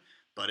Western,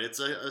 but it's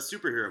a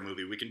superhero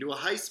movie. We can do a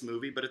heist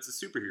movie, but it's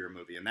a superhero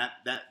movie, and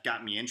that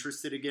got me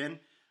interested again.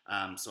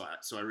 So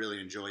I really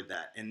enjoyed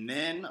that. And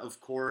then,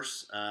 of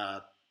course,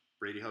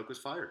 Brady Hoke was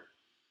fired.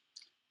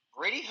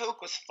 Brady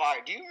Hoke was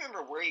fired. Do you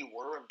remember where you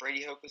were when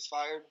Brady Hoke was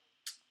fired?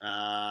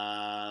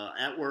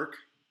 At work,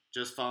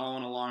 just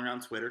following along on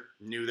Twitter.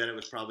 Knew that it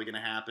was probably going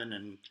to happen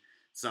in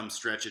some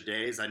stretch of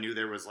days. I knew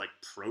there was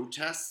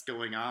protests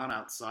going on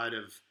outside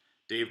of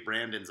Dave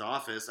Brandon's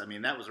office. I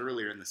mean, that was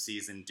earlier in the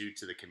season due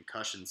to the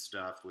concussion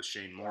stuff with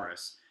Shane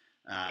Morris.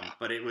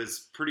 But it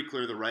was pretty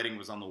clear the writing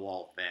was on the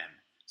wall then.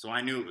 So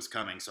I knew it was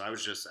coming. So I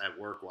was just at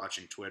work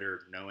watching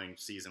Twitter, knowing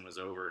season was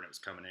over and it was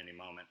coming any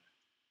moment.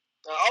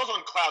 I was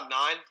on cloud 9,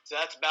 so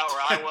that's about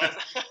where I was.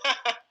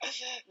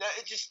 No,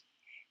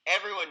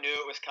 everyone knew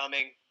it was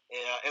coming.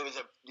 It was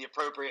the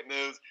appropriate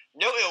move.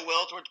 No ill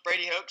will towards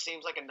Brady Hoke.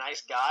 Seems like a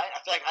nice guy. I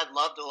feel like I'd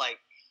love to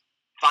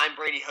find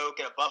Brady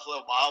Hoke at a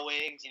Buffalo Wild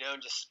Wings,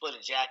 and just split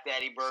a Jack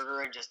Daddy burger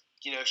and just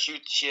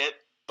shoot the shit.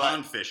 But,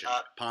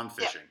 pond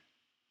fishing.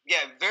 Yeah,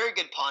 very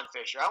good pond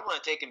fisher. I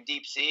want to take him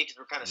deep sea because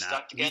we're kind of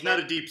stuck together. He's not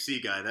a deep sea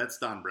guy. That's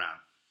Don Brown.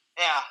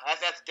 Yeah,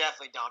 that's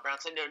definitely Don Brown.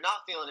 So no,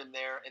 not feeling him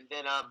there. And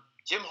then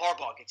Jim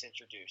Harbaugh gets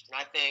introduced, and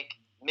I think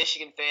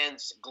Michigan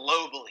fans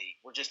globally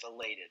were just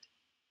elated.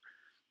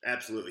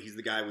 Absolutely. He's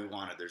the guy we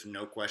wanted. There's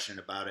no question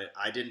about it.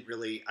 I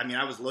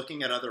was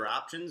looking at other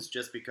options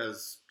just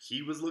because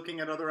he was looking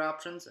at other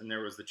options, and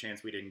there was the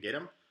chance we didn't get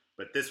him.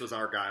 But this was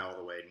our guy all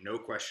the way. No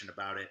question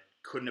about it.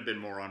 Couldn't have been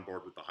more on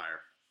board with the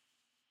hire.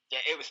 Yeah,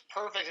 it was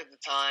perfect at the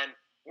time.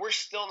 We're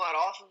still not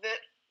off of it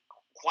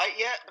quite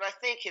yet, but I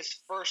think his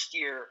first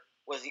year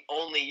was the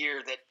only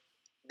year that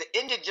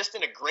ended just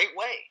in a great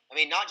way. I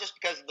mean, not just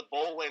because of the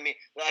bowl win. I mean,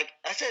 like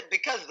I said,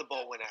 because of the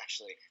bowl win,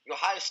 actually. The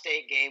Ohio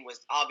State game was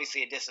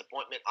obviously a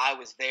disappointment. I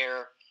was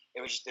there.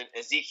 It was just an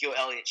Ezekiel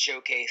Elliott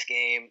showcase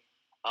game.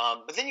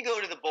 But then you go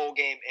to the bowl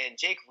game, and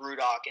Jake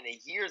Rudock, in a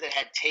year that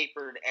had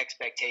tapered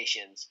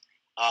expectations,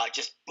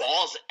 just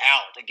balls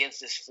out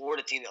against this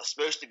Florida team that was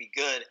supposed to be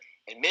good.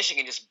 And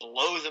Michigan just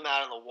blows them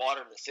out of the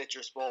water in the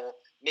Citrus Bowl.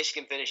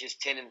 Michigan finishes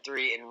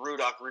 10-3, and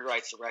Rudock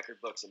rewrites the record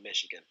books in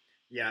Michigan.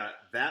 Yeah,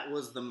 that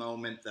was the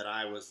moment that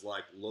I was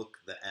like, look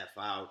the F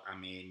out. I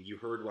mean, you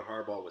heard what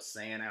Harbaugh was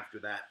saying after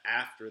that.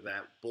 After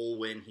that bowl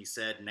win, he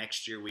said,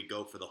 next year we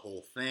go for the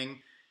whole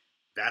thing.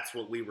 That's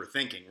what we were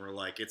thinking. We're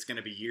like, it's going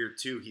to be year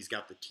 2. He's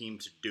got the team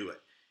to do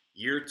it.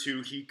 Year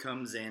 2, he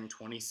comes in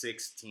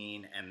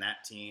 2016, and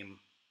that team,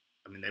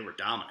 I mean, they were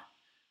dominant.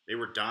 They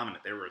were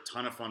dominant. They were a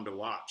ton of fun to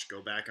watch.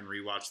 Go back and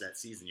rewatch that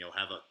season. You'll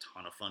have a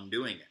ton of fun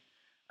doing it.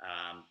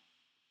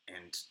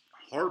 And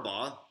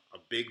Harbaugh, a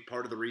big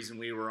part of the reason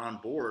we were on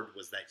board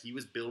was that he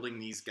was building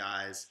these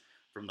guys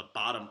from the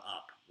bottom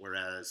up,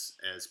 whereas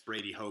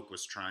Brady Hoke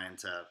was trying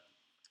to,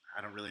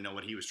 I don't really know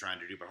what he was trying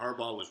to do, but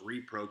Harbaugh was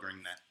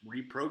reprogramming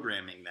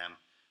them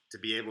to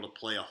be able to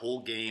play a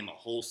whole game, a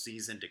whole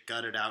season, to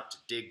gut it out, to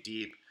dig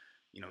deep,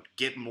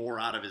 get more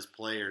out of his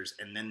players,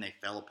 and then they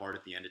fell apart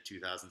at the end of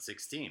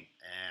 2016,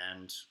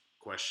 and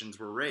questions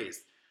were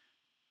raised.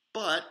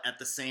 But at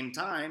the same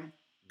time,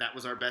 that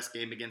was our best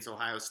game against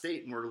Ohio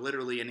State, and we're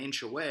literally an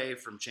inch away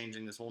from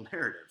changing this whole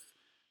narrative.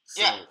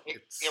 So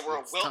we're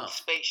a Wilton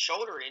Speight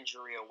shoulder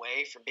injury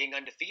away from being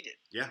undefeated.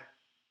 Yeah.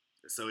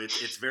 So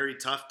it's very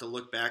tough to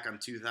look back on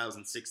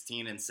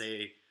 2016 and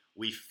say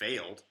we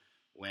failed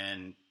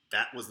when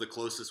that was the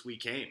closest we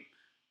came.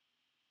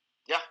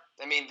 Yeah.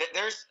 I mean,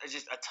 there's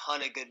just a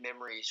ton of good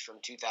memories from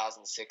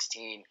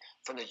 2016,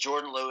 from the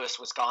Jordan Lewis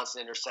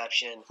Wisconsin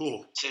interception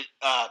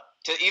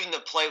to even the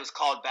play was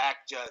called back,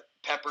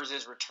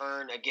 Peppers'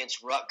 return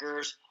against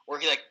Rutgers, where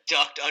he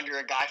ducked under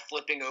a guy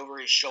flipping over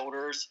his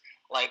shoulders.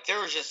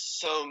 There was just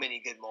so many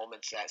good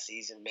moments that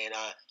season, man.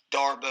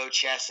 Darbo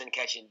Chesson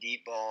catching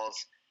deep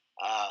balls.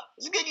 It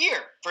was a good year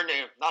for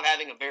not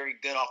having a very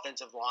good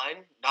offensive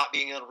line, not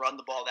being able to run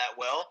the ball that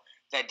well.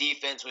 That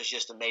defense was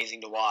just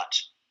amazing to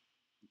watch.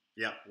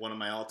 Yeah, one of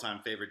my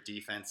all-time favorite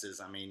defenses.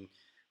 I mean,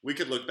 we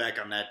could look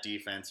back on that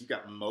defense. You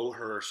got Mo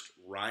Hurst,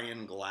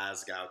 Ryan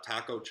Glasgow,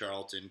 Taco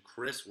Charlton,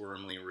 Chris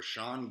Wormley,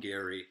 Rashawn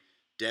Gary,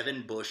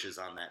 Devin Bush is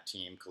on that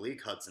team.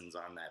 Khaleke Hudson's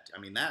on that.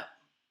 I mean, that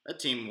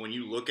team, when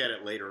you look at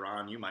it later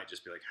on, you might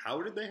just be like, how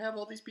did they have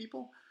all these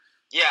people?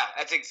 Yeah,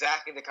 that's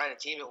exactly the kind of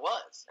team it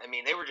was. I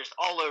mean, they were just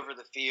all over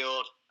the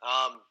field.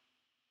 Man.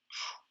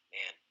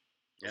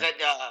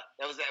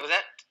 Yeah. Was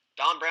that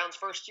Don Brown's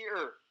first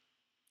year?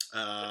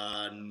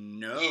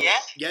 No. Yeah?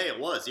 Yeah, it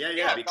was.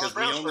 Yeah, because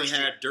we only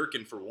had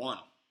Durkin for one.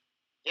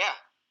 Yeah,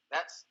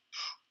 that's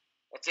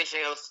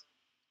interesting. I was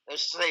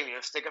saying,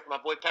 stick up for my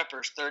boy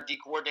Peppers, third D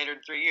coordinator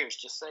in 3 years.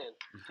 Just saying.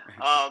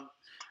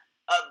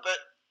 But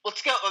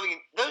Let's go. I mean,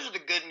 those are the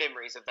good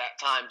memories of that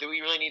time. Do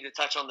we really need to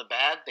touch on the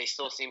bad? They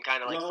still seem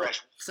kind of like Well,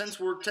 fresh. since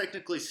we're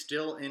technically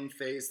still in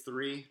phase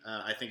 3,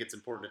 I think it's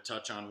important to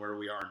touch on where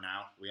we are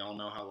now. We all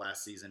know how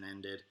last season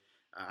ended.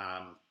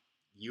 Um,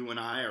 you and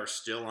I are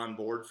still on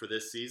board for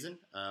this season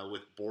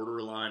with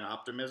borderline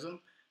optimism,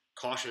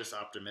 cautious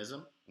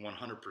optimism,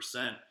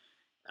 100%.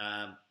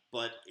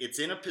 But it's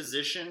in a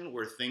position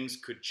where things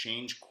could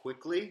change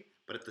quickly,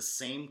 but at the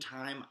same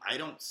time, I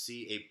don't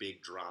see a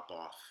big drop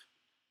off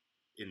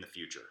in the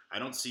future. I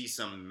don't see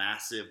some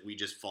massive, we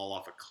just fall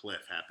off a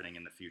cliff happening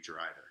in the future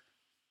either.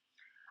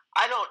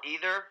 I don't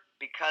either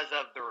because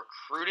of the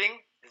recruiting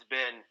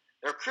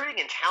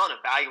and talent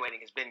evaluating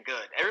has been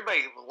good.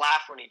 Everybody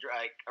laughed when he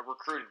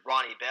recruited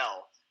Ronnie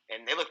Bell,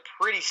 and they look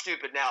pretty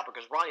stupid now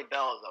because Ronnie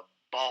Bell is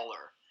a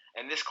baller.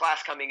 And this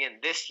class coming in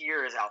this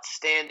year is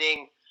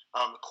outstanding.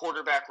 The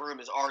quarterback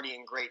room is already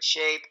in great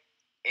shape,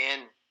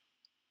 and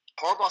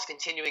Harbaugh's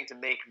continuing to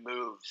make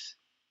moves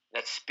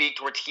that speak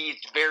towards he's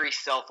very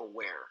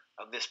self-aware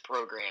of this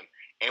program,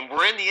 and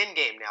we're in the end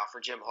game now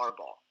for Jim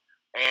Harbaugh.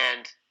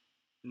 And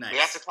Nice.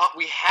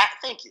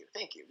 Thank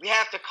you. We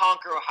have to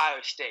conquer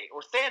Ohio State,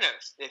 or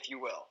Thanos, if you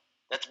will.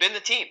 That's been the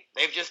team.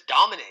 They've just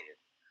dominated,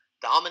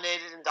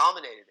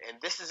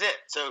 and this is it.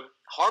 So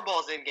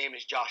Harbaugh's end game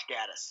is Josh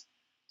Gaddis,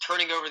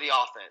 turning over the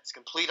offense,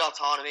 complete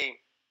autonomy.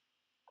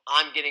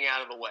 I'm getting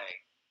out of the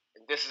way,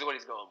 and this is what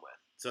he's going with.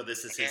 So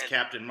this is his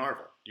Captain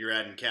Marvel. You're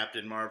adding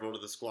Captain Marvel to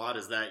the squad.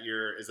 Is that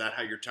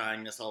how you're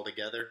tying this all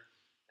together?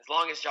 As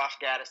long as Josh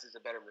Gaddis is a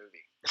better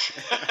movie.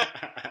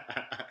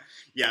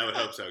 Yeah, I would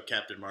hope so.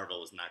 Captain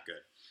Marvel is not good.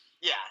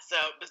 Yeah, so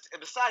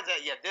besides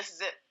that, yeah, this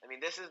is it. I mean,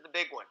 this is the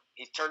big one.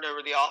 He's turned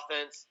over the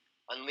offense,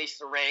 unleashed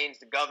the reins,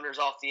 the governor's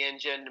off the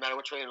engine, no matter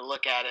which way you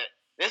look at it.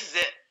 This is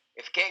it.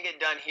 If it can't get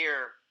done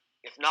here,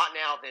 if not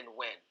now, then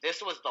when?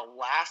 This was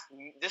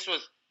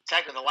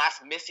technically the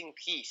last missing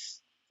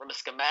piece from a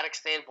schematic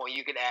standpoint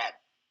you could add.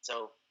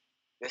 So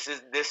this is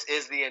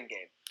the end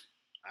game.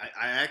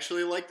 I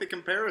actually like the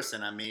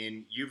comparison. I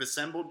mean, you've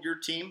assembled your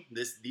team.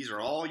 These are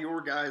all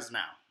your guys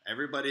now.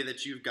 Everybody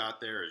that you've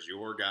got there is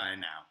your guy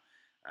now.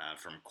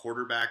 From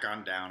quarterback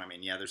on down. I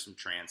mean, yeah, there's some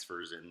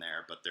transfers in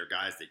there, but they're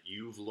guys that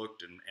you've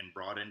looked and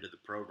brought into the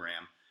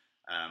program.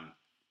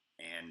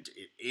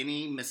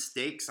 Any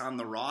mistakes on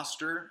the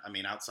roster, I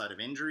mean, outside of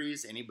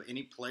injuries,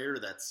 any player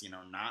that's,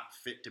 not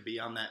fit to be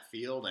on that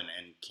field and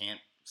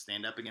can't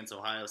stand up against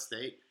Ohio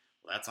State,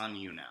 well, that's on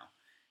you now.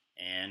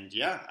 And,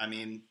 yeah, I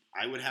mean,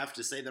 I would have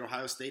to say that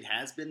Ohio State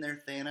has been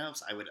their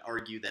Thanos. I would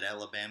argue that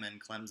Alabama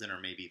and Clemson are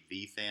maybe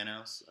the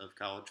Thanos of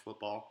college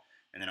football.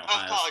 And then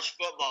college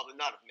football, but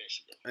not of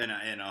Michigan.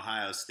 And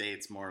Ohio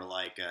State's more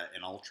like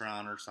an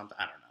Ultron or something.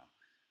 I don't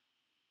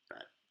know.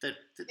 But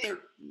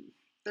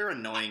they're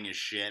annoying as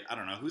shit. I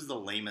don't know. Who's the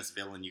lamest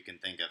villain you can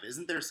think of?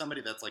 Isn't there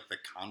somebody that's like the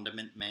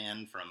Condiment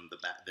Man from the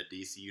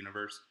DC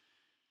universe?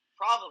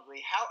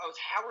 Probably. Was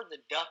Howard the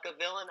Duck a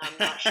villain? I'm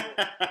not sure.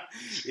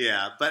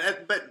 Yeah,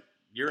 but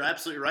you're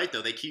absolutely right,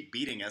 though. They keep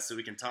beating us, so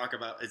we can talk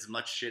about as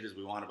much shit as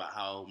we want about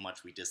how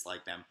much we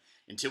dislike them.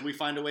 Until we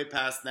find a way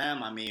past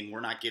them, I mean,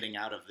 we're not getting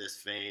out of this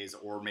phase,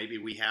 or maybe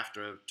we have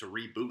to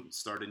reboot and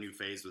start a new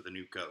phase with a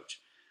new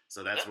coach.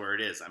 So that's where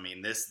it is. I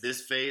mean,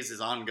 this phase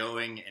is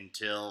ongoing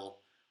until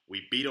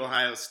we beat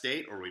Ohio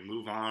State or we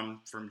move on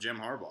from Jim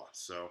Harbaugh.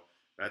 So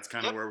that's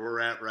kind of where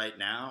we're at right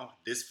now.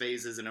 This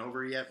phase isn't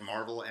over yet.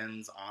 Marvel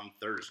ends on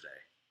Thursday.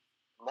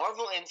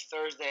 Marvel ends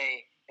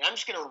Thursday, and I'm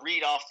just going to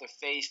read off the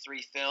Phase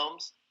 3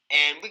 films,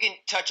 and we can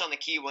touch on the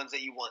key ones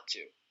that you want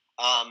to.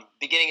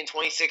 Beginning in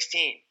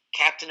 2016,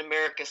 Captain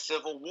America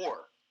Civil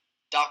War,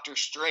 Doctor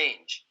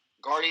Strange,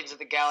 Guardians of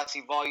the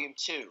Galaxy Volume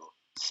 2,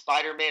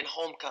 Spider-Man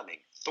Homecoming,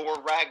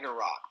 Thor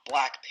Ragnarok,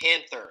 Black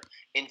Panther,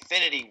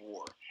 Infinity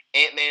War,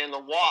 Ant-Man and the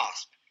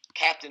Wasp,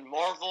 Captain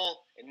Marvel,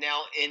 and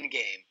now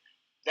Endgame.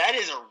 That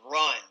is a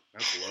run.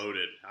 That's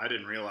loaded. I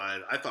didn't realize.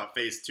 I thought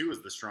Phase 2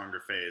 was the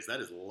stronger phase. That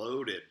is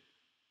loaded.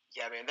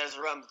 Yeah, man, there's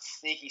a run.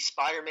 Sneaky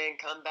Spider-Man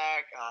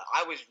comeback.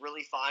 I was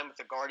really fine with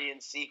the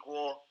Guardians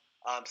sequel.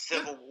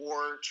 Civil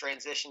War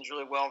transitions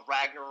really well.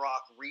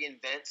 Ragnarok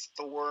reinvents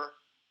Thor.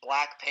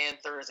 Black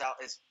Panther is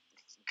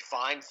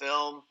fine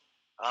film.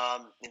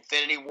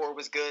 Infinity War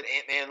was good.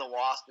 Ant-Man and the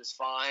Wasp is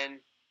fine.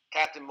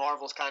 Captain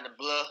Marvel's kind of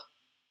blah.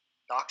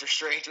 Doctor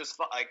Strange was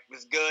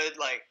good.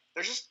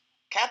 There's just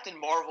Captain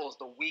Marvel is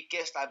the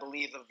weakest, I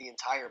believe, of the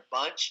entire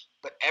bunch.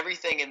 But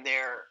everything in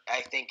there,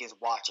 I think, is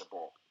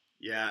watchable.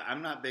 Yeah,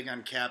 I'm not big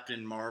on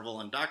Captain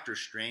Marvel, and Doctor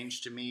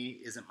Strange to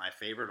me isn't my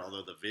favorite,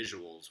 although the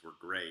visuals were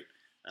great.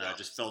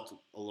 Just felt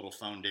a little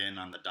phoned in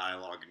on the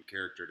dialogue and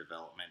character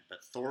development.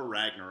 But Thor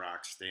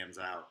Ragnarok stands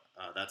out.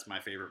 That's my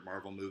favorite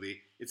Marvel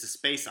movie. It's a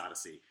space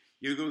odyssey.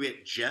 You go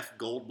get Jeff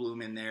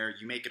Goldblum in there.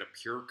 You make it a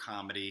pure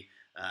comedy.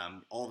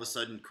 All of a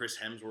sudden, Chris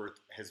Hemsworth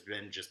has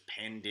been just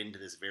penned into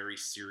this very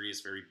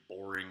serious, very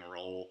boring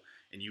role.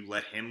 And you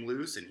let him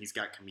loose, and he's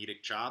got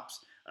comedic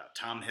chops.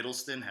 Tom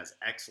Hiddleston has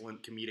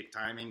excellent comedic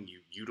timing.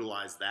 You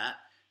utilize that.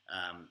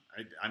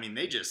 I mean,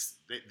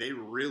 they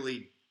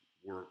really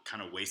were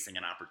kind of wasting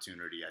an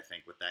opportunity, I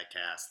think, with that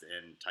cast.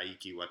 And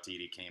Taika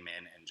Waititi came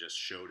in and just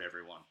showed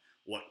everyone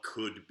what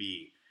could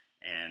be.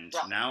 And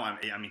now,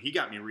 I mean, he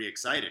got me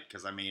re-excited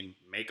because, I mean,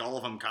 make all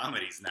of them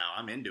comedies now.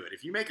 I'm into it.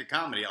 If you make a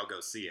comedy, I'll go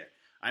see it.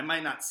 I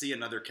might not see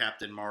another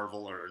Captain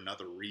Marvel or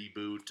another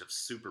reboot of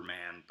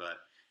Superman, but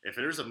if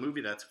there's a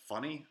movie that's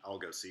funny, I'll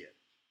go see it.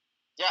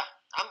 Yeah,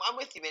 I'm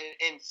with you, man.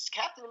 And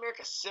Captain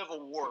America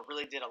Civil War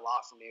really did a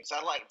lot for me. Because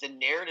I like the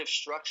narrative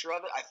structure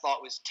of it. I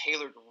thought was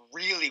tailored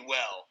really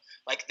well.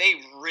 Like, they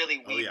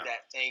really weaved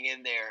that thing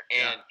in there.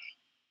 And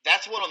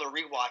that's one on the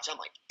rewatch. I'm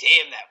like,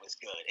 damn, that was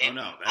good. And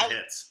that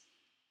hits.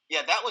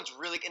 Yeah, that one's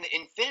really good.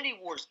 Infinity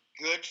War's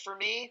good for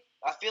me.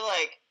 I feel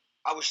like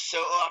I was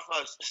so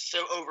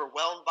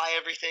overwhelmed by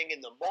everything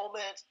in the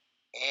moment.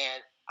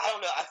 And I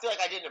don't know. I feel like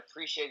I didn't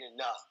appreciate it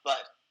enough. But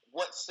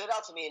what stood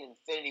out to me in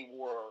Infinity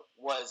War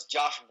was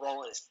Josh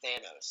Brolin as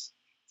Thanos.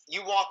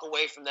 You walk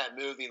away from that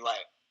movie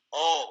like,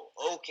 oh,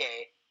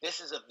 okay, this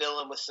is a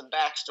villain with some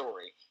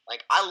backstory.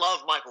 Like, I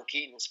love Michael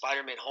Keaton in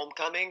Spider-Man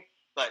Homecoming,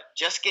 but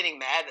just getting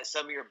mad that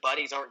some of your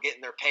buddies aren't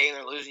getting their pay and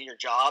they're losing your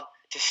job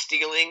to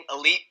stealing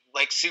elite,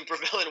 like,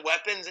 supervillain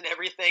weapons and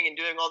everything and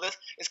doing all this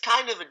is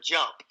kind of a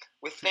jump.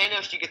 With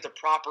Thanos, you get the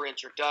proper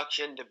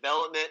introduction,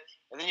 development,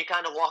 and then you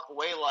kind of walk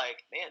away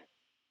like, man,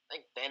 I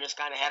think Thanos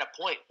kind of had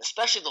a point.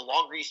 Especially the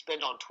longer you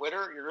spend on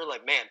Twitter, you're really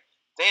like, man,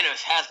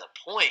 Thanos has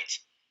a point.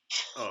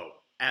 Oh,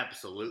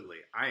 absolutely.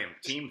 I am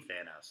Team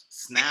Thanos.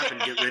 Snap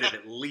and get rid of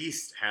at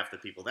least half the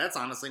people. That's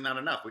honestly not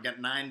enough. We got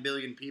 9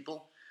 billion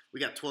people. We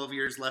got 12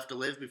 years left to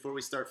live before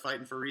we start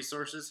fighting for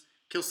resources.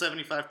 Kill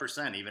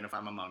 75%, even if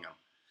I'm among them.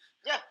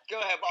 Yeah, go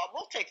ahead, Bob.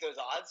 We'll take those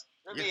odds.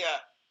 There'll be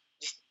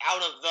just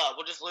out of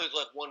we'll just lose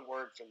like one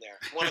word from there.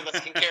 One of us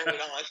can carry it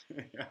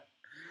on. Yeah.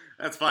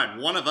 That's fine.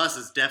 One of us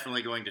is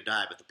definitely going to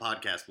die, but the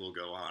podcast will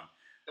go on.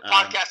 The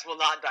podcast will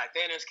not die.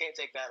 Thanos can't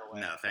take that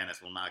away. No,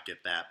 Thanos will not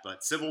get that.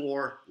 But Civil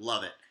War,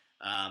 love it.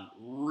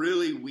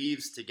 Really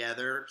weaves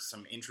together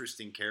some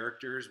interesting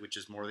characters, which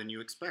is more than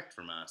you expect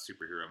from a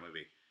superhero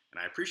movie.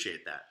 And I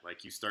appreciate that.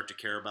 Like, you start to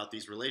care about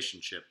these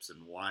relationships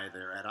and why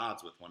they're at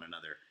odds with one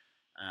another.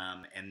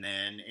 And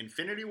then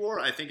Infinity War,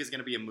 I think, is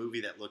going to be a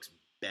movie that looks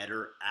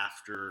better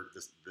after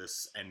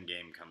this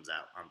Endgame comes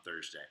out on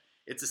Thursday.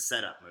 It's a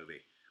setup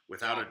movie.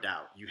 Without a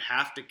doubt. You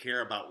have to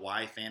care about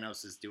why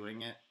Thanos is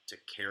doing it to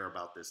care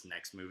about this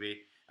next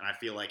movie. And I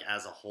feel like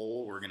as a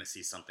whole, we're going to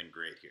see something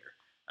great here.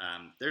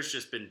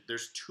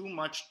 There's too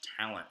much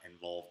talent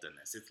involved in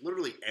this. It's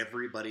literally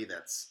everybody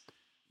that's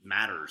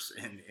matters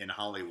in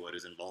Hollywood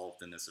is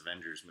involved in this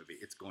Avengers movie.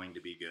 It's going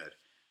to be good.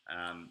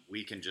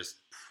 We can just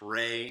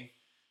pray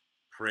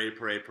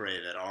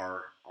that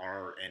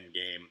our end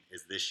game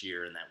is this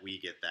year and that we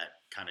get that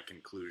kind of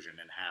conclusion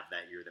and have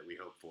that year that we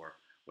hope for.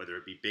 Whether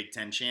it be Big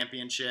Ten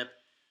championship,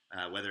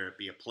 whether it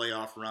be a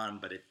playoff run,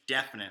 but it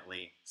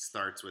definitely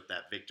starts with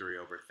that victory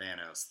over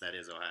Thanos that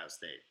is Ohio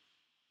State.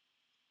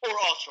 Or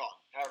Ultron.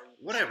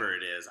 Whatever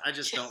it is. I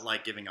just don't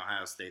like giving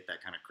Ohio State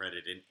that kind of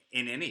credit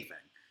in anything.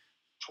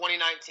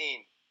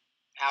 2019,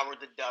 Howard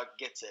the Duck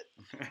gets it.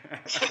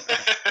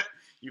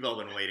 You've all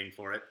been waiting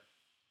for it.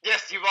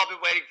 Yes, you've all been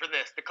waiting for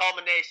this. The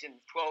culmination,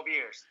 12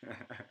 years.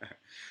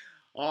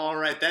 All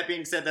right, that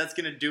being said, that's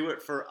going to do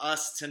it for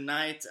us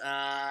tonight.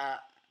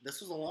 This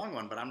was a long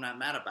one, but I'm not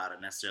mad about it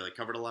necessarily.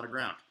 Covered a lot of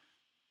ground.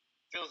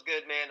 Feels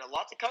good, man. A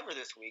lot to cover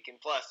this week, and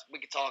plus, we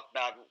could talk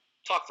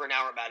for an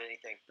hour about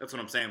anything. That's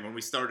what I'm saying. When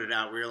we started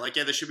out, we were like,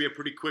 yeah, this should be a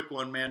pretty quick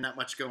one, man. Not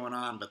much going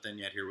on, but then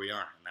yet here we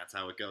are, and that's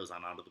how it goes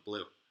on Out of the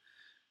Blue.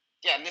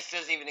 Yeah, and this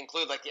doesn't even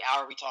include, like, the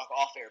hour we talk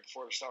off air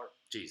before we start.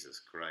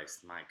 Jesus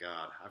Christ, my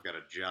God. I've got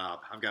a job.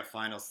 I've got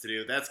finals to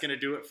do. That's going to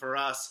do it for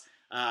us.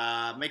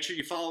 Make sure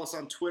you follow us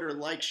on Twitter,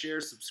 like,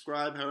 share,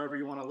 subscribe, however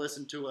you want to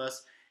listen to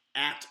us.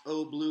 At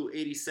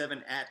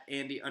OBlue87, at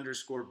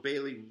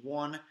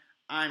Andy_Bailey1.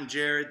 I'm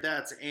Jared.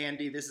 That's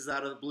Andy. This is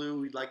Out of the Blue.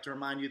 We'd like to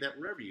remind you that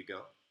wherever you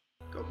go,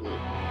 go blue.